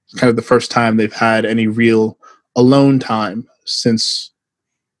kind of the first time they've had any real alone time since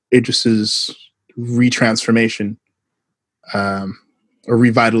Idris's retransformation, or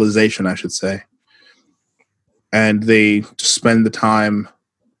revitalization, I should say. And they just spend the time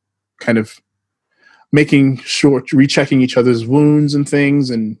kind of rechecking each other's wounds and things,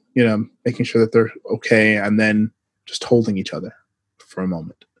 and, making sure that they're okay, and then just holding each other for a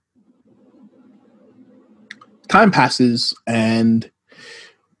moment. Time passes, and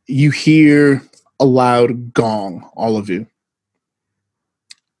you hear a loud gong, all of you,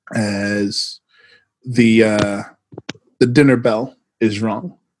 as the dinner bell is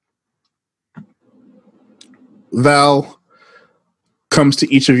rung. Val comes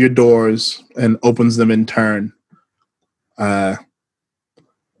to each of your doors and opens them in turn,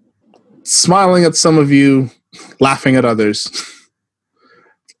 smiling at some of you, laughing at others,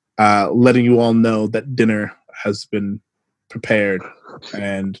 letting you all know that dinner has been prepared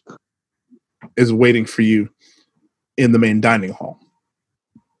and is waiting for you in the main dining hall.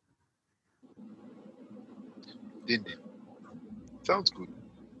 Dinner. Sounds good.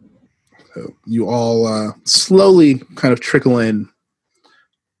 So you all slowly kind of trickle in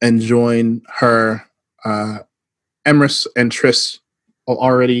and join her. Emrys and Triss are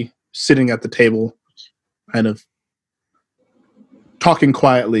already sitting at the table, kind of talking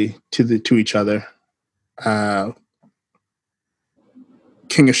quietly to each other.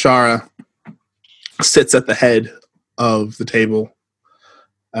 King Ashara sits at the head of the table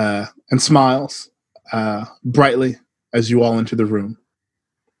and smiles brightly as you all enter the room.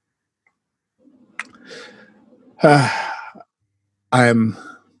 I am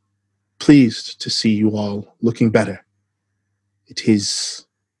pleased to see you all looking better. It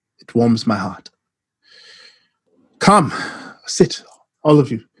warms my heart. Come, sit, all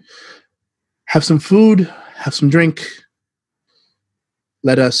of you. Have some food, have some drink.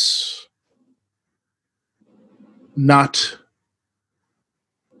 Let us not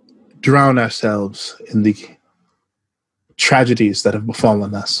drown ourselves in the tragedies that have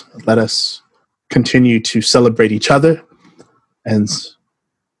befallen us. Let us continue to celebrate each other and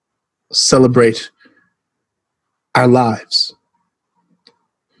celebrate our lives.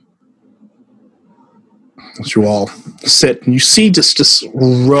 As you all sit, and you see just this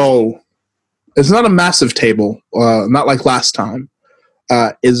row. It's not a massive table, not like last time.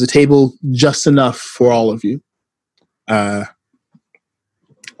 Is a table just enough for all of you. And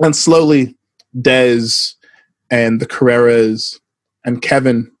slowly, Dez and the Carreras and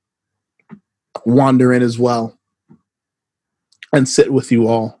Kevin wander in as well and sit with you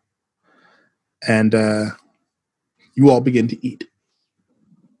all. And you all begin to eat.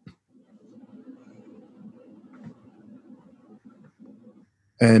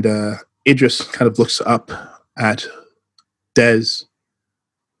 And Idris kind of looks up at Dez.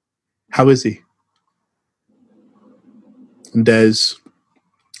 How is he? And Dez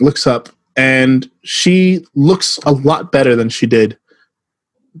looks up, and she looks a lot better than she did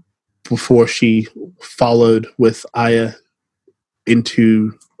before she followed with Aya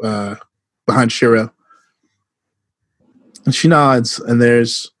into behind Shiro. And she nods, and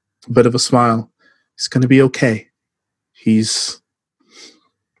there's a bit of a smile. He's going to be okay. He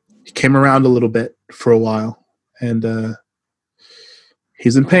came around a little bit for a while, and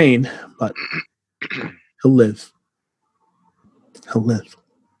he's in pain, but he'll live. He'll live.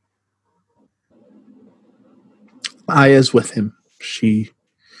 Aya's with him. She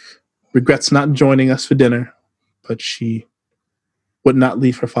regrets not joining us for dinner, but she would not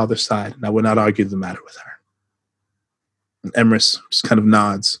leave her father's side, and I would not argue the matter with her. And Emrys just kind of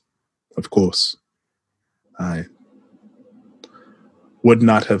nods. Of course. I would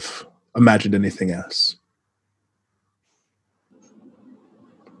not have imagined anything else.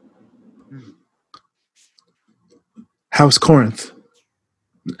 How's Corinth?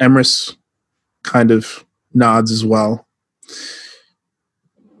 Emrys kind of nods as well.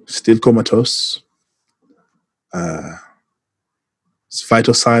 Still comatose. His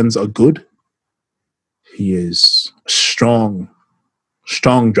vital signs are good. He is strong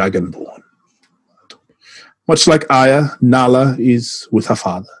dragonborn. Much like Aya, Nala is with her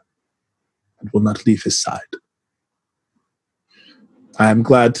father and will not leave his side. I am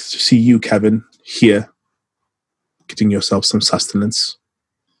glad to see you, Kevin, here, getting yourself some sustenance.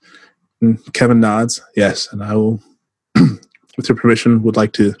 And Kevin nods, yes, and I will, with your permission, would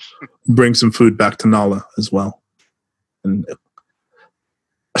like to bring some food back to Nala as well. And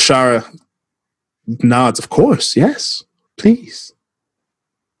Ashara nods, of course, yes, please.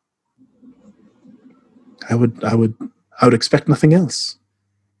 I would expect nothing else.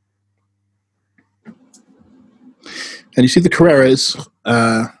 And you see the Carreras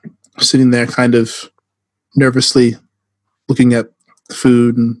sitting there kind of nervously looking at the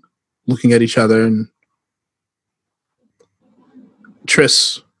food and looking at each other. And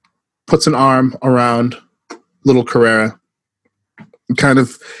Triss puts an arm around little Carrera and kind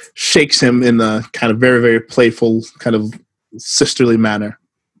of shakes him in a kind of very, very playful, kind of sisterly manner.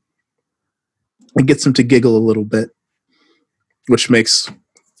 And gets him to giggle a little bit, which makes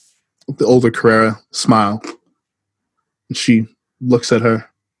the older Carrera smile. And she looks at her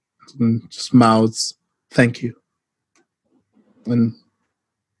and just mouths, "Thank you." And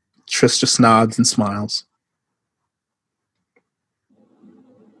Triss just nods and smiles.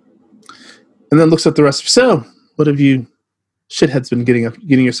 And then looks at the rest of you. So, what have you shitheads been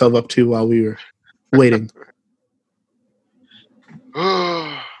getting yourself up to while we were waiting?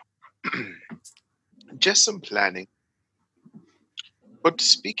 Just some planning. But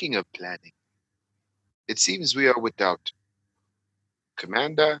speaking of planning, it seems we are without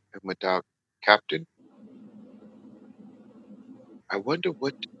commander and without captain. I wonder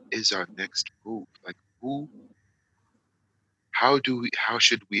what is our next move. Like how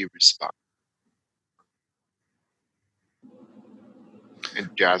should we respond? And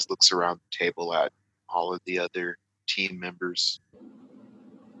Jazz looks around the table at all of the other team members.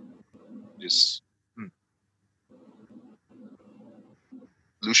 Just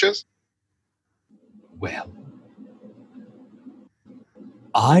Lucius? Well,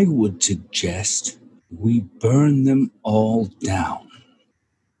 I would suggest we burn them all down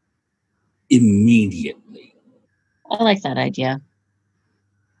immediately. I like that idea.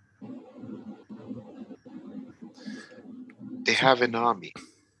 They have an army.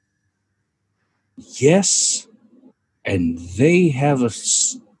 Yes, and they have a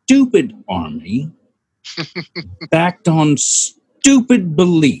stupid army backed on stupid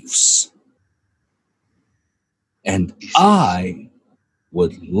beliefs. And I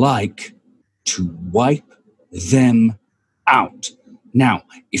would like to wipe them out. Now,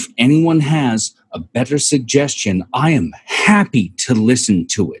 if anyone has a better suggestion, I am happy to listen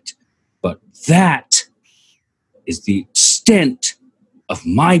to it. But that is the extent of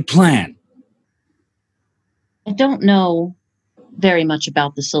my plan. I don't know very much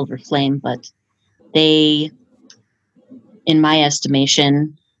about the Silver Flame, but they, in my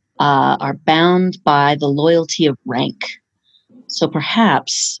estimation, are bound by the loyalty of rank. So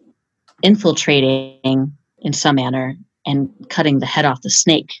perhaps infiltrating in some manner and cutting the head off the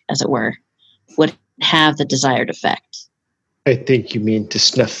snake, as it were, would have the desired effect. I think you mean to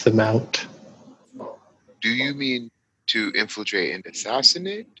snuff them out. Do you mean to infiltrate and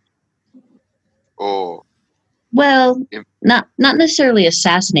assassinate? Or Well, not necessarily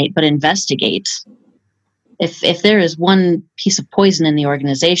assassinate, but investigate. If there is one piece of poison in the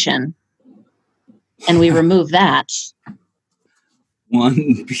organization, and we remove that,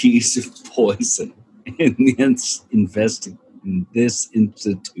 One piece of poison in this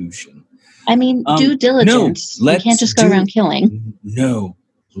institution. I mean, due diligence. No, you can't just go around killing. No,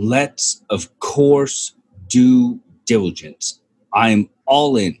 let's, of course, do diligence. I'm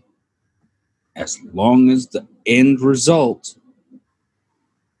all in. As long as the end result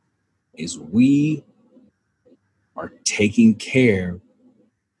is we are taking care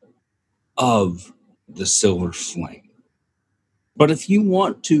of the Silver Flame. But if you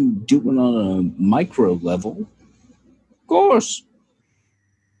want to do it on a micro level, of course.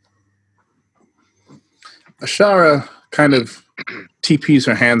 Ashara kind of TPs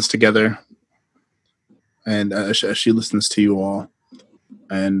her hands together, and as she listens to you all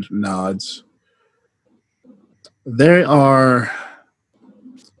and nods. There are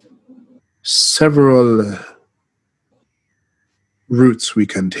several routes we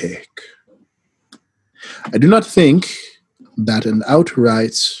can take. I do not think that an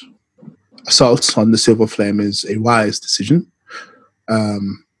outright assault on the Silver Flame is a wise decision.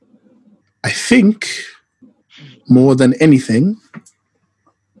 I think, more than anything,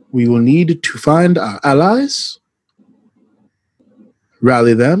 we will need to find our allies,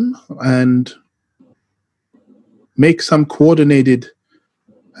 rally them, and make some coordinated,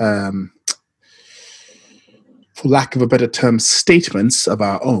 for lack of a better term, statements of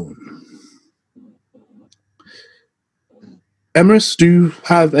our own. Emrys, do you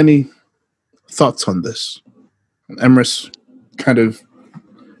have any thoughts on this? Emrys kind of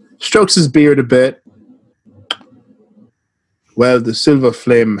strokes his beard a bit. Well, the Silver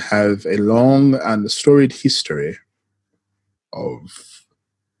Flame have a long and storied history of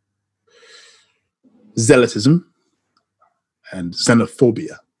zealotism and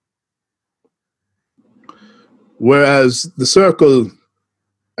xenophobia. Whereas the Circle,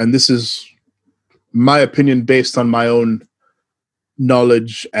 and this is my opinion based on my own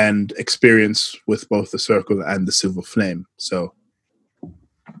knowledge and experience with both the Circle and the Silver Flame, so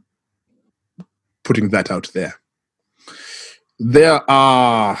putting that out there. There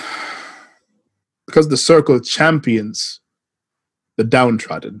are, because the Circle champions the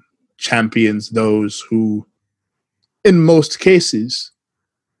downtrodden, champions those who, in most cases,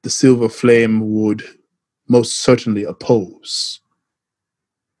 the Silver Flame would most certainly oppose.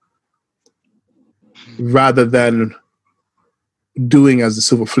 Rather than doing as the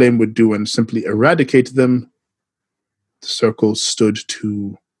Silver Flame would do and simply eradicate them, the Circle stood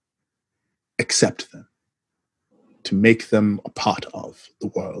to accept them, to make them a part of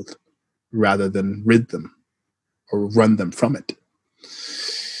the world, rather than rid them or run them from it.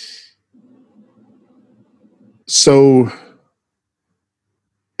 So,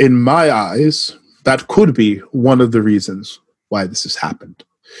 in my eyes, that could be one of the reasons why this has happened.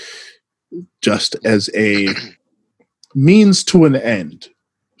 Just as a means to an end,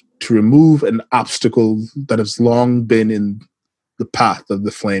 to remove an obstacle that has long been in the path of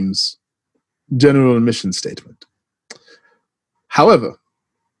the Flame's general mission statement. However,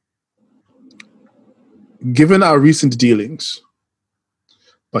 given our recent dealings,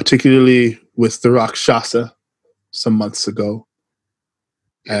 particularly with the Rakshasa some months ago,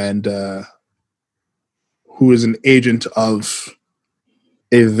 and who is an agent of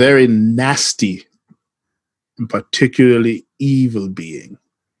a very nasty and particularly evil being,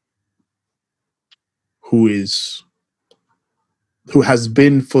 who has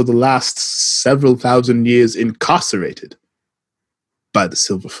been for the last several thousand years incarcerated by the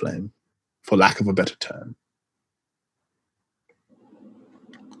Silver Flame, for lack of a better term.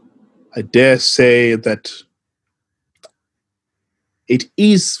 I dare say that it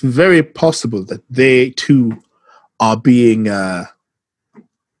is very possible that they too are being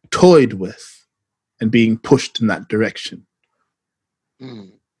toyed with and being pushed in that direction.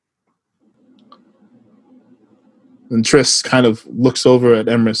 Mm. And Triss kind of looks over at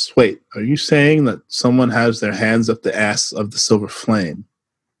Emrys. Wait, are you saying that someone has their hands up the ass of the Silver Flame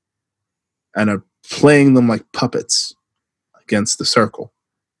and are playing them like puppets against the Circle?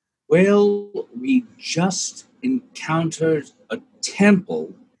 Well, we just encountered a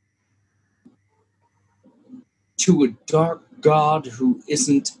temple to a dark god who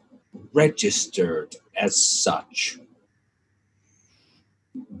isn't registered as such,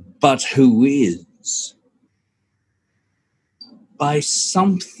 but who is, by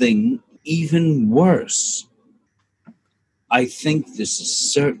something even worse. I think this is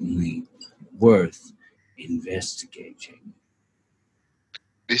certainly worth investigating.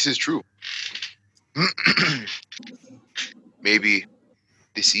 This is true. Maybe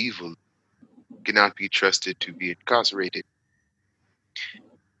this evil cannot be trusted to be incarcerated.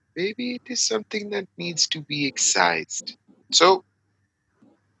 Maybe it is something that needs to be excised. So,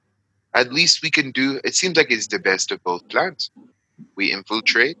 at least we can do, it seems like it's the best of both plans. We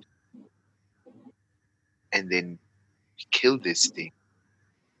infiltrate, and then we kill this thing.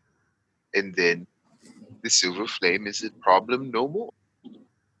 And then the Silver Flame is a problem no more.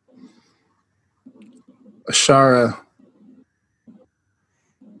 Ashara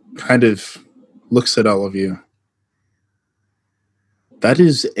kind of looks at all of you. That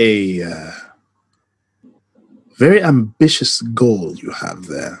is a very ambitious goal you have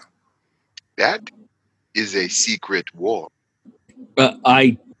there. That is a secret war.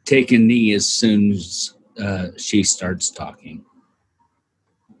 I take a knee as soon as she starts talking.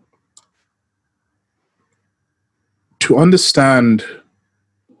 To understand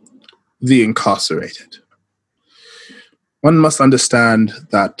the incarcerated, one must understand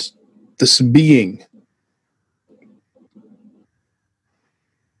that this being,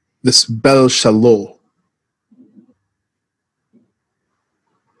 this Bel Shalom,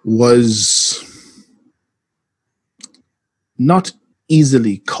 was not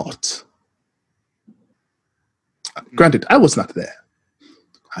easily caught. Granted, I was not there.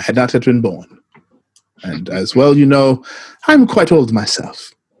 I had not yet been born. And as well, you know, I'm quite old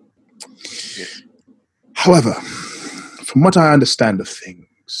myself. Yes. However, from what I understand of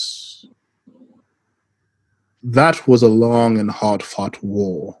things, that was a long and hard-fought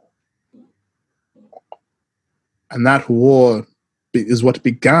war. And that war is what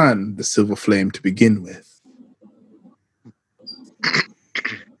began the Silver Flame to begin with.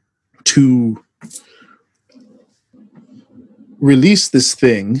 To release this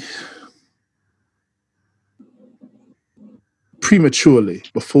thing prematurely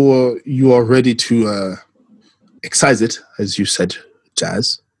before you are ready to excise it, as you said,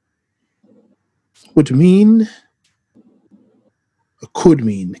 Jazz, would mean, or could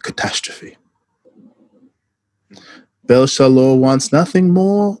mean, catastrophe. Belshalor wants nothing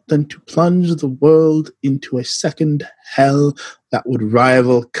more than to plunge the world into a second hell that would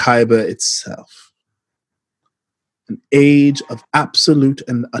rival Khyber itself. An age of absolute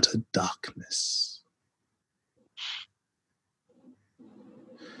and utter darkness.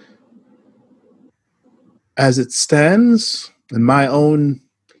 As it stands, in my own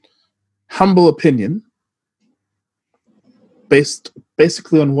humble opinion, based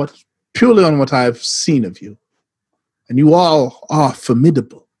basically on purely on what I've seen of you, and you all are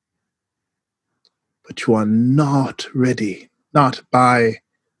formidable, but you are not ready, not by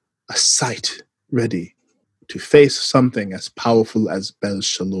a sight ready to face something as powerful as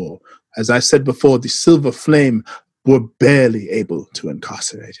Belshalor. As I said before, the Silver Flame were barely able to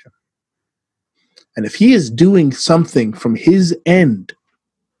incarcerate him. And if he is doing something from his end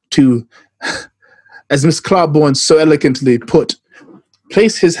to, as Miss Clawborn so elegantly put,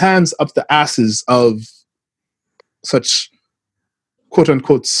 place his hands up the asses of such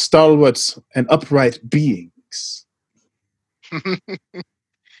quote-unquote stalwart and upright beings,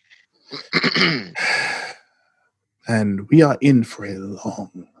 and we are in for a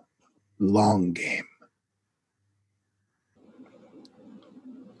long, long game.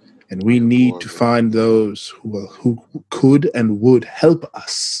 And we need to find those who could and would help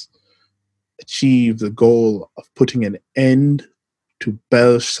us achieve the goal of putting an end to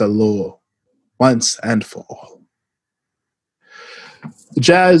Belshalor once and for all.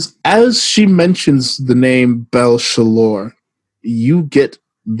 Jazz, as she mentions the name Belshalor, you get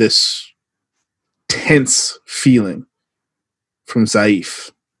this tense feeling from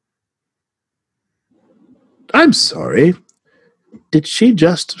Zaif. I'm sorry. Did she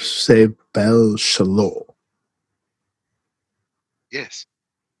just say Belshalor? Yes.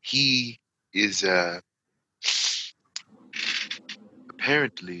 He is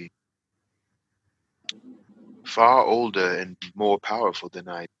apparently far older and more powerful than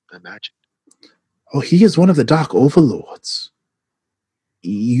I imagined. Oh, he is one of the Dark Overlords.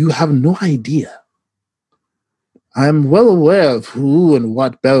 You have no idea. I'm well aware of who and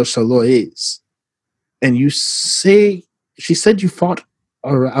what Belshalor is. And you say, she said you fought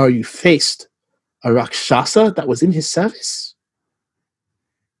or you faced a Rakshasa that was in his service?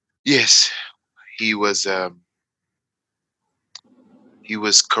 Yes. He was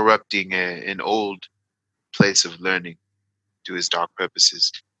corrupting an old place of learning to his dark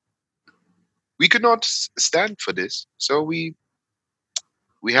purposes. We could not stand for this, so we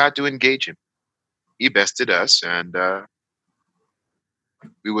had to engage him. He bested us, and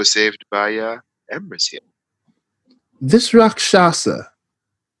we were saved by Emrys here. This Rakshasa,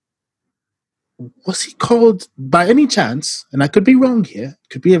 was he called by any chance, and I could be wrong here,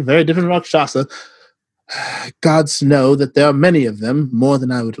 could be a very different Rakshasa. Gods know that there are many of them, more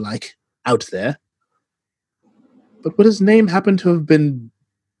than I would like, out there. But would his name happen to have been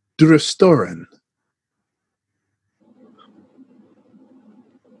Durastoran?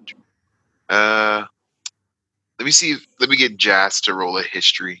 Let me see. Let me get Jazz to roll a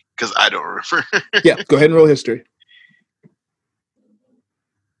history, because I don't remember. Yeah, go ahead and roll history.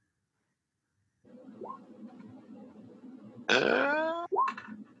 Uh,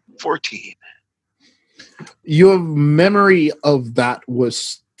 14. Your memory of that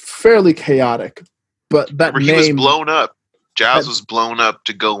was fairly chaotic, but that Remember, name... he was blown up. Jazz was blown up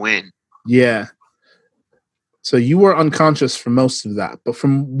to go in. Yeah. So you were unconscious for most of that, but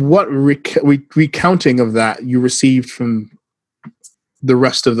from what recounting of that you received from the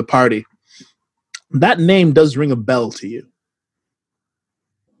rest of the party, that name does ring a bell to you.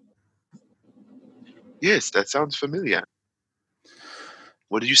 Yes, that sounds familiar.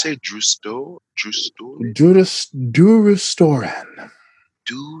 What did you say? Durastoran? Durastoran.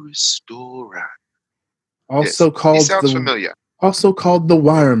 Durastoran. Also yes, called he sounds familiar. Also called the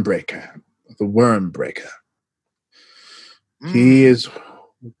Worm Breaker. The Worm Breaker. He is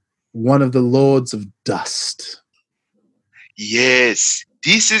one of the Lords of Dust. Yes,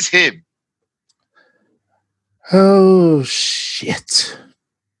 this is him. Oh, shit.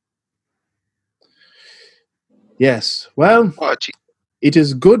 Yes. Well, Oh, it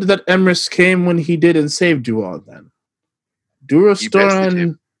is good that Emrys came when he did and saved you all then. bested Durostoran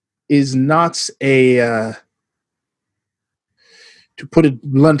him. is not a, to put it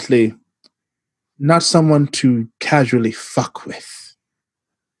bluntly, not someone to casually fuck with.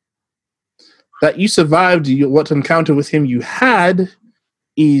 That you survived what encounter with him you had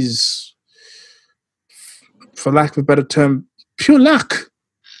is, for lack of a better term, pure luck,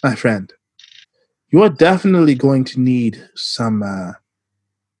 my friend. You are definitely going to need some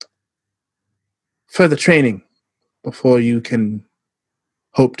further training before you can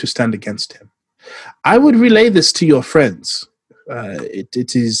hope to stand against him. I would relay this to your friends.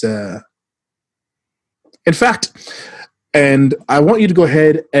 It is, in fact, and I want you to go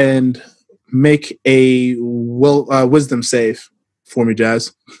ahead and make a wisdom save for me,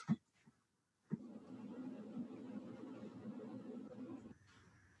 Jazz.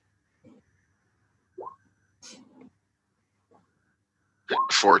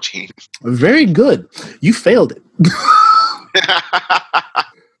 14. Very good. You failed it.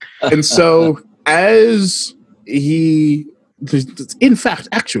 And so, as he, in fact,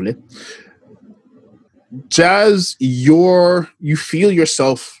 actually, Jazz, you feel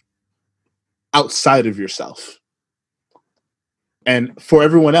yourself outside of yourself. And for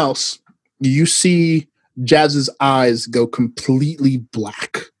everyone else, you see Jazz's eyes go completely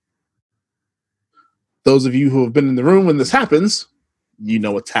black. Those of you who have been in the room when this happens, you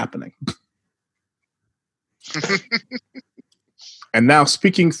know what's happening. And now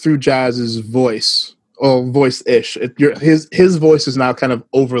speaking through Jazz's voice, or voice-ish, his voice is now kind of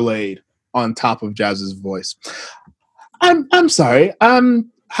overlaid on top of Jazz's voice. I'm sorry.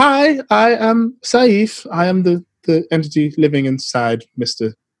 Hi, I am Saif. I am the entity living inside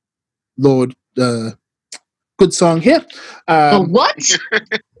Mr. Lord Goodsong here. What?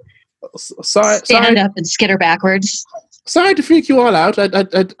 Sorry. Stand up and skitter backwards. Sorry to freak you all out.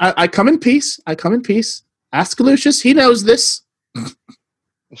 I come in peace. I come in peace. Ask Lucius. He knows this.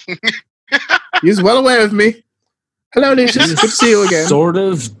 He's well aware of me. Hello, Lucius. Good to see you again. Sort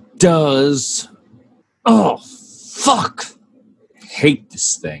of does. Oh, fuck. Hate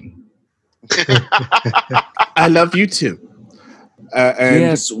this thing. I love you too. And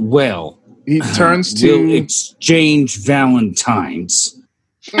yes, well. he turns to... We'll exchange Valentines.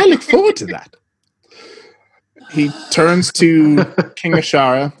 I look forward to that. He turns to King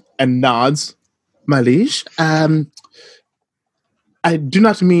Ashara and nods. My liege, I do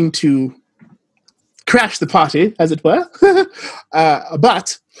not mean to crash the party, as it were,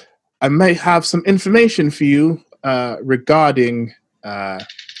 but I may have some information for you regarding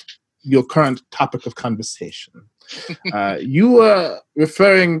your current topic of conversation. You were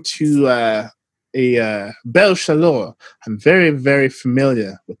referring to a Bel Shalor. I'm very, very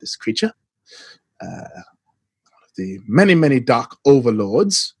familiar with this creature. The many, many dark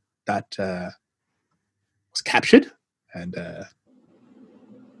overlords that was captured and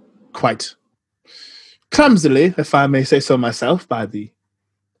quite clumsily, if I may say so myself, by the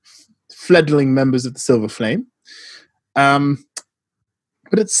fledgling members of the Silver Flame. But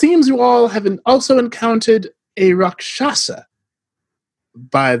it seems you all have also encountered a Rakshasa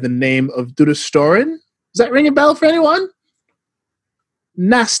by the name of Durostoran. Does that ring a bell for anyone?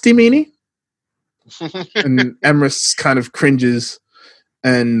 Nasty meanie. And Emrys kind of cringes,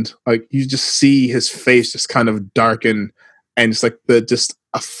 and like you just see his face just kind of darken, and it's like just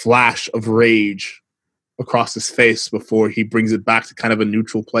a flash of rage across his face before he brings it back to kind of a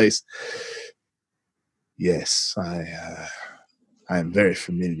neutral place. Yes, I am very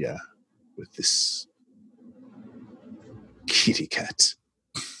familiar with this kitty cat.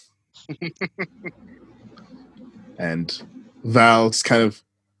 And Val just kind of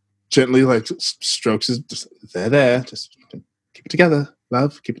gently like strokes his, just there, just keep it together,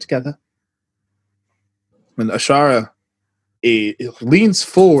 love, keep it together. And Ashara leans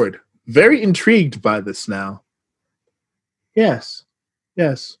forward, very intrigued by this now. Yes,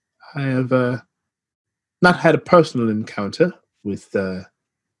 I have not had a personal encounter with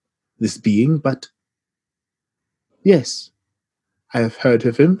this being, but yes, I have heard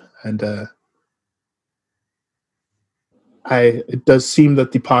of him, and it does seem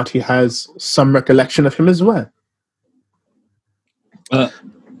that the party has some recollection of him as well.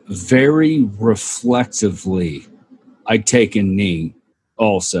 Very reflectively, I take a knee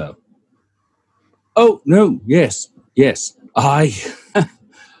also. Oh, no, yes.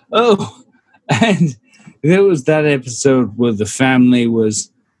 Oh, and there was that episode where the family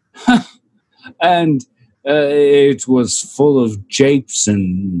was... and it was full of japes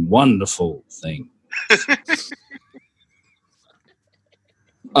and wonderful things.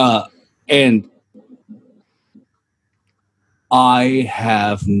 And I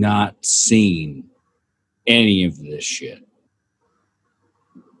have not seen any of this shit.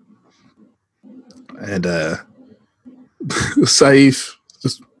 And Saif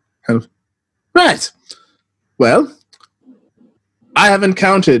just kind of, right. Well, I have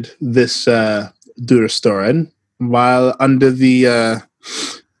encountered this Durstoren while under the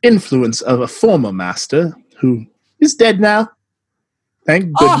influence of a former master who is dead now.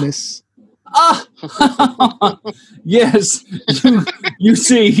 Thank goodness. Yes, you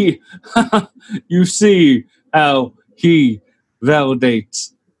see, you see how he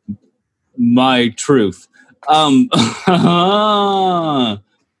validates my truth. And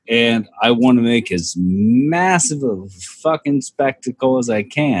I want to make as massive a fucking spectacle as I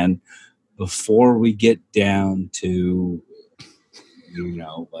can before we get down to,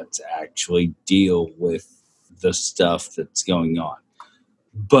 let's actually deal with the stuff that's going on.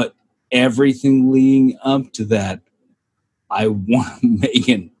 But everything leading up to that, I want to make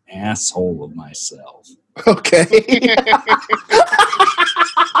an asshole of myself. Okay.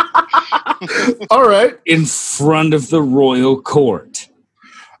 All right. In front of the royal court.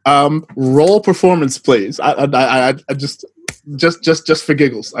 Roll performance, please. I just for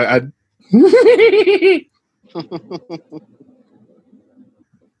giggles.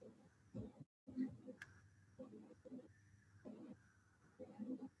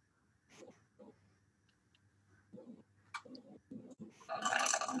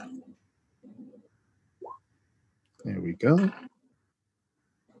 There we go.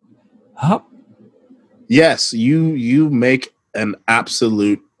 Huh? Yes, you make an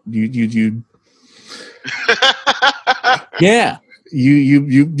absolute you Yeah. You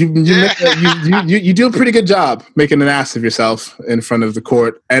do a pretty good job making an ass of yourself in front of the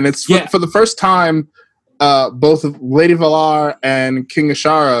court, and it's for the first time. Both Lady Valar and King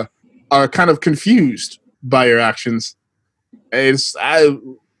Ashara are kind of confused by your actions. And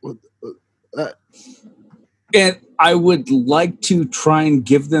I would like to try and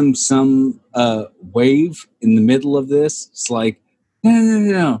give them some wave in the middle of this. It's like,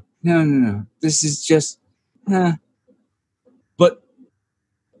 no. This is just, but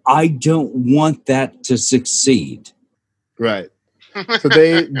I don't want that to succeed. Right. So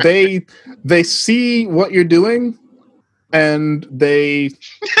they see what you're doing, and they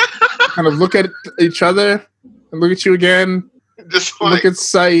kind of look at each other and look at you again. Just look at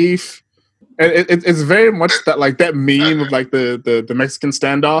Saif. And it's very much that like that meme of like the Mexican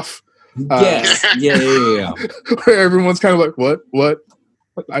standoff. Yes. Yeah. Where everyone's kind of like, what?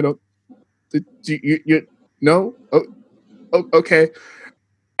 I don't. You no? Oh, okay.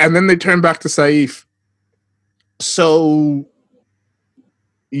 And then they turn back to Saif. So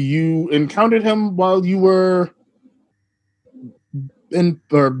you encountered him while you were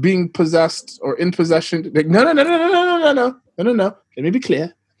being possessed or in possession. Like, no. Let me be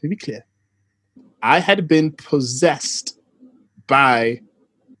clear. I had been possessed by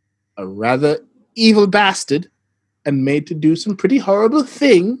a rather evil bastard and made to do some pretty horrible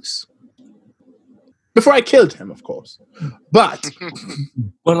things before I killed him, of course. But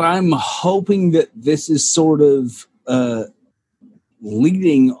I'm hoping that this is sort of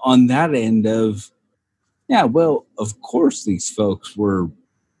leading on that end of, of course these folks were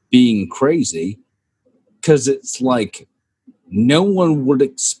being crazy, because it's like no one would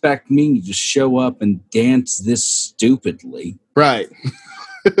expect me to show up and dance this stupidly. Right.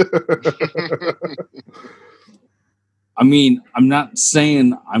 I mean, I'm not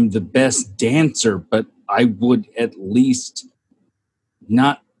saying I'm the best dancer, but I would at least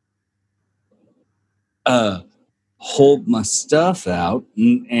not hold my stuff out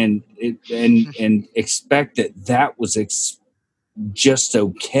and expect that was just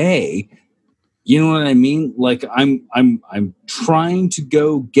okay. You know what I mean? Like I'm trying to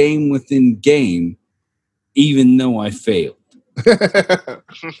go game within game, even though I failed.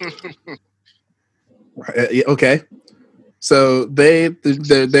 Okay. So they're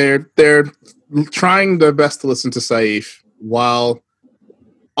trying their best to listen to Saif while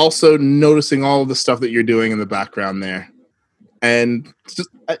also noticing all of the stuff that you're doing in the background there. And just,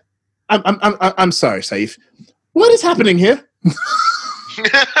 I'm sorry, Saif. What is happening here?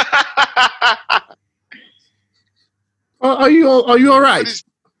 Are you all right?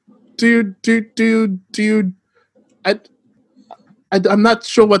 Do you? I'm not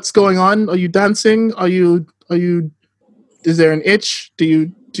sure what's going on. Are you dancing? Are you? Is there an itch? Do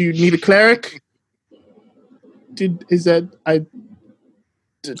you need a cleric?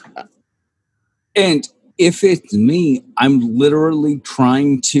 And if it's me, I'm literally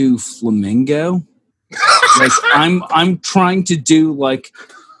trying to flamingo. Like I'm trying to do like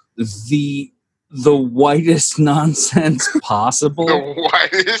the the whitest nonsense possible. The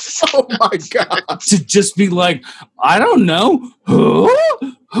whitest. Oh my god. To just be like, I don't know.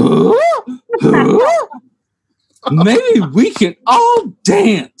 Maybe we can all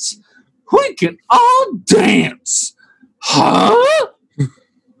dance. We can all dance. Huh?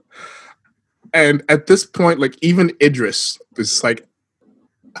 And at this point, like even Idris is like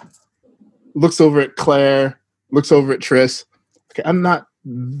looks over at Claire, looks over at Triss. Okay, I'm not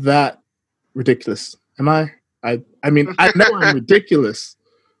that ridiculous, am I? I mean, I know I'm ridiculous,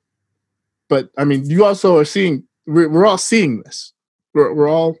 but I mean, you also are seeing. We're all seeing this. We're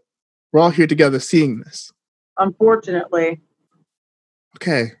all here together seeing this. Unfortunately.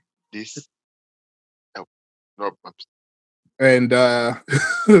 Okay. This. Oh, no. And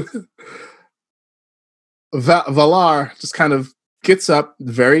Valar just kind of gets up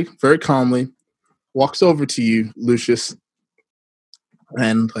very, very calmly, walks over to you, Lucius,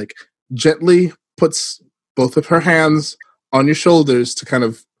 and like gently puts both of her hands on your shoulders to kind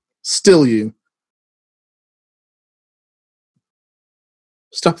of still you.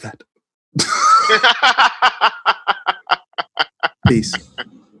 Stop that. Please.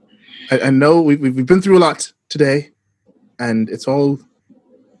 I know we've been through a lot today, and it's all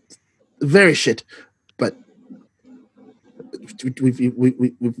very shit, but we've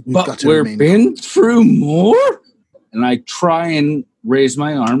But got to we've remain. been through more? And I try and raise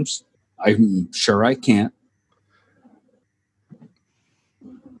my arms. I'm sure I can't.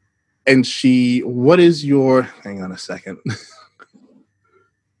 And what is your, hang on a second.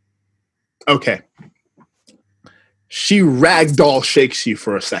 Okay. She ragdoll shakes you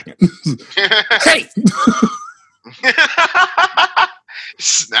for a second. Hey!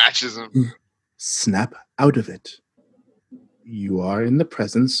 Snatches him. Snap out of it. You are in the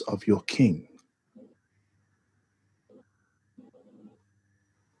presence of your king.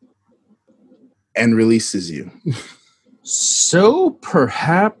 And releases you. So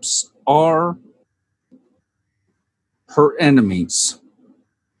perhaps are her enemies.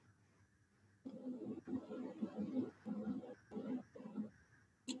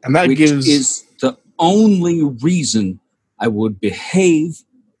 And that which gives is the only reason I would behave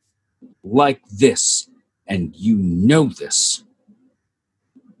like this. And you know this.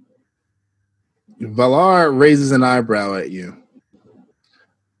 Valar raises an eyebrow at you.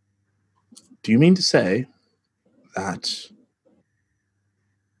 Do you mean to say that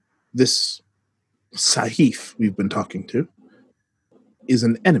this Sahif we've been talking to is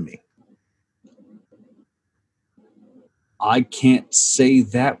an enemy? I can't say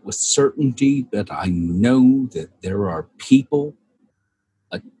that with certainty, but I know that there are people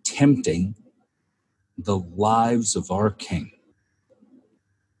attempting the lives of our king.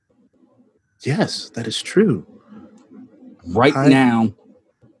 Yes, that is true. Right now,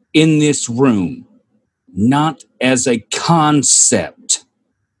 in this room, not as a concept.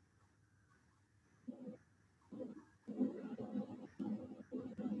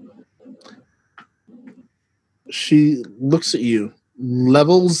 She looks at you,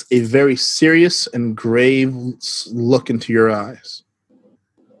 levels a very serious and grave look into your eyes.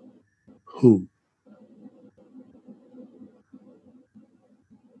 Who?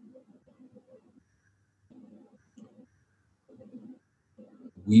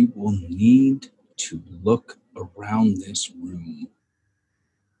 We will need to look around this room.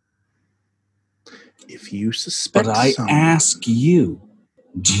 If you suspect But I someone, ask you,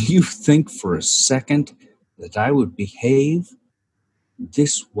 do you think for a second that I would behave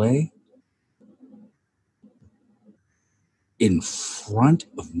this way in front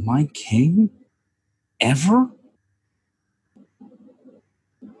of my king? Ever?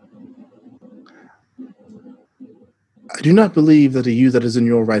 I do not believe that a you that is in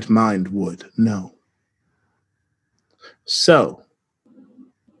your right mind would. No. So,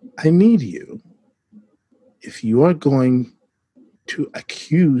 I need you, if you are going to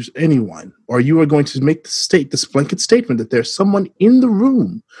accuse anyone, or you are going to make this blanket statement that there's someone in the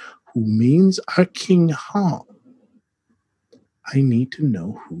room who means our king harm, I need to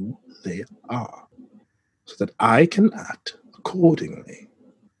know who they are so that I can act accordingly.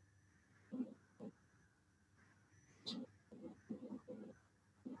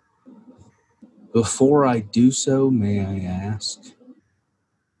 Before I do so, may I ask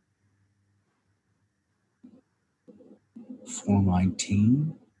for my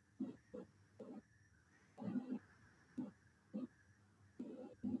team?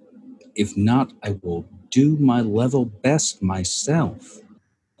 If not, I will do my level best myself.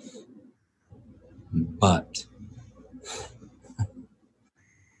 But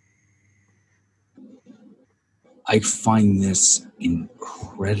I find this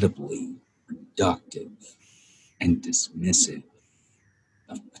incredibly reductive and dismissive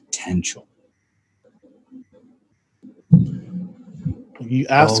of potential. You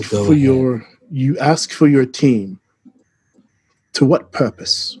ask go for ahead. your team. To what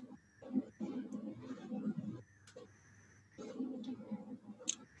purpose?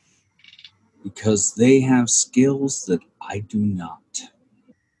 Because they have skills that I do not.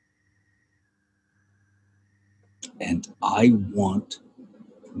 And I want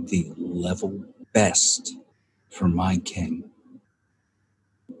the level best for my king.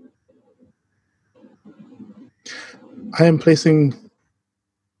 I am placing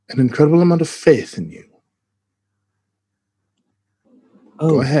an incredible amount of faith in you.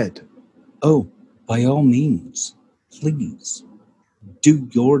 Go ahead. Oh, by all means, please do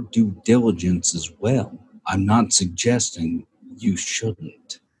your due diligence as well. I'm not suggesting you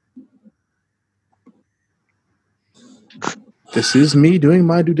shouldn't. This is me doing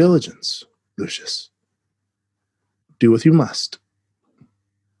my due diligence, Lucius. Do what you must.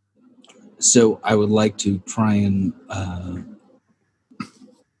 So I would like to try and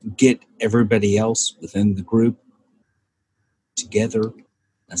get everybody else within the group together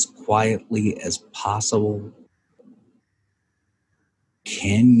as quietly as possible.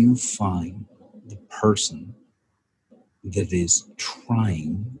 Can you find the person that is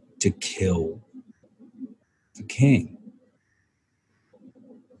trying to kill the king?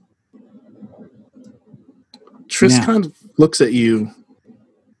 Triss Now- kind of looks at you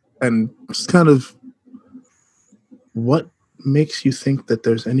and just kind of, what makes you think that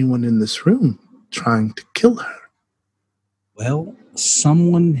there's anyone in this room trying to kill her? Well,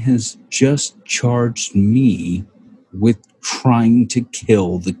 someone has just charged me with trying to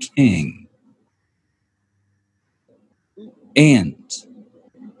kill the king. And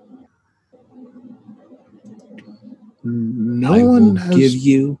No I one will has give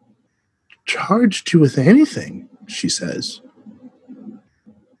you charged you with anything, she says.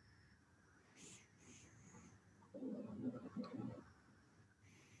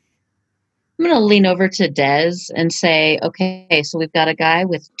 I'm going to lean over to Des and say, okay, so we've got a guy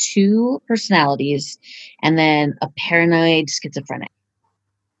with 2 personalities and then a paranoid schizophrenic.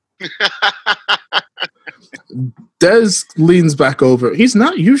 Des leans back over. He's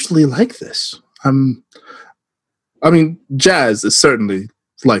not usually like this. Jazz is certainly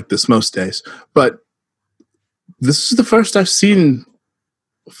like this most days, but this is the first I've seen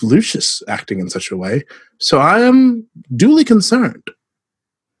Lucius acting in such a way, so I am duly concerned.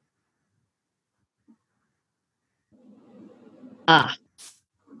 Ah,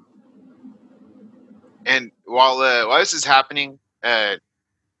 And while this is happening, Saif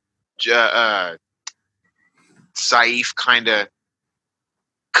kind of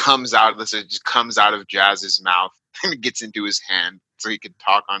comes out of this. It just comes out of Jazz's mouth and gets into his hand so he can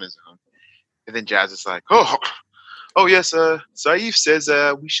talk on his own. And then Jazz is like, "Oh yes, Saif says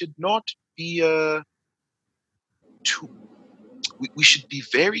we should not be we should be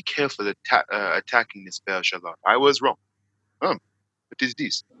very careful attacking this Bel-Shalot. I was wrong. What is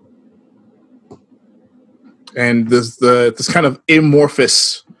this?" And this kind of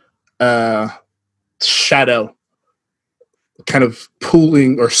amorphous shadow kind of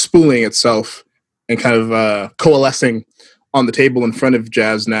pooling or spooling itself and kind of coalescing on the table in front of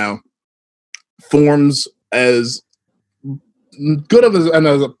Jazz now forms as good of an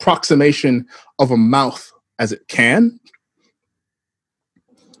approximation of a mouth as it can.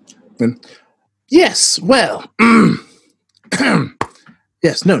 And yes, well,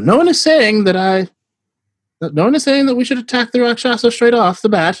 yes, no one is saying that we should attack the Rakshasa straight off the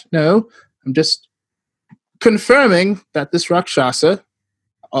bat. No, I'm just confirming that this Rakshasa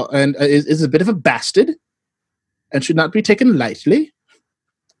is a bit of a bastard and should not be taken lightly.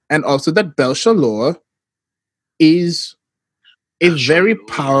 And also that Bel-Shalor is a very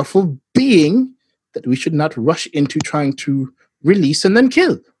powerful being that we should not rush into trying to release and then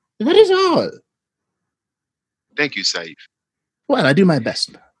kill. That is all. Thank you, Saif. Well, I do my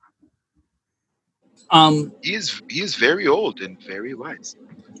best. He is very old and very wise.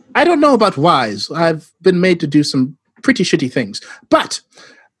 I don't know about wise. I've been made to do some pretty shitty things, but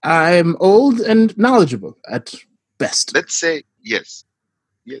I'm old and knowledgeable at best. Let's say yes.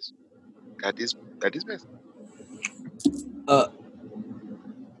 That is best.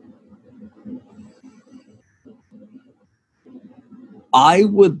 I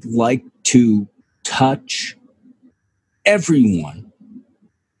would like to touch everyone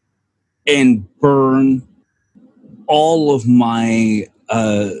and burn all of my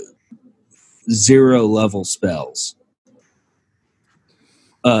 0 level spells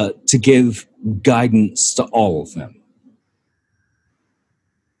to give guidance to all of them.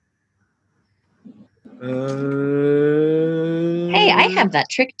 Hey, I have that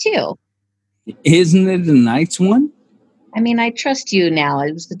trick too. Isn't it a nice one? I mean, I trust you now.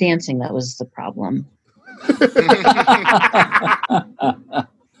 It was the dancing that was the problem.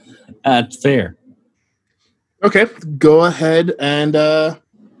 That's fair. Okay, go ahead and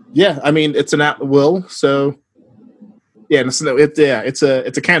yeah. I mean, it's an at will, so yeah. It's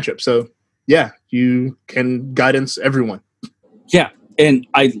a cantrip, so yeah, you can guidance everyone. Yeah, and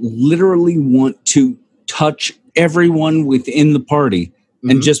I literally want to touch everyone within the party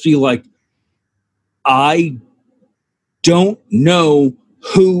and Mhm. just be like, I don't know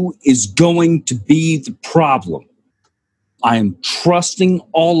who is going to be the problem. I am trusting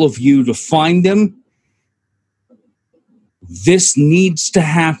all of you to find them. This needs to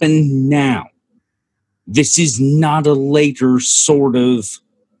happen now. This is not a later sort of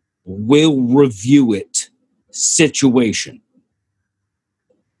we'll review it situation.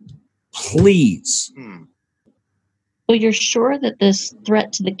 Please. So you're sure that this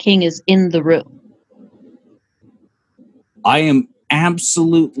threat to the king is in the room? I am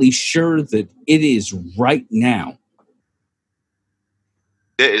absolutely sure that it is right now.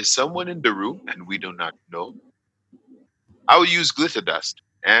 There is someone in the room and we do not know. I will use glitter dust,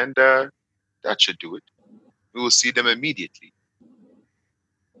 and that should do it. We will see them immediately.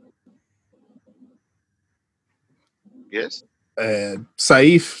 Yes?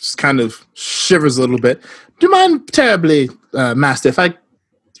 Saif just kind of shivers a little bit. Do you mind terribly, Master, if I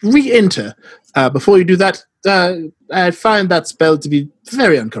re-enter? Before you do that, I find that spell to be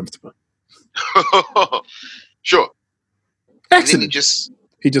very uncomfortable. Sure. And then Excellent.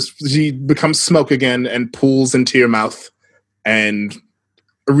 He becomes smoke again and pulls into your mouth and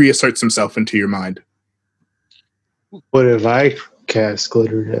reasserts himself into your mind. What if I cast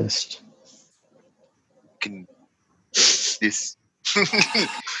glitter dust? Can this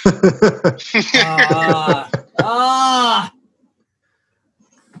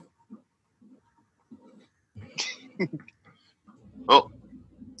Oh,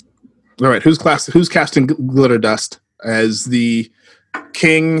 All right, who's casting glitter dust as the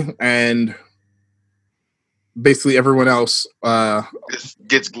king and basically everyone else this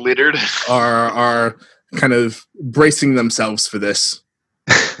gets glittered. are kind of bracing themselves for this.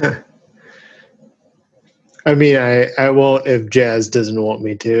 I mean, I won't if Jazz doesn't want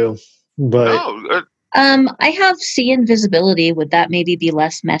me to, but No, I have see invisibility. Would that maybe be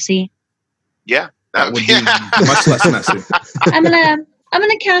less messy? yeah, That would be much less messy. I'm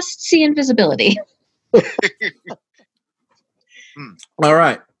gonna cast see invisibility. All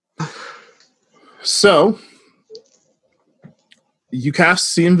right. So you cast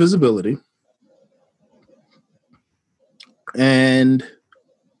see invisibility, and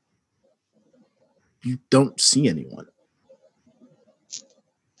you don't see anyone.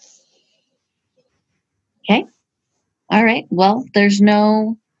 Okay. All right. Well, there's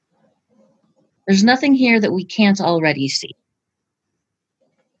nothing here that we can't already see.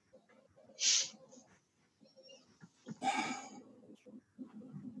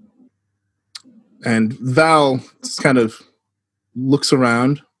 And Val just kind of looks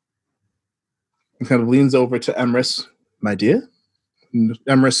around and kind of leans over to Emrys, my dear. And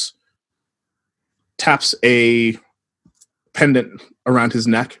Emrys taps a pendant around his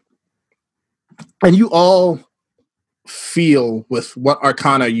neck. And you all feel, with what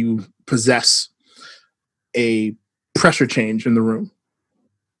arcana you possess, a pressure change in the room.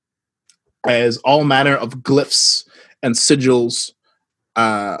 As all manner of glyphs and sigils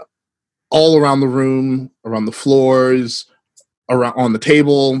all around the room, around the floors, around on the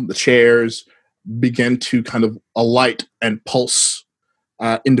table, the chairs, begin to kind of alight and pulse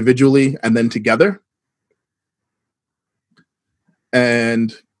individually and then together.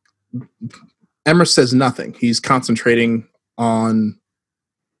 And Emrys says nothing. He's concentrating on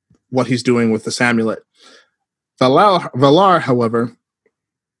what he's doing with this amulet. Valar, however,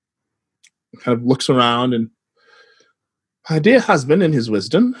 kind of looks around, and my dear husband, in his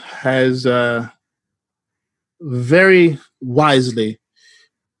wisdom, has very wisely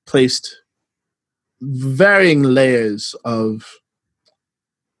placed varying layers of,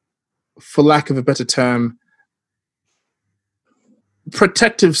 for lack of a better term,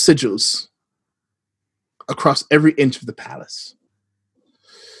 protective sigils across every inch of the palace.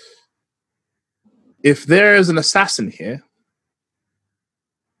 If there's an assassin here,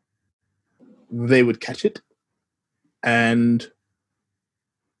 they would catch it and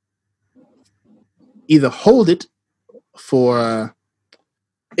either hold it for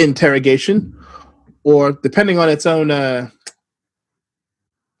interrogation, or, depending on its own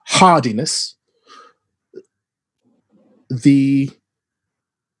hardiness, the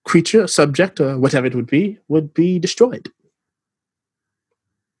creature, subject, or whatever it would be destroyed.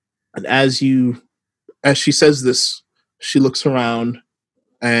 And as she says this, she looks around,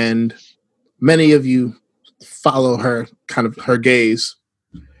 and many of you follow her gaze.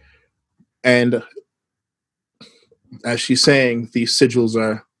 And as she's saying, these sigils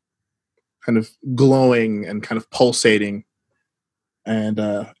are kind of glowing and kind of pulsating and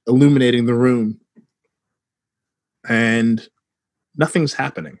illuminating the room. And nothing's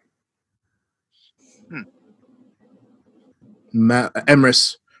happening.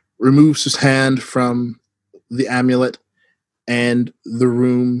 Emrys removes his hand from the amulet, and the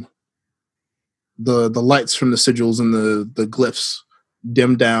room, the lights from the sigils and the glyphs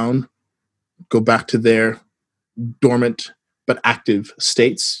dim down, go back to their dormant but active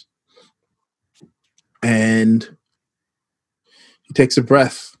states. And he takes a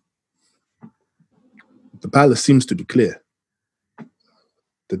breath. The palace seems to be clear.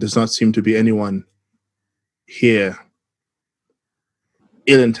 There does not seem to be anyone here,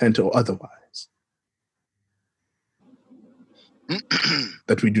 ill intent or otherwise,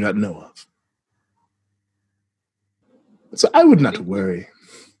 that we do not know of. So I would not worry.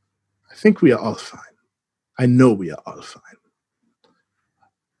 I think we are all fine. I know we are all fine.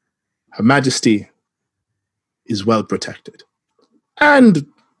 Her Majesty is well protected. And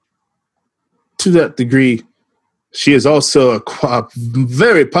to that degree, she is also a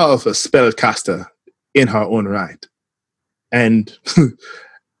very powerful spellcaster in her own right. And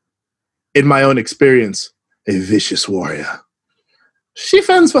in my own experience, a vicious warrior. She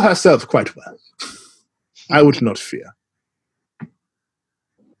fends for herself quite well. I would not fear.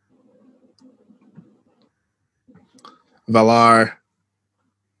 Valar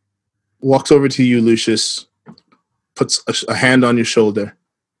walks over to you, Lucius, puts a hand on your shoulder.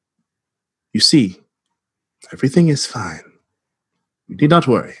 You see, everything is fine. You need not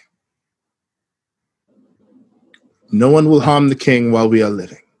worry. No one will harm the king while we are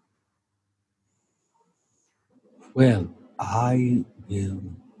living. Well, I will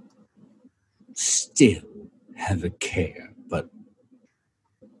still have a care, but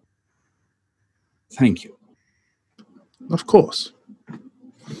thank you. Of course.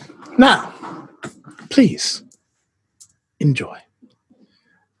 Now, please, enjoy.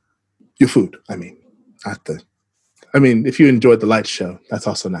 Your food, I mean. If you enjoyed the light show, that's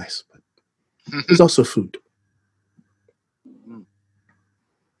also nice. But there's also food.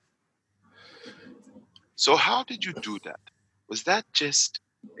 So how did you do that? Was that just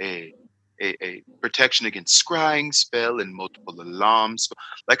a protection against scrying spell and multiple alarms?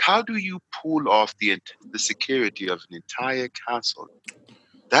 Like, how do you pull off the security of an entire castle?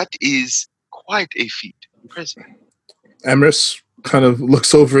 That is quite a feat. Impressive. Emrys kind of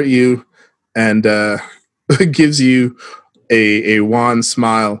looks over at you and gives you a wan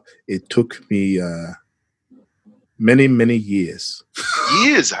smile. It took me many, many years.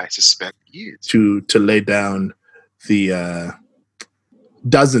 Years, I suspect. Years. To lay down the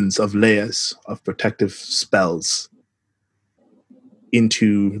dozens of layers of protective spells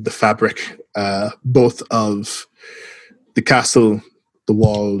into the fabric, both of the castle, the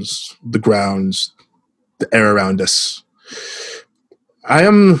walls, the grounds, the air around us. I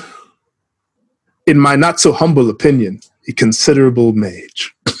am, in my not so humble opinion, a considerable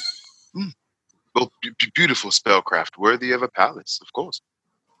mage. Well, beautiful spellcraft, worthy of a palace, of course.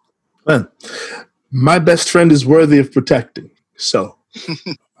 Well, my best friend is worthy of protecting, so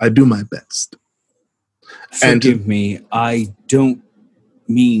I do my best. Forgive me, I don't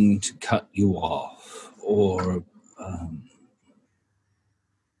mean to cut you off or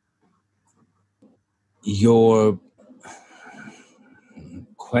your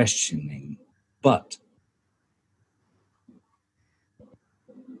questioning, but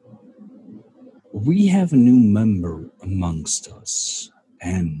we have a new member amongst us,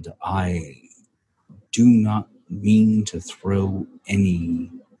 and I do not mean to throw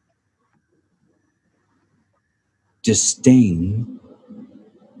any disdain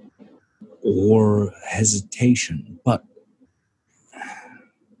or hesitation, but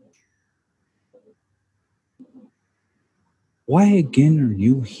why again are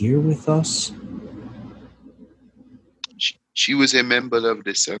you here with us? She was a member of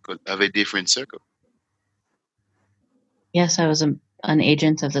the circle, of a different circle. Yes, I was an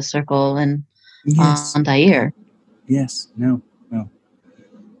agent of the circle and Yes. on Dair. Yes. No.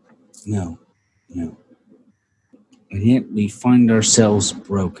 And yet we find ourselves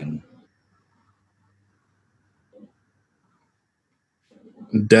broken.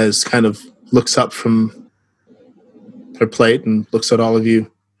 Des kind of looks up from her plate and looks at all of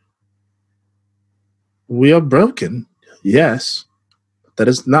you. We are broken, yes. That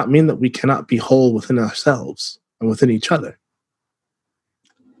does not mean that we cannot be whole within ourselves and within each other.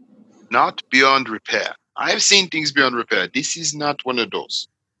 Not beyond repair. I've seen things beyond repair. This is not one of those.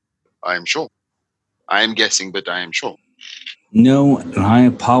 I am sure. I am guessing, but I am sure. No, and I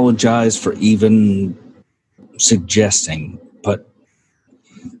apologize for even suggesting, but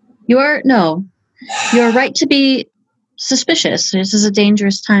You're right to be suspicious. This is a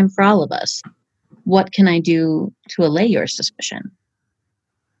dangerous time for all of us. What can I do to allay your suspicion?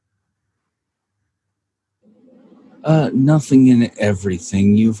 nothing and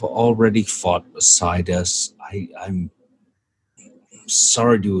everything. You've already fought beside us. I'm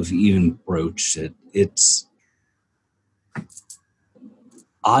sorry to have even broached it.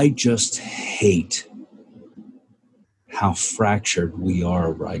 I just hate how fractured we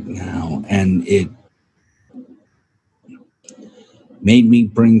are right now, and it made me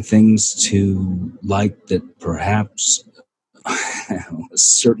bring things to light that perhaps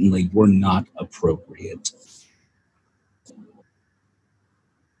certainly were not appropriate.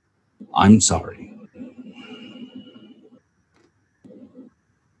 I'm sorry.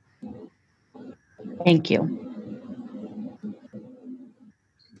 Thank you.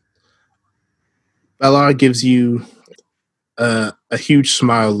 Valar gives you a huge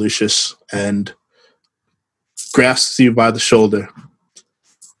smile, Lucius, and grasps you by the shoulder.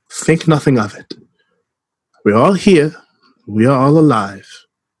 Think nothing of it. We're all here. We are all alive.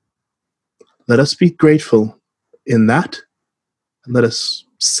 Let us be grateful in that, and let us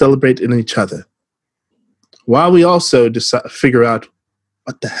celebrate in each other, while we also figure out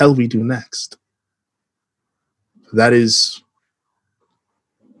what the hell we do next. That is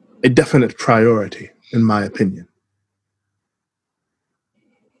a definite priority, in my opinion.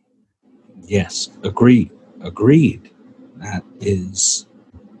 Yes, agreed. That is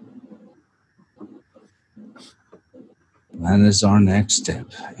our next step,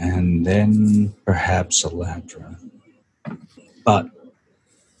 and then perhaps Eladra. But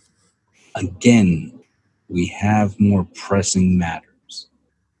again, we have more pressing matters.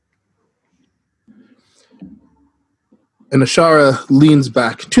 And Ashara leans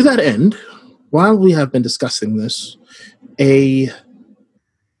back. To that end, while we have been discussing this, a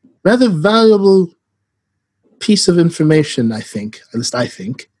rather valuable piece of information, I think,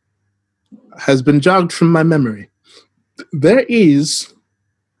 has been jogged from my memory. There is,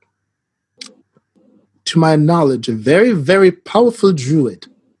 to my knowledge, a very, very powerful druid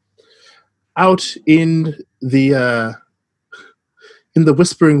out in the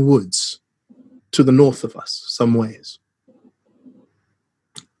Whispering Woods to the north of us, some ways.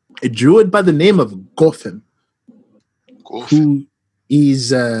 A druid by the name of Gorfin, who is,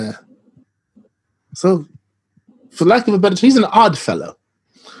 so, for lack of a better term, he's an odd fellow,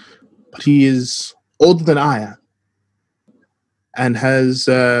 but he is older than I am, and has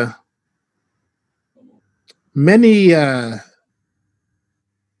many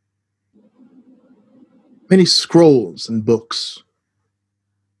scrolls and books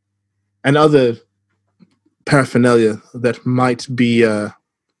and other paraphernalia that might be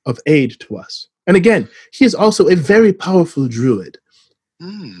of aid to us. And again, he is also a very powerful druid.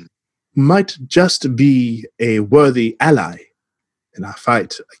 Might just be a worthy ally in our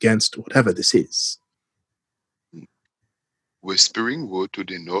fight against whatever this is. Whispering Wood to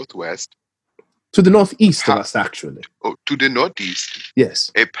the northwest. To the northeast of us, actually. Oh, to the northeast.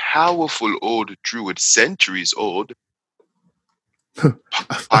 Yes. A powerful old druid, centuries old.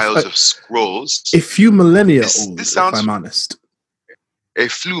 Piles of scrolls. A few millennia old, if I'm honest. A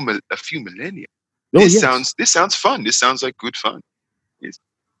few millennia. Oh, this yes. sounds fun. This sounds like good fun. Yes.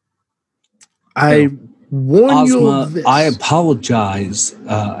 I warn you Ozma, of this. I apologize,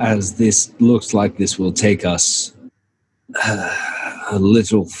 as this looks like this will take us a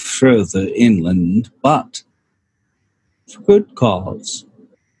little further inland, but for good cause.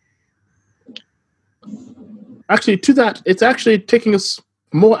 Actually, to that, it's actually taking us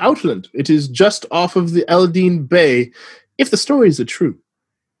more outland. It is just off of the Eldine Bay, if the stories are true.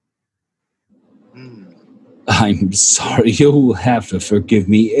 I'm sorry, you'll have to forgive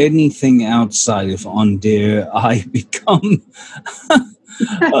me. Anything outside of Ondir, I become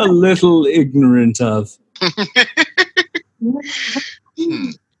a little ignorant of.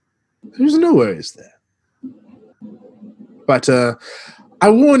 There's no worries there. But I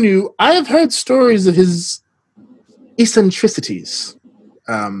warn you, I have heard stories of his eccentricities.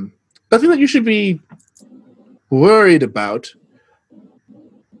 Nothing that you should be worried about.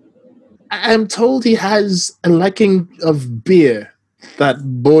 I'm told he has a liking of beer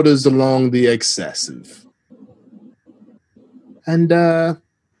that borders along the excessive. And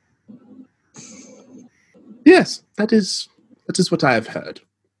yes, that is That is what I have heard.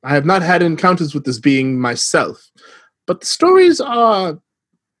 I have not had encounters with this being myself, but the stories are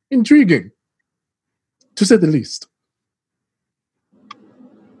intriguing, to say the least.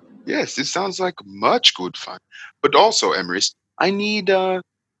 Yes, this sounds like much good fun. But also, Emerus, I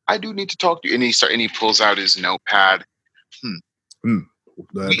do need to talk to you. And he pulls out his notepad.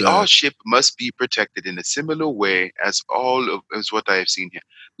 Our ship must be protected in a similar way as as what I have seen here.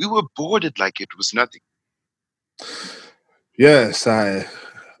 We were boarded like it was nothing. Yes, I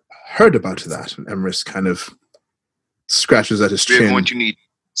heard about that. And Emerus kind of scratches at his chin. We're going to need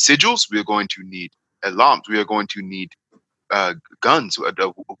sigils. We're going to need alarms. We are going to need guns. We are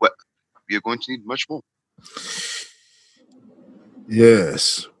going to need much more.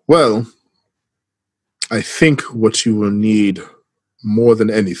 Yes. Well, I think what you will need more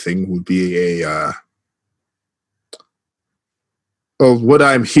than anything would be what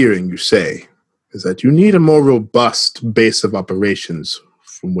I'm hearing you say is that you need a more robust base of operations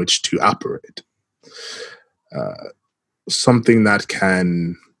from which to operate. Something that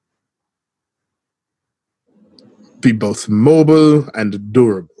can be both mobile and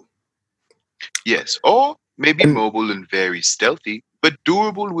durable. Yes, or maybe mobile and very stealthy, but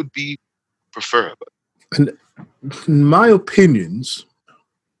durable would be preferable. And in my opinions,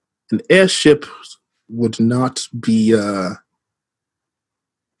 an airship would not be the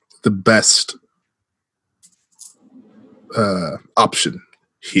best option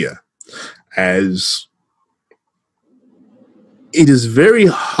here, as it is very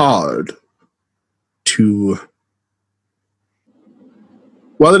hard to,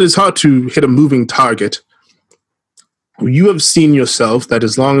 while it is hard to hit a moving target, you have seen yourself that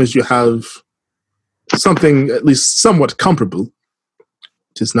as long as you have something at least somewhat comparable,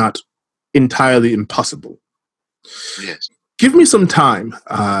 it is not entirely impossible. Yes. Give me some time,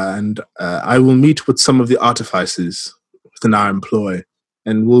 and I will meet with some of the artificers within our employ,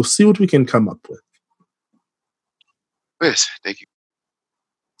 and we'll see what we can come up with. Yes, thank you.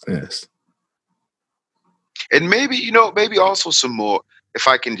 Yes. And maybe, maybe also some more, if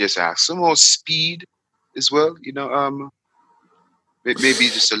I can just ask, some more speed as well, maybe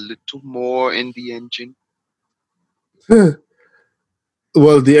just a little more in the engine.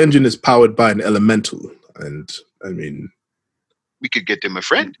 Well, the engine is powered by an elemental, and I mean, we could get them a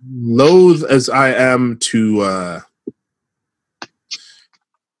friend. Loath as I am to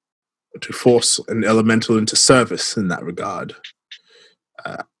force an elemental into service in that regard,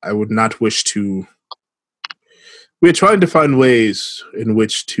 I would not wish to. We're trying to find ways in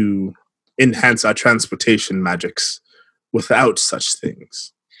which to enhance our transportation magics without such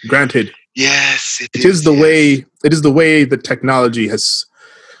things. Granted, yes, it is the way. It is the way the technology has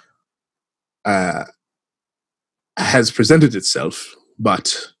presented itself,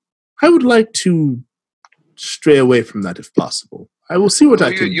 but I would like to stray away from that if possible. I will see what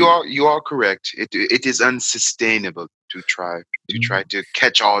I can do. You are correct. It is unsustainable to try to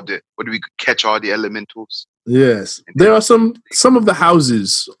catch all the elementals. Yes, there are some of the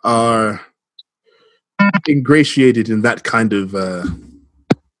houses are ingratiated in that kind of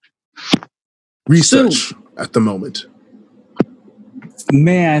research at the moment.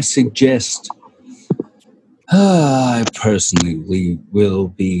 May I suggest, I personally will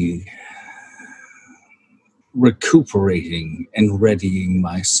be recuperating and readying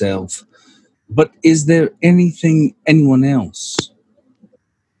myself, but is there anything anyone else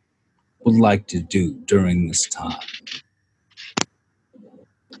would like to do during this time?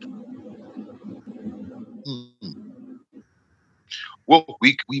 Well,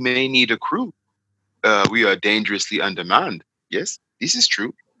 we may need a crew. We are dangerously undermanned. Yes, this is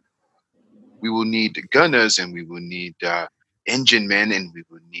true. We will need gunners, and we will need engine men, and we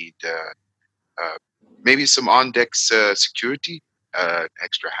will need maybe some on-deck security,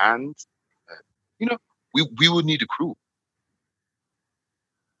 extra hands. We would need a crew.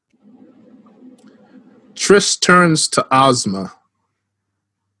 Triss turns to Ozma.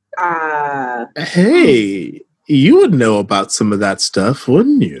 Hey, you would know about some of that stuff,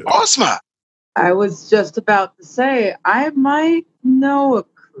 wouldn't you? Ozma! I was just about to say, I might know a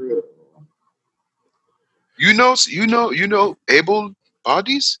crew. You know, able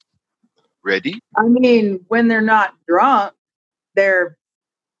bodies? Ready? I mean, when they're not drunk, they're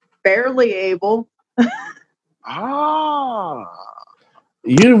barely able.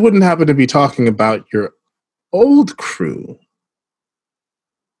 You wouldn't happen to be talking about your old crew?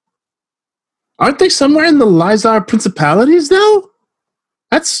 Aren't they somewhere in the Lizar Principalities, though?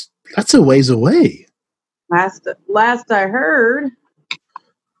 That's a ways away. Last I heard.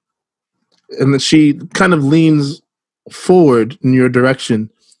 And then she kind of leans forward in your direction.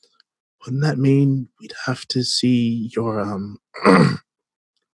 Wouldn't that mean we'd have to see your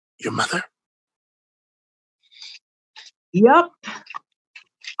your mother? Yep.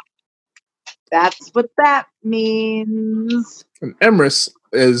 That's what that means. And Emrys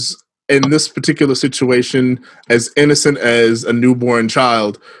is, in this particular situation, as innocent as a newborn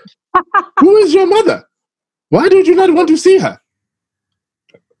child. Who is your mother? Why did you not want to see her?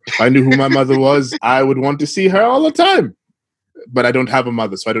 If I knew who my mother was, I would want to see her all the time. But I don't have a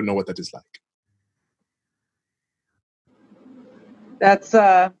mother, so I don't know what that is like.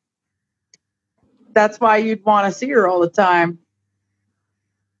 That's why you'd want to see her all the time.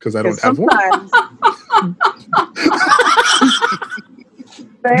 Because I don't have one.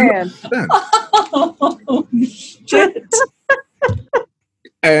 Man. Oh, shit.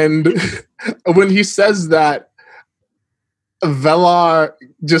 And when he says that, Velar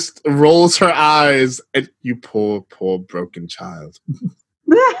just rolls her eyes at you, poor broken child.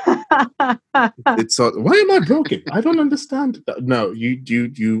 It's so, why am I broken? I don't understand. No,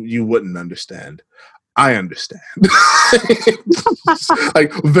 you wouldn't understand. I understand.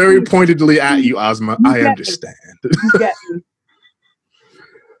 Like very pointedly at you, Ozma. I understand. You get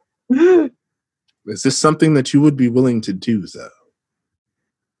me. Is this something that you would be willing to do, though?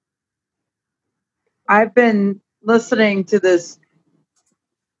 I've been listening to this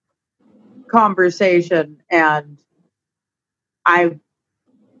conversation, and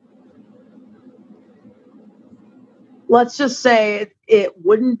let's just say it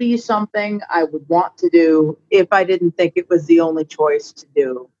wouldn't be something I would want to do if I didn't think it was the only choice to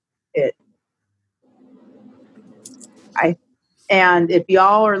do it. And if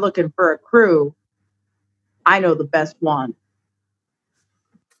y'all are looking for a crew, I know the best one.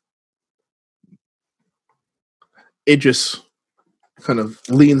 It just kind of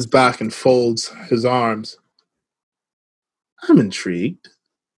leans back and folds his arms. I'm intrigued.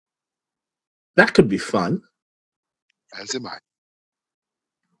 That could be fun. As am I.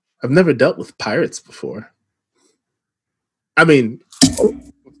 I've never dealt with pirates before. I mean,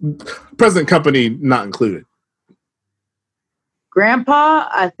 present company not included. Grandpa,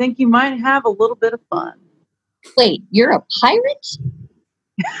 I think you might have a little bit of fun. Wait, you're a pirate?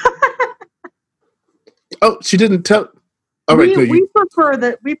 Oh, she didn't tell. All right, no, we prefer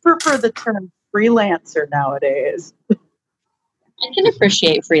the term freelancer nowadays. I can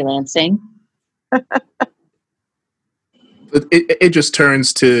appreciate freelancing. It just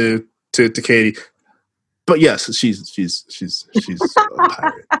turns to Katie. But yes, she's a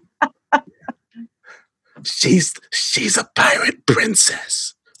pirate. She's a pirate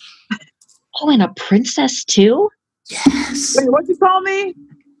princess. Oh, and a princess too? Yes. Wait, what'd you call me?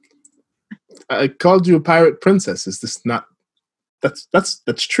 I called you a pirate princess. Is this not?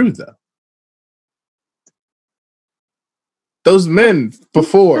 That's true though. Those men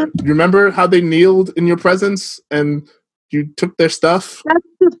before, you remember how they kneeled in your presence and you took their stuff? That's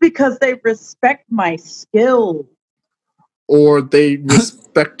just because they respect my skill. Or they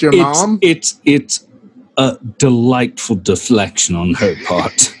respect your mom? It's a delightful deflection on her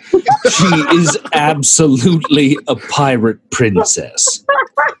part. She is absolutely a pirate princess.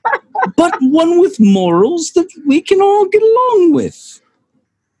 But one with morals that we can all get along with.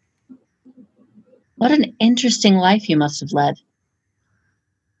 What an interesting life you must have led.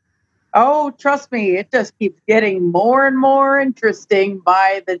 Oh, trust me, it just keeps getting more and more interesting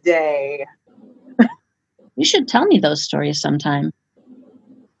by the day. You should tell me those stories sometime.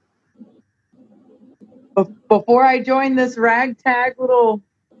 Before I joined this ragtag little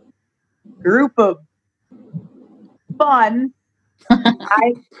group of fun,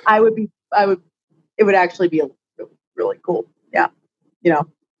 it would actually be really cool. Yeah. You know,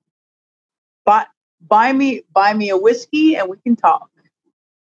 but buy me a whiskey and we can talk.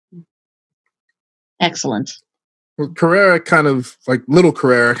 Excellent. Well, Carrera kind of, like little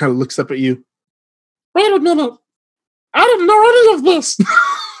Carrera kind of looks up at you. Wait a minute. I didn't know any of this.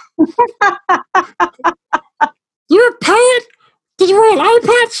 You're a pirate? Did you wear an eye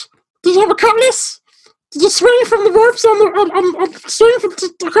patch? Did you have a cutlass? Did you swing from the warps swing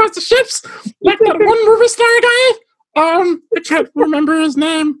across the ships like that one movie star guy? I can't remember his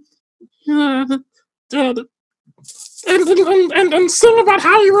name. And sing about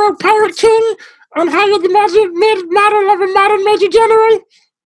how you were a pirate king and how you're the model of a modern major general.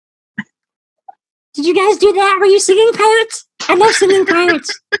 Did you guys do that? Were you singing pirates? I love singing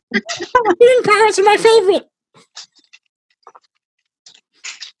pirates. Singing pirates are my favorite.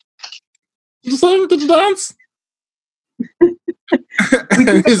 Did you sing? Did you dance?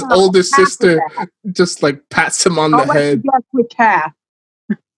 And his older sister just like pats him on the head. Guess which half?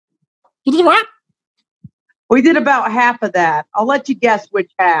 You did what? We did about half of that. I'll let you guess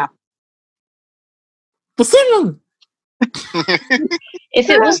which half. The singing. If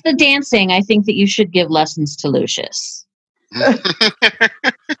it was the dancing, I think that you should give lessons to Lucius.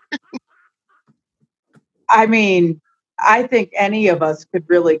 I mean, I think any of us could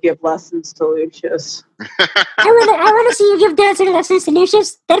really give lessons to Lucius. I wanna see you give dancing lessons to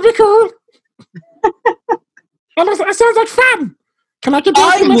Lucius. That'd be cool. And it sounds like fun. Can I give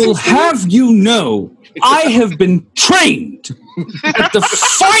I dancing will lessons to you? have you know, I have been trained at the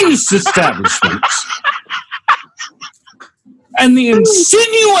finest establishments. And the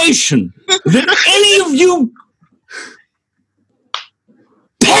insinuation that any of you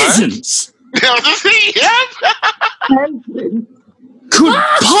peasants could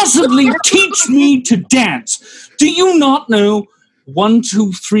possibly teach me to dance. Do you not know 1,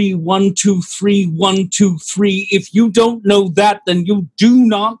 2, 3, 1, 2, 3, 1, 2, 3? If you don't know that, then you do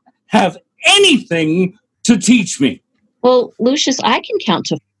not have anything to teach me. Well, Lucius, I can count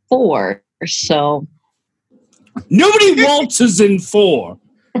to 4, so... Nobody waltzes in 4.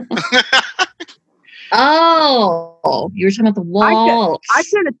 Oh, you were talking about the waltz. I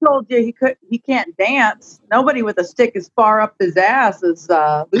could have told you he can't dance. Nobody with a stick as far up his ass as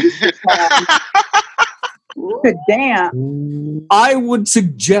Lucius had. Could dance. I would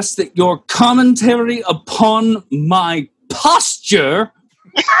suggest that your commentary upon my posture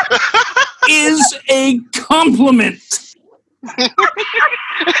is a compliment.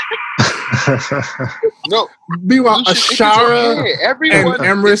 No. Meanwhile, Lucius, it is Ashara okay. and Everyone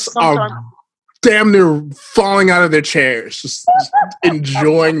Emrys are damn near falling out of their chairs, just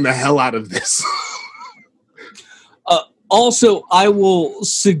enjoying the hell out of this. Also, I will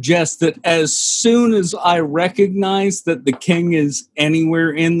suggest that as soon as I recognize that the king is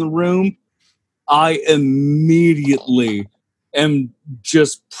anywhere in the room, I immediately am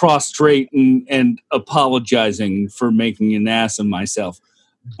just prostrate and apologizing for making an ass of myself.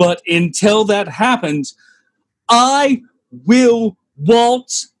 But until that happens, I will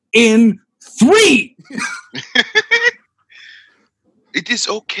waltz in 3. It is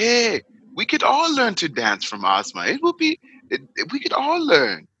okay. We could all learn to dance from Ozma. It will be. We could all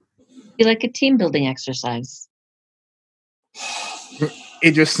learn. Be like a team building exercise.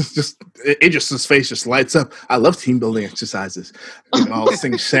 Idris's face just lights up. I love team building exercises. I'll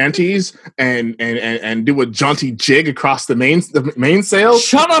sing shanties and do a jaunty jig across the mainsail.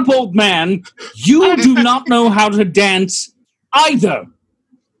 Shut up, old man. You do not know how to dance either.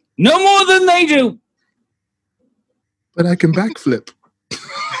 No more than they do. But I can backflip.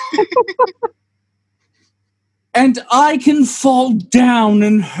 And I can fall down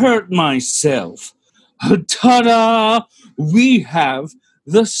and hurt myself. Ta-da! We have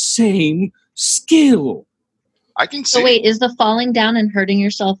the same skill. I can see. So wait, is the falling down and hurting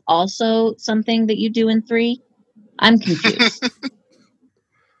yourself also something that you do in 3? I'm confused.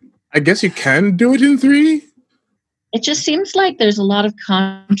 I guess you can do it in 3. It just seems like there's a lot of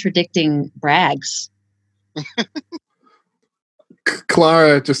contradicting brags.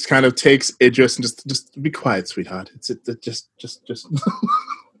 Clara just kind of takes Idris and just be quiet, sweetheart. Just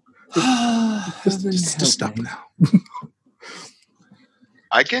stop now.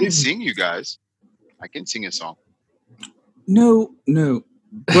 I can sing, you guys. I can sing a song. No.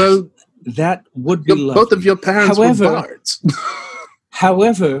 Well, that would be lovely. both of your parents were bards.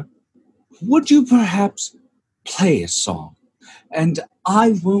 However, would you perhaps play a song? And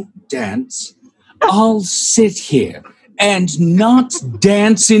I won't dance. I'll sit here and not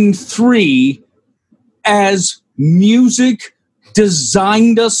dance in 3 as music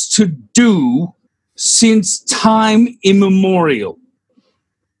designed us to do since time immemorial.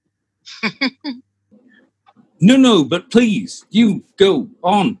 No, but please, you go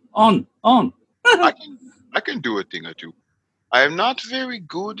on. I can do a thing or two. I am not very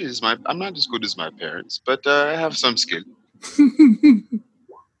good I'm not as good as my parents, but I have some skill. And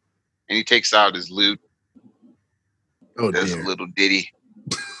he takes out his lute. Oh, does dear. a little ditty.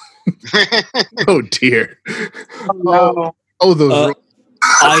 Oh dear. No. Oh, those.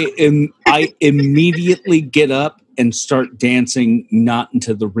 I immediately get up and start dancing, not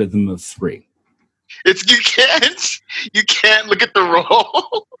into the rhythm of 3. You can't look at the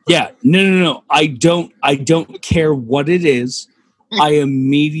roll. Yeah, no. I don't care what it is. I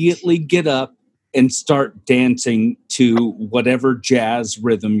immediately get up and start dancing to whatever jazz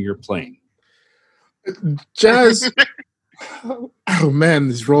rhythm you're playing. Jazz. Oh man,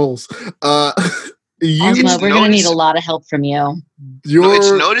 these rolls. Ozma, we're going to need a lot of help from you.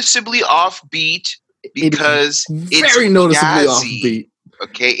 It's noticeably offbeat because it's very noticeably jazzy. offbeat.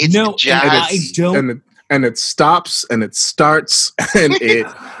 Okay, it's No, jazz. And it stops and it starts and it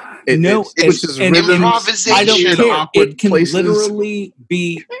switches rhythms. Improvisation. I don't care. Awkward It can places. literally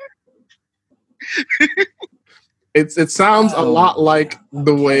be It sounds a lot like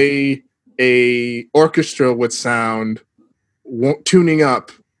the way a orchestra would sound tuning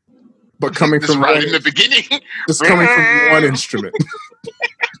up, but coming Just from right in the beginning. just coming from one instrument.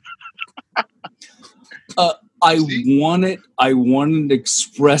 I See? wanted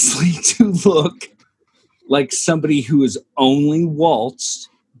expressly to look like somebody who has only waltzed,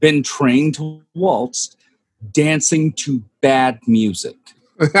 been trained to waltz, dancing to bad music.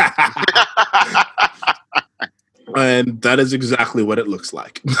 And that is exactly what it looks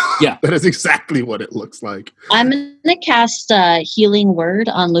like. Yeah. That is exactly what it looks like. I'm gonna cast healing word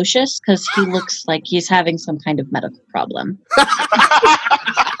on Lucius because he looks like he's having some kind of medical problem.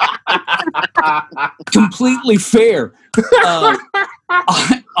 Completely fair.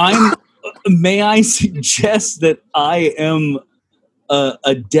 May I suggest that I am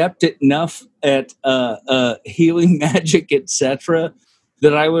adept enough at healing magic, etc.,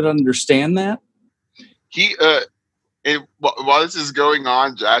 that I would understand that? While this is going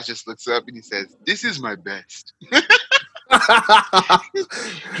on, Josh just looks up and he says, "This is my best."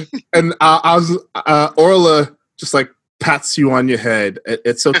 And Orla just like pats you on your head.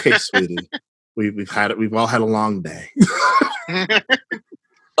 It's okay, sweetie. We've all had a long day.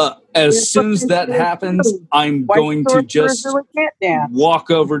 As soon as that happens, I'm going to just walk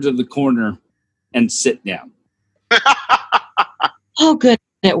over to the corner and sit down. Oh, good,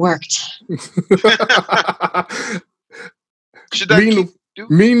 it worked. Should I keep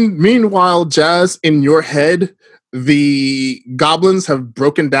Meanwhile, Jazz, in your head, the goblins have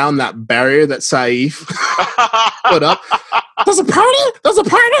broken down that barrier that Saif put up. There's a party? There's a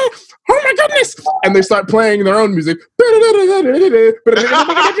party? Oh my goodness! And they start playing their own music. Bootsy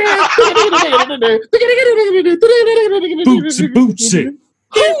bootsy.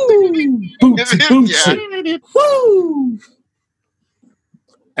 Bootsy bootsy. Woo!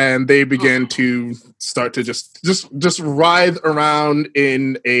 And they begin to start to just writhe around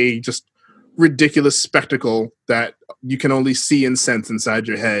in a just ridiculous spectacle that you can only see and sense inside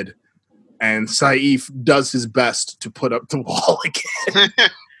your head. And Saif does his best to put up the wall again.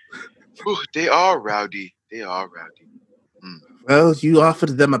 Ooh, they are rowdy. They are rowdy. Well, you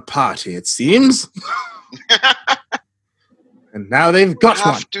offered them a party, it seems. And now they've got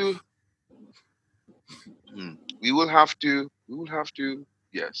one. We will have to.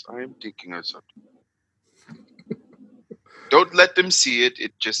 Yes, I am thinking of something. Don't let them see it.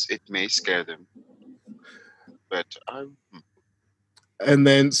 It may scare them. But And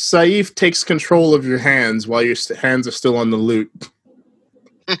then Saif takes control of your hands while your hands are still on the lute.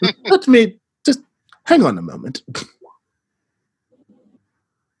 Let me just hang on a moment.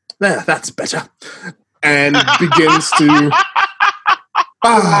 There, that's better. And begins to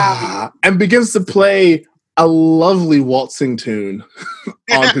play a lovely waltzing tune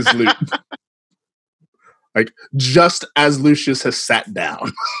on his lute. Like just as Lucius has sat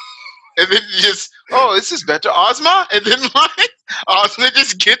down. And then this is better, Ozma. And then Ozma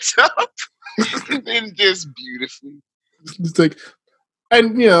just gets up and then just beautifully. It's like,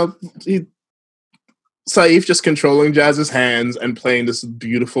 and Saif just controlling Jazz's hands and playing this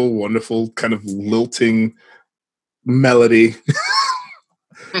beautiful, wonderful kind of lilting melody.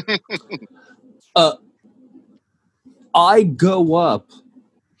 I go up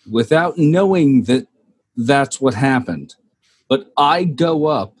without knowing that that's what happened. But I go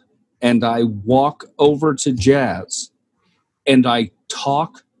up and I walk over to Jazz and I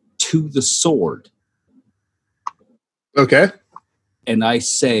talk to the sword. Okay. And I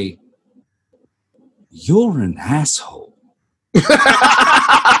say, "You're an asshole."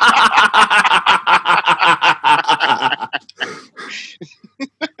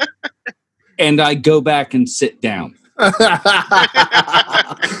 And I go back and sit down.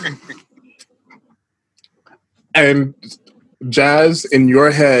 And Jazz, in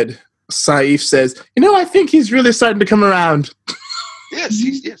your head, Saif says, I think he's really starting to come around. Yes,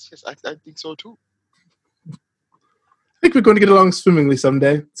 I think so too. I think we're going to get along swimmingly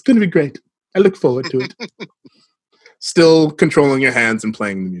someday. It's going to be great. I look forward to it. Still controlling your hands and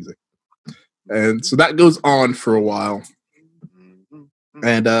playing the music. And so that goes on for a while.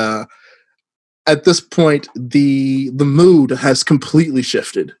 And at this point, the mood has completely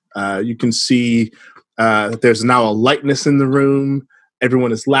shifted. You can see there's now a lightness in the room.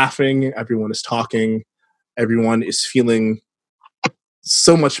 Everyone is laughing. Everyone is talking. Everyone is feeling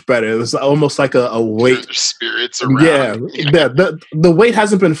so much better. It was almost like a weight. Their spirits around. Yeah. The weight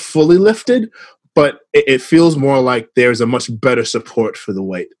hasn't been fully lifted, but it feels more like there's a much better support for the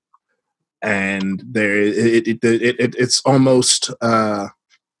weight. And it's almost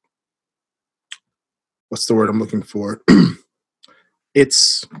what's the word I'm looking for?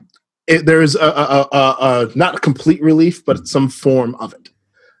 It's there's a not a complete relief, but some form of it,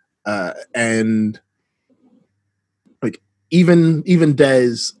 and like even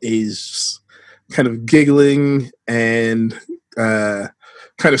Dez is kind of giggling and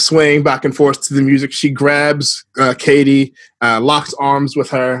kind of swaying back and forth to the music. She grabs Katie, locks arms with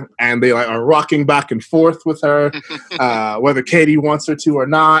her, and they are rocking back and forth with her, whether Katie wants her to or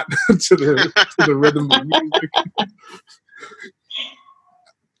not, to the rhythm of music.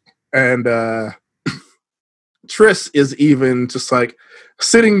 And Triss is even just like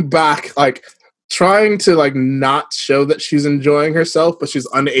sitting back, like trying to like not show that she's enjoying herself, but she's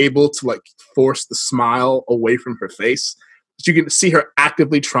unable to like force the smile away from her face. You can see her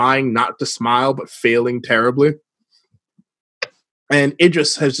actively trying not to smile, but failing terribly. And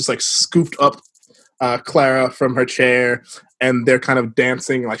Idris has just like scooped up Clara from her chair, and they're kind of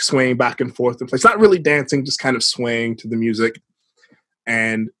dancing, like swaying back and forth in place. Not really dancing, just kind of swaying to the music.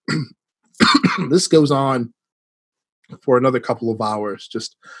 And this goes on for another couple of hours.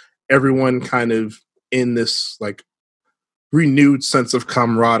 Just everyone kind of in this like renewed sense of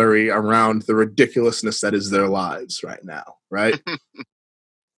camaraderie around the ridiculousness that is their lives right now, right?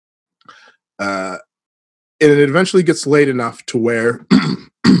 And it eventually gets late enough to where,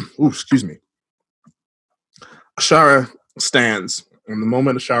 excuse me, Ashara stands. And the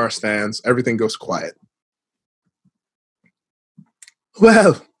moment Ashara stands, everything goes quiet.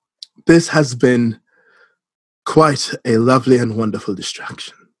 Well, this has been quite a lovely and wonderful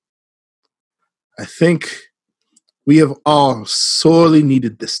distraction. I think we have all sorely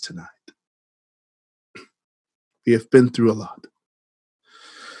needed this tonight. We have been through a lot.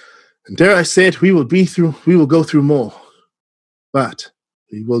 And dare I say it, we will go through more. But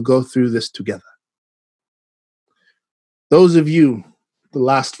we will go through this together. Those of you, the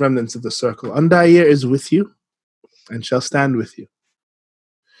last remnants of the circle, Undair is with you and shall stand with you.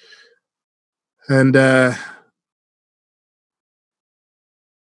 And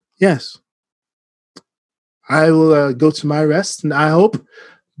yes, I will go to my rest, and I hope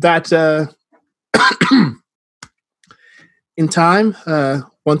that in time,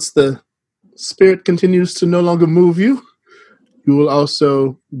 once the spirit continues to no longer move you, you will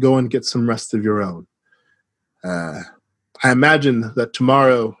also go and get some rest of your own. I imagine that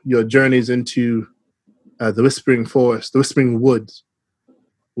tomorrow your journeys into the Whispering Forest, the Whispering Woods,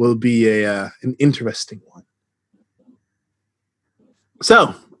 will be an interesting one.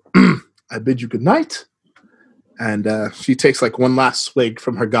 So, I bid you good night. And she takes like one last swig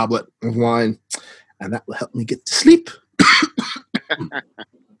from her goblet of wine, and that will help me get to sleep.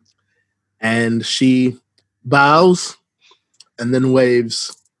 And she bows and then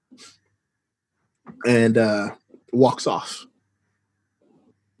waves and walks off.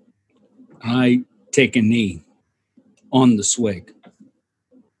 I take a knee on the swig.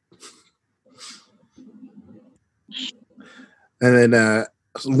 And then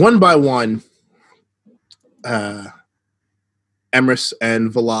one by one, Emrys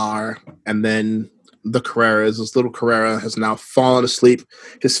and Valar, and then the Carreras. This little Carrera has now fallen asleep.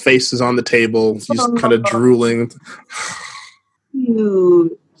 His face is on the table. He's kind of drooling.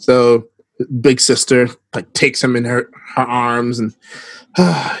 So big sister like takes him in her arms and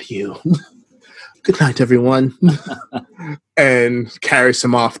you. Good night, everyone. And carries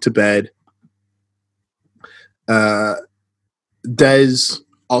him off to bed. Dez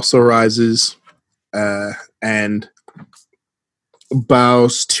also rises and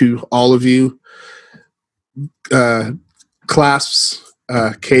bows to all of you. Clasps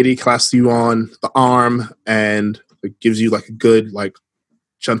Katie, clasps you on the arm, and it gives you like a good, like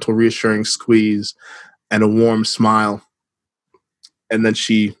gentle, reassuring squeeze and a warm smile. And then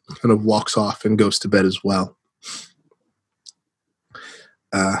she kind of walks off and goes to bed as well.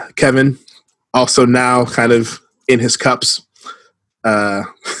 Kevin, also now kind of in his cups,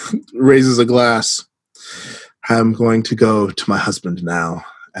 raises a glass. I'm going to go to my husband now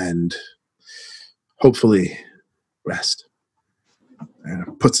and hopefully rest.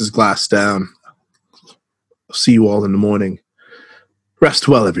 And puts his glass down. I'll see you all in the morning. Rest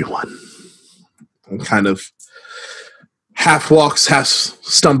well, everyone. And kind of half walks, half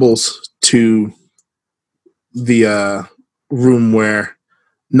stumbles to the room where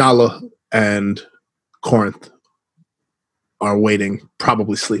Nala and Corinth are waiting,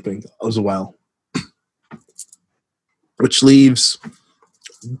 probably sleeping as well. Which leaves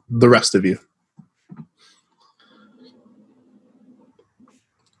the rest of you.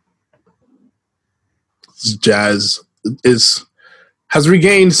 Jazz has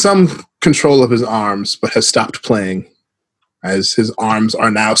regained some control of his arms, but has stopped playing, as his arms are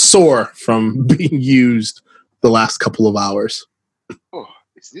now sore from being used the last couple of hours. Oh,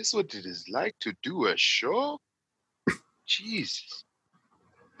 Is this what it is like to do a show? Jesus.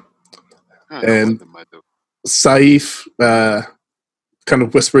 And Saif kind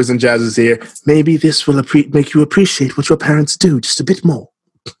of whispers in Jazz's ear, maybe this will make you appreciate what your parents do just a bit more.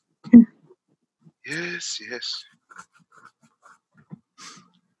 Yes.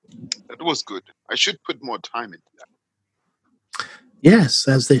 That was good. I should put more time into that. Yes,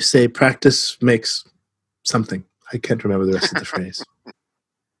 as they say, practice makes something. I can't remember the rest of the phrase.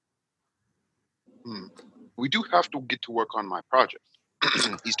 We do have to get to work on my project.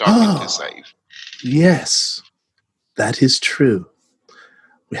 He's talking to Saif. Yes, that is true.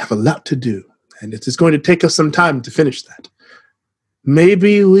 We have a lot to do, and it is going to take us some time to finish that.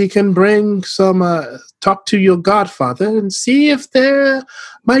 Maybe we can bring some, talk to your godfather and see if there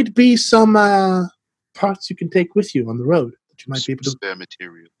might be some parts you can take with you on the road that you might be able to... Spare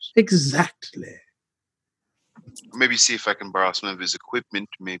materials. Exactly. Maybe see if I can borrow some of his equipment,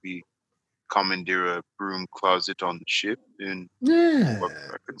 maybe commandeer a broom closet on the ship and I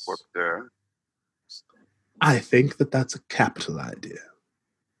could work there. I think that's a capital idea.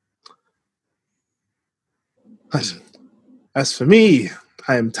 As for me,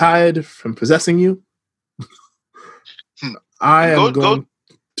 I am tired from possessing you. I am going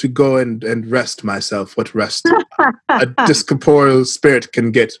to go and rest myself. What rest a discorporeal spirit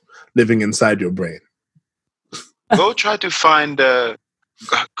can get living inside your brain. Go try to find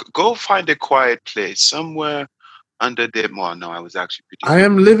go find a quiet place somewhere under the... Well, no, I was actually pretty... I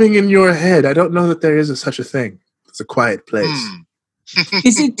am living in your head. I don't know that there is such a thing. It's a quiet place.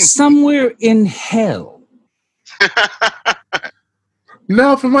 Is it somewhere in hell?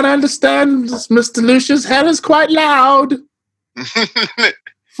 No, from what I understand, Mr. Lucius, hell is quite loud.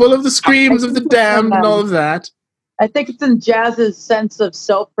 Full of the screams of the damned and all of that. I think it's in Jazz's sense of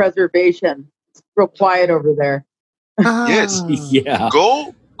self-preservation. It's real quiet over there. Yes. Yeah.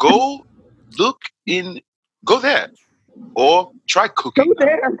 Go there. Or try cooking. Go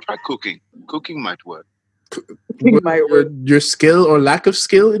there. Try cooking. Cooking might work. Your skill or lack of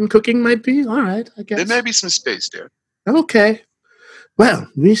skill in cooking might be? All right, I guess. There may be some space there. Okay.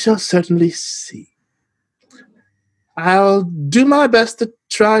 Well, we shall certainly see. I'll do my best to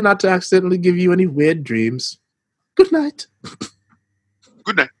try not to accidentally give you any weird dreams. Good night.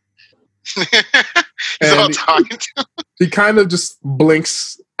 Good night. He's all talking to him. He kind of just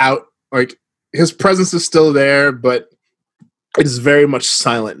blinks out. Like, his presence is still there, but it is very much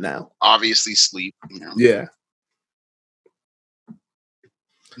silent now. Obviously sleep. Yeah.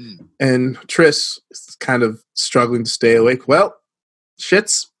 And Triss is kind of struggling to stay awake. Well,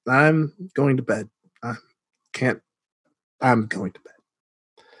 shits, I'm going to bed. I'm going to bed.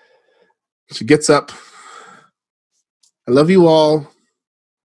 She gets up. I love you all.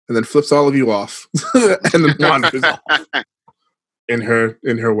 And then flips all of you off. And then wanders off in her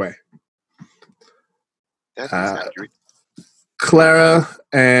way. That's accurate. Clara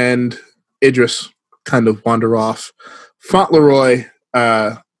and Idris kind of wander off. Fauntleroy,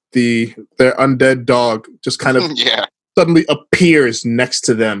 their undead dog, just kind of suddenly appears next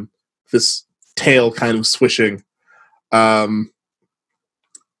to them, this tail kind of swishing. Give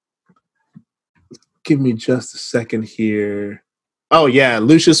me just a second here. Oh, yeah,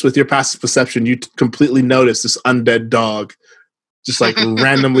 Lucius, with your passive perception, you completely notice this undead dog just like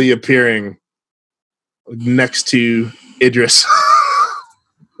randomly appearing next to Idris.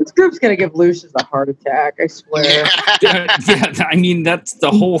 This group's going to give Lucius a heart attack, I swear. Yeah, I mean, that's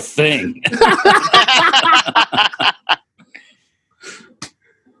the whole thing.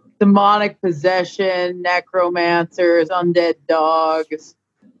 Demonic possession, necromancers, undead dogs.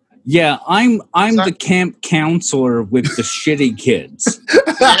 Yeah, I'm the camp counselor with the shitty kids.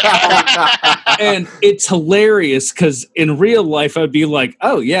 And it's hilarious because in real life I'd be like,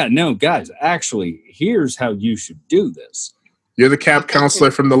 oh yeah, no, guys, actually, here's how you should do this. You're the camp counselor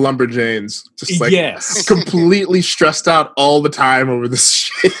from the Lumberjanes. Just like yes. Completely stressed out all the time over this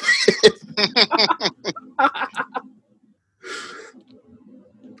shit.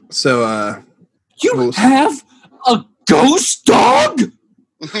 So, you have a ghost dog?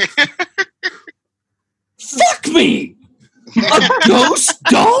 Fuck me! A ghost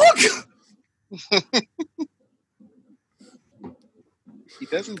dog? He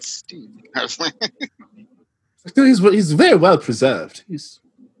doesn't stink. He's very well preserved. He's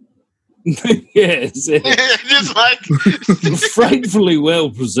yes, just like frightfully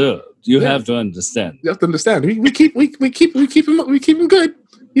well preserved. You have to understand. You have to understand. We keep him good.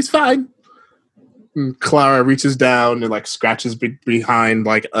 He's fine. And Clara reaches down and like scratches behind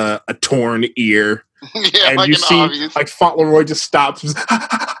like a torn ear. Yeah, and like you an see obvious. like Fauntleroy just stops. Just kind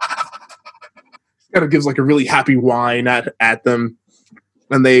of gives like a really happy whine at them.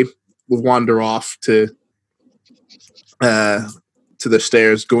 and they will wander off to the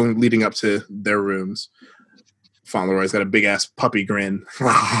stairs leading up to their rooms. Fauntleroy's got a big ass puppy grin.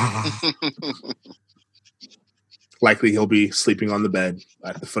 Likely he'll be sleeping on the bed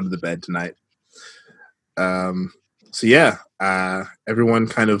at the foot of the bed tonight. So yeah, everyone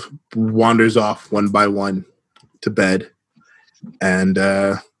kind of wanders off one by one to bed, and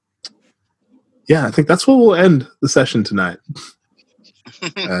yeah, I think that's where we'll end the session tonight.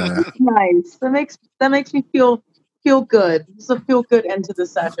 Nice. That makes me feel good. It's a feel good end to the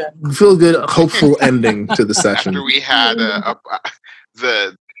session. Feel good, hopeful ending to the session. After we had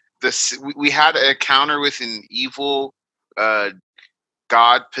we had an encounter with an evil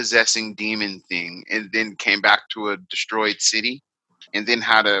god possessing demon thing, and then came back to a destroyed city, and then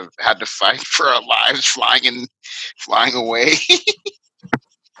had to fight for our lives flying away.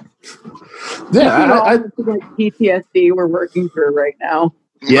 Yeah, I like PTSD we're working through right now.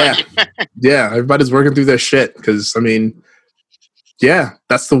 Yeah, yeah. Everybody's working through their shit because, I mean, yeah,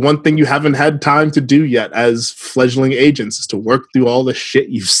 that's the one thing you haven't had time to do yet as fledgling agents is to work through all the shit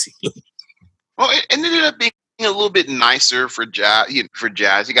you've seen. Well, it ended up being a little bit nicer for Jazz. He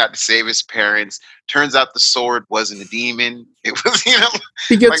got to save his parents. Turns out the sword wasn't a demon. It was,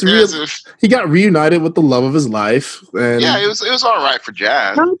 he got reunited with the love of his life. And yeah, it was all right for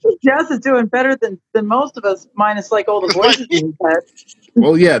Jazz. I think Jazz is doing better than most of us, minus like all the voices in his head.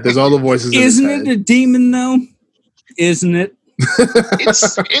 Well, yeah, there's all the voices. Isn't it a demon though? Isn't it?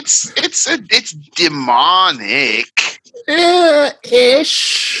 It's demonic.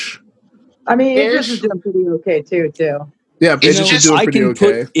 Ish. I mean, Idris is doing pretty okay too. Yeah, I can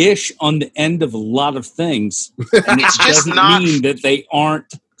put ish on the end of a lot of things, and it doesn't mean that they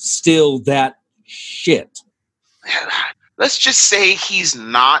aren't still that shit. Let's just say he's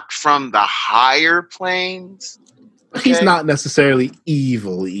not from the higher planes. Okay? He's not necessarily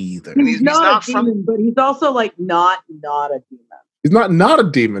evil either. He's not a demon, but he's also like not a demon. He's not a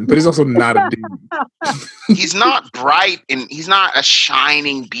demon, but he's also not a demon. He's not bright, and he's not a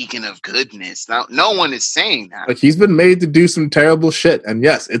shining beacon of goodness. Now, no one is saying that. Like, he's been made to do some terrible shit, and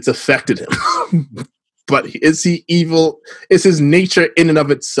yes, it's affected him. But is he evil? Is his nature in and of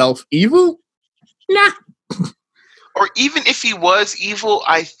itself evil? Nah. Or even if he was evil,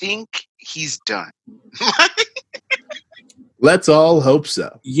 I think he's done. Let's all hope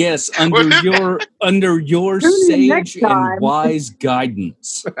so. Yes, under your sage and wise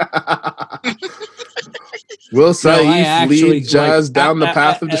guidance. Will Saif lead Jazz down the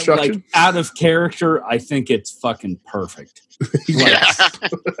path of destruction? Like, out of character, I think it's fucking perfect.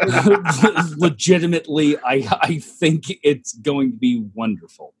 Legitimately, I think it's going to be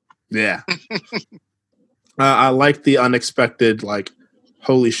wonderful. Yeah. I like the unexpected, like,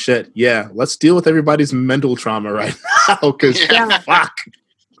 holy shit, yeah, let's deal with everybody's mental trauma right now, because fuck.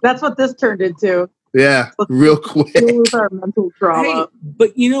 That's what this turned into. Yeah, real quick. Deal with our mental trauma. Hey,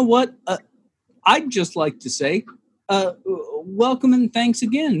 but you know what? I'd just like to say, welcome and thanks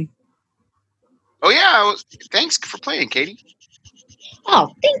again. Oh, yeah, thanks for playing, Katie.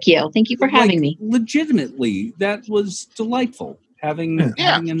 Oh, thank you. Thank you for having me. Legitimately, that was delightful, having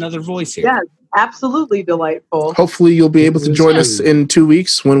another voice here. Yeah. Absolutely delightful. Hopefully you'll be able to join us in 2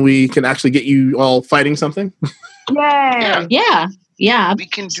 weeks when we can actually get you all fighting something. Yay! Yeah, we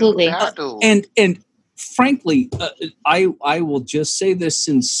can absolutely. do battle. And frankly, I will just say this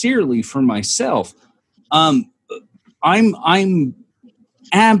sincerely for myself. I'm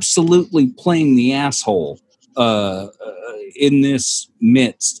absolutely playing the asshole in this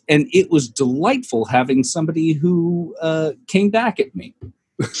midst, and it was delightful having somebody who came back at me.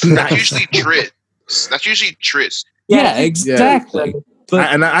 That's usually Triss. Yeah, exactly. Yeah.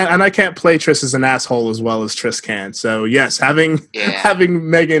 But and I can't play Triss as an asshole as well as Triss can. So yes, having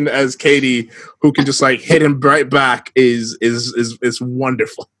Megan as Katie, who can just like hit him right back, is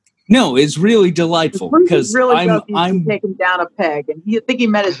wonderful. No, it's really delightful because I'm taking down a peg, and I think he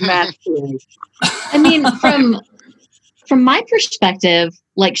met his match today. I mean, from my perspective,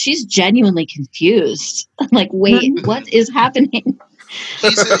 like, she's genuinely confused. Like, wait, what is happening?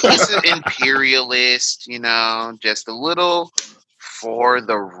 He's an imperialist, just a little for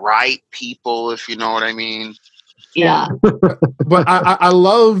the right people, if you know what I mean. Yeah. But I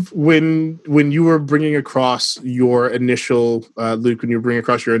love when you were bringing across your initial, Luke, when you were bringing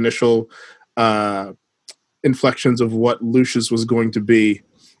across your initial inflections of what Lucius was going to be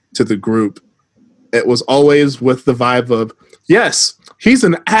to the group. It was always with the vibe of, yes, he's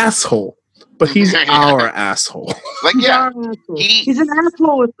an asshole, but he's our asshole. Like, he's an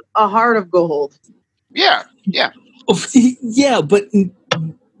asshole with a heart of gold. Yeah. Yeah, but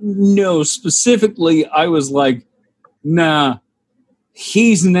no, specifically, I was like, nah,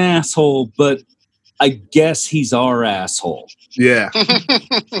 he's an asshole, but I guess he's our asshole. Yeah.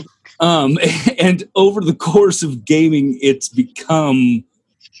 And over the course of gaming, it's become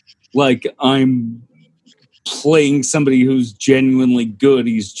like I'm playing somebody who's genuinely good.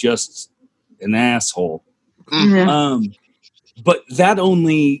 He's just an asshole. Yeah. But that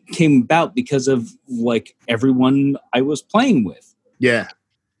only came about because of like everyone I was playing with. Yeah.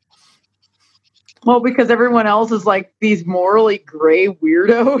 Well, because everyone else is like these morally gray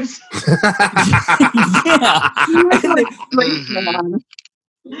weirdos. Yeah.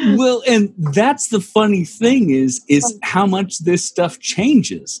 Well, and that's the funny thing is how much this stuff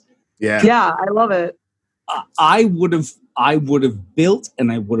changes. Yeah. Yeah, I love it. I would have built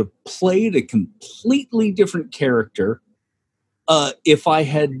and I would have played a completely different character if I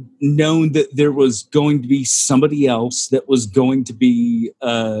had known that there was going to be somebody else that was going to be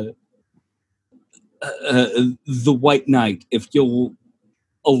the White Knight, if you'll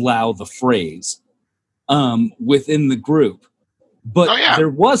allow the phrase, within the group. But there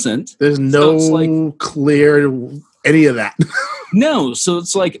wasn't. There's no clear any of that. No, so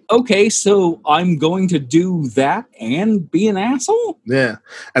it's like, okay, so I'm going to do that and be an asshole? Yeah.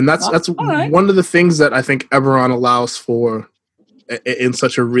 And that's right. one of the things that I think Eberron allows for in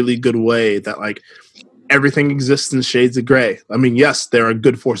such a really good way, that like everything exists in shades of gray. I mean, yes, there are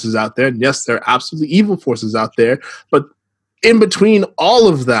good forces out there, and yes, there are absolutely evil forces out there, but in between all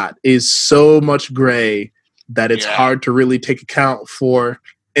of that is so much gray that it's hard to really take account for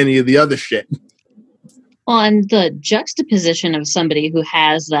any of the other shit. On the juxtaposition of somebody who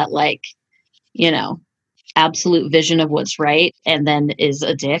has that, like, you know, absolute vision of what's right and then is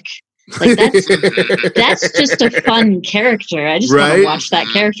a dick. Like that's just a fun character. I just want to watch that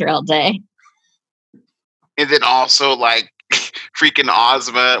character all day. And then also like freaking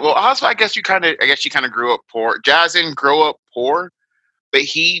Ozma. Well, Ozma, I guess she kind of grew up poor. Jazz didn't grow up poor, but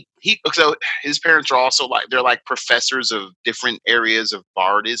so his parents are also like, they're like professors of different areas of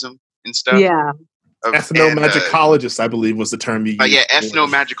bardism and stuff. Yeah. Ethnomagicologists, I believe was the term you used. Yeah,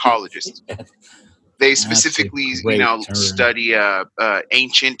 ethnomagicologists. They specifically, study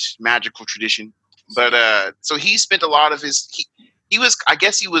ancient magical tradition. But so he spent a lot of his. He was, I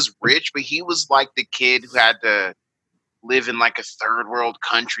guess, he was rich, but he was like the kid who had to live in like a third world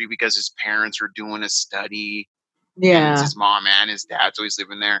country because his parents were doing a study. Yeah, his mom and his dad's always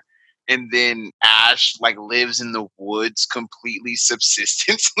living there. And then Ash like lives in the woods completely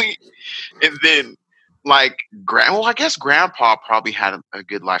subsistently, and then. Like, I guess Grandpa probably had a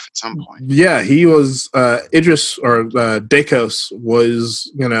good life at some point. Yeah, he was Idris or Dakos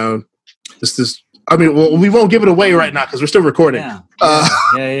was, this. I mean, well, we won't give it away right now because we're still recording. Yeah.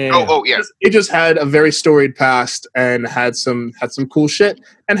 Yeah. It just had a very storied past and had some cool shit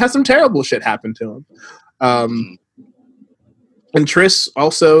and had some terrible shit happen to him. And Triss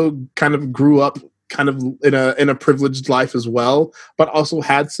also kind of grew up kind of in a privileged life as well, but also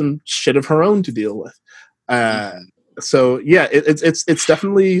had some shit of her own to deal with. So yeah, it's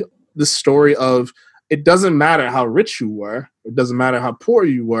definitely the story of, it doesn't matter how rich you were, it doesn't matter how poor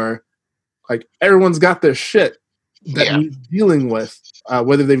you were, like everyone's got their shit that needs dealing with,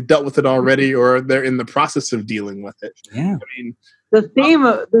 whether they've dealt with it already or they're in the process of dealing with it. Yeah, I mean, the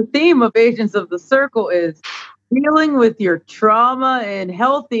theme of Agents of the Circle is dealing with your trauma in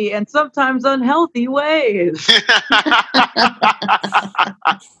healthy and sometimes unhealthy ways.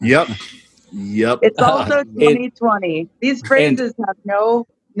 Yep. It's also 2020. These phrases have no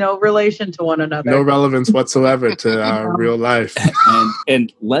relation to one another. No relevance whatsoever to our real life.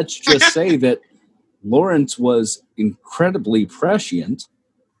 And let's just say that Lawrence was incredibly prescient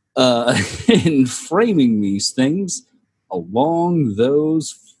in framing these things along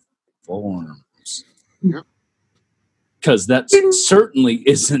those forms. Yep. Because that certainly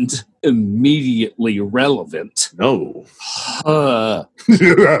isn't immediately relevant. No.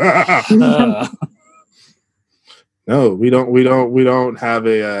 No, we don't have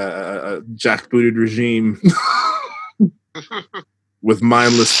a jackbooted regime with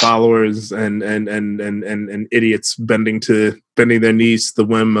mindless followers and idiots bending their knees to the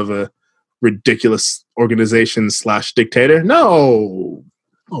whim of a ridiculous organization / dictator. No,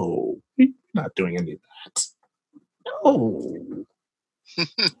 we're not doing any of that. No.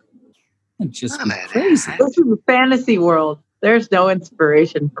 It'd just be crazy. This is a fantasy world. There's no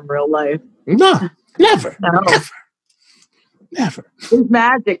inspiration from real life. No, never. No. Never. It's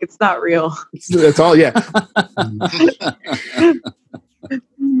magic. It's not real. That's all, yeah.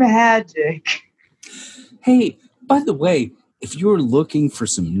 Magic. Hey, by the way, if you're looking for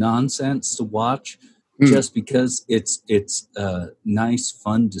some nonsense to watch, just because it's a nice,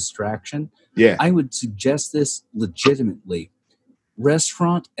 fun distraction, yeah, I would suggest this legitimately.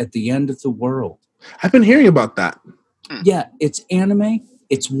 restaurant at the end of the world. I've been hearing about that. Yeah, it's anime.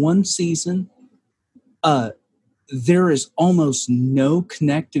 It's one season. There is almost no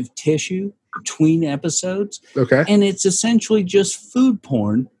connective tissue between episodes. Okay. And it's essentially just food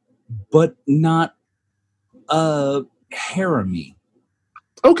porn, but not harem-y.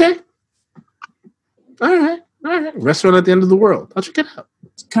 Okay. All right. Restaurant at the end of the world. I'll check it out.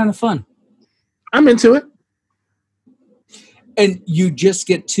 It's kind of fun. I'm into it. And you just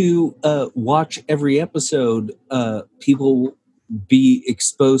get to watch every episode. People be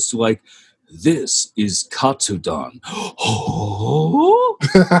exposed to like, this is Katsudon.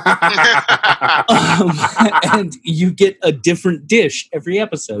 And you get a different dish every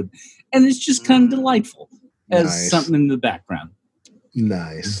episode. And it's just kind of delightful as something in the background.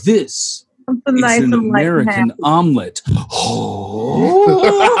 Nice. This Something is nice an and light and American happy. omelet.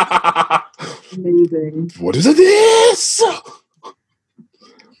 Amazing. What is this?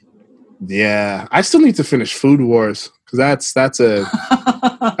 Yeah, I still need to finish Food Wars because that's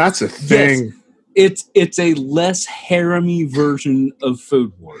a thing. Yes, it's a less harem-y version of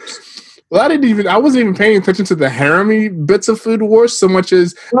Food Wars. Well, I wasn't even paying attention to the harem-y bits of Food Wars so much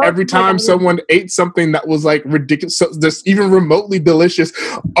as every time someone ate something that was like ridiculous, so just even remotely delicious.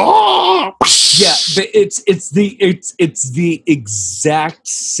 Oh, yeah, it's the exact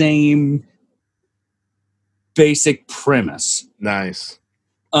same basic premise. Nice.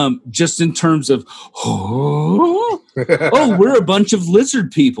 Just in terms of, we're a bunch of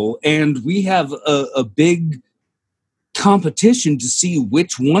lizard people, and we have a big competition to see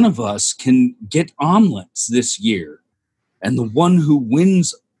which one of us can get omelets this year. And the one who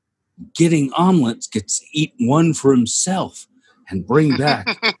wins getting omelets gets to eat one for himself and bring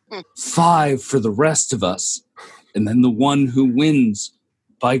back 5 for the rest of us. And then the one who wins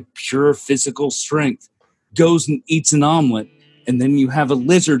by pure physical strength goes and eats an omelet. And then you have a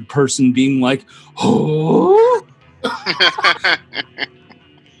lizard person being like, oh.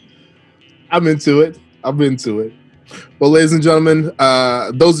 I'm into it. Well, ladies and gentlemen,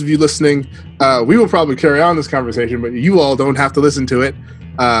 those of you listening, we will probably carry on this conversation, but you all don't have to listen to it.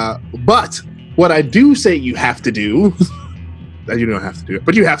 But what I do say you have to do, that you don't have to do it,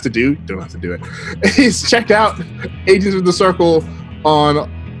 but you have to do, don't have to do it, is check out Agents of the Circle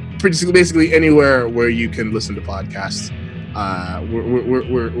on basically anywhere where you can listen to podcasts.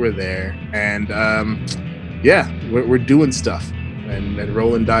 We're there, and we're doing stuff and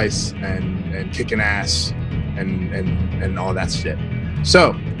rolling dice and kicking ass and all that shit.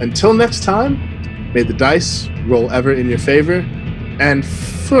 So until next time, may the dice roll ever in your favor, and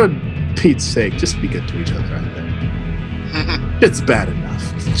for Pete's sake, just be good to each other out there. It's bad enough.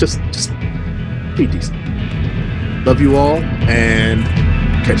 Just be decent. Love you all, and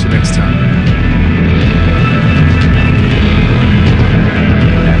catch you next time.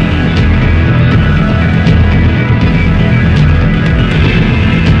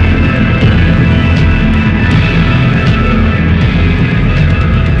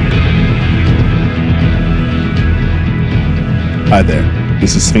 Hi there,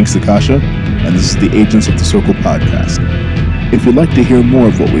 this is Sphinx Akasha, and this is the Agents of the Circle podcast. If you'd like to hear more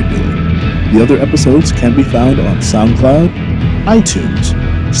of what we're doing, the other episodes can be found on SoundCloud, iTunes,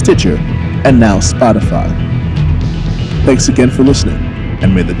 Stitcher, and now Spotify. Thanks again for listening,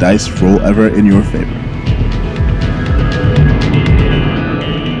 and may the dice roll ever in your favor.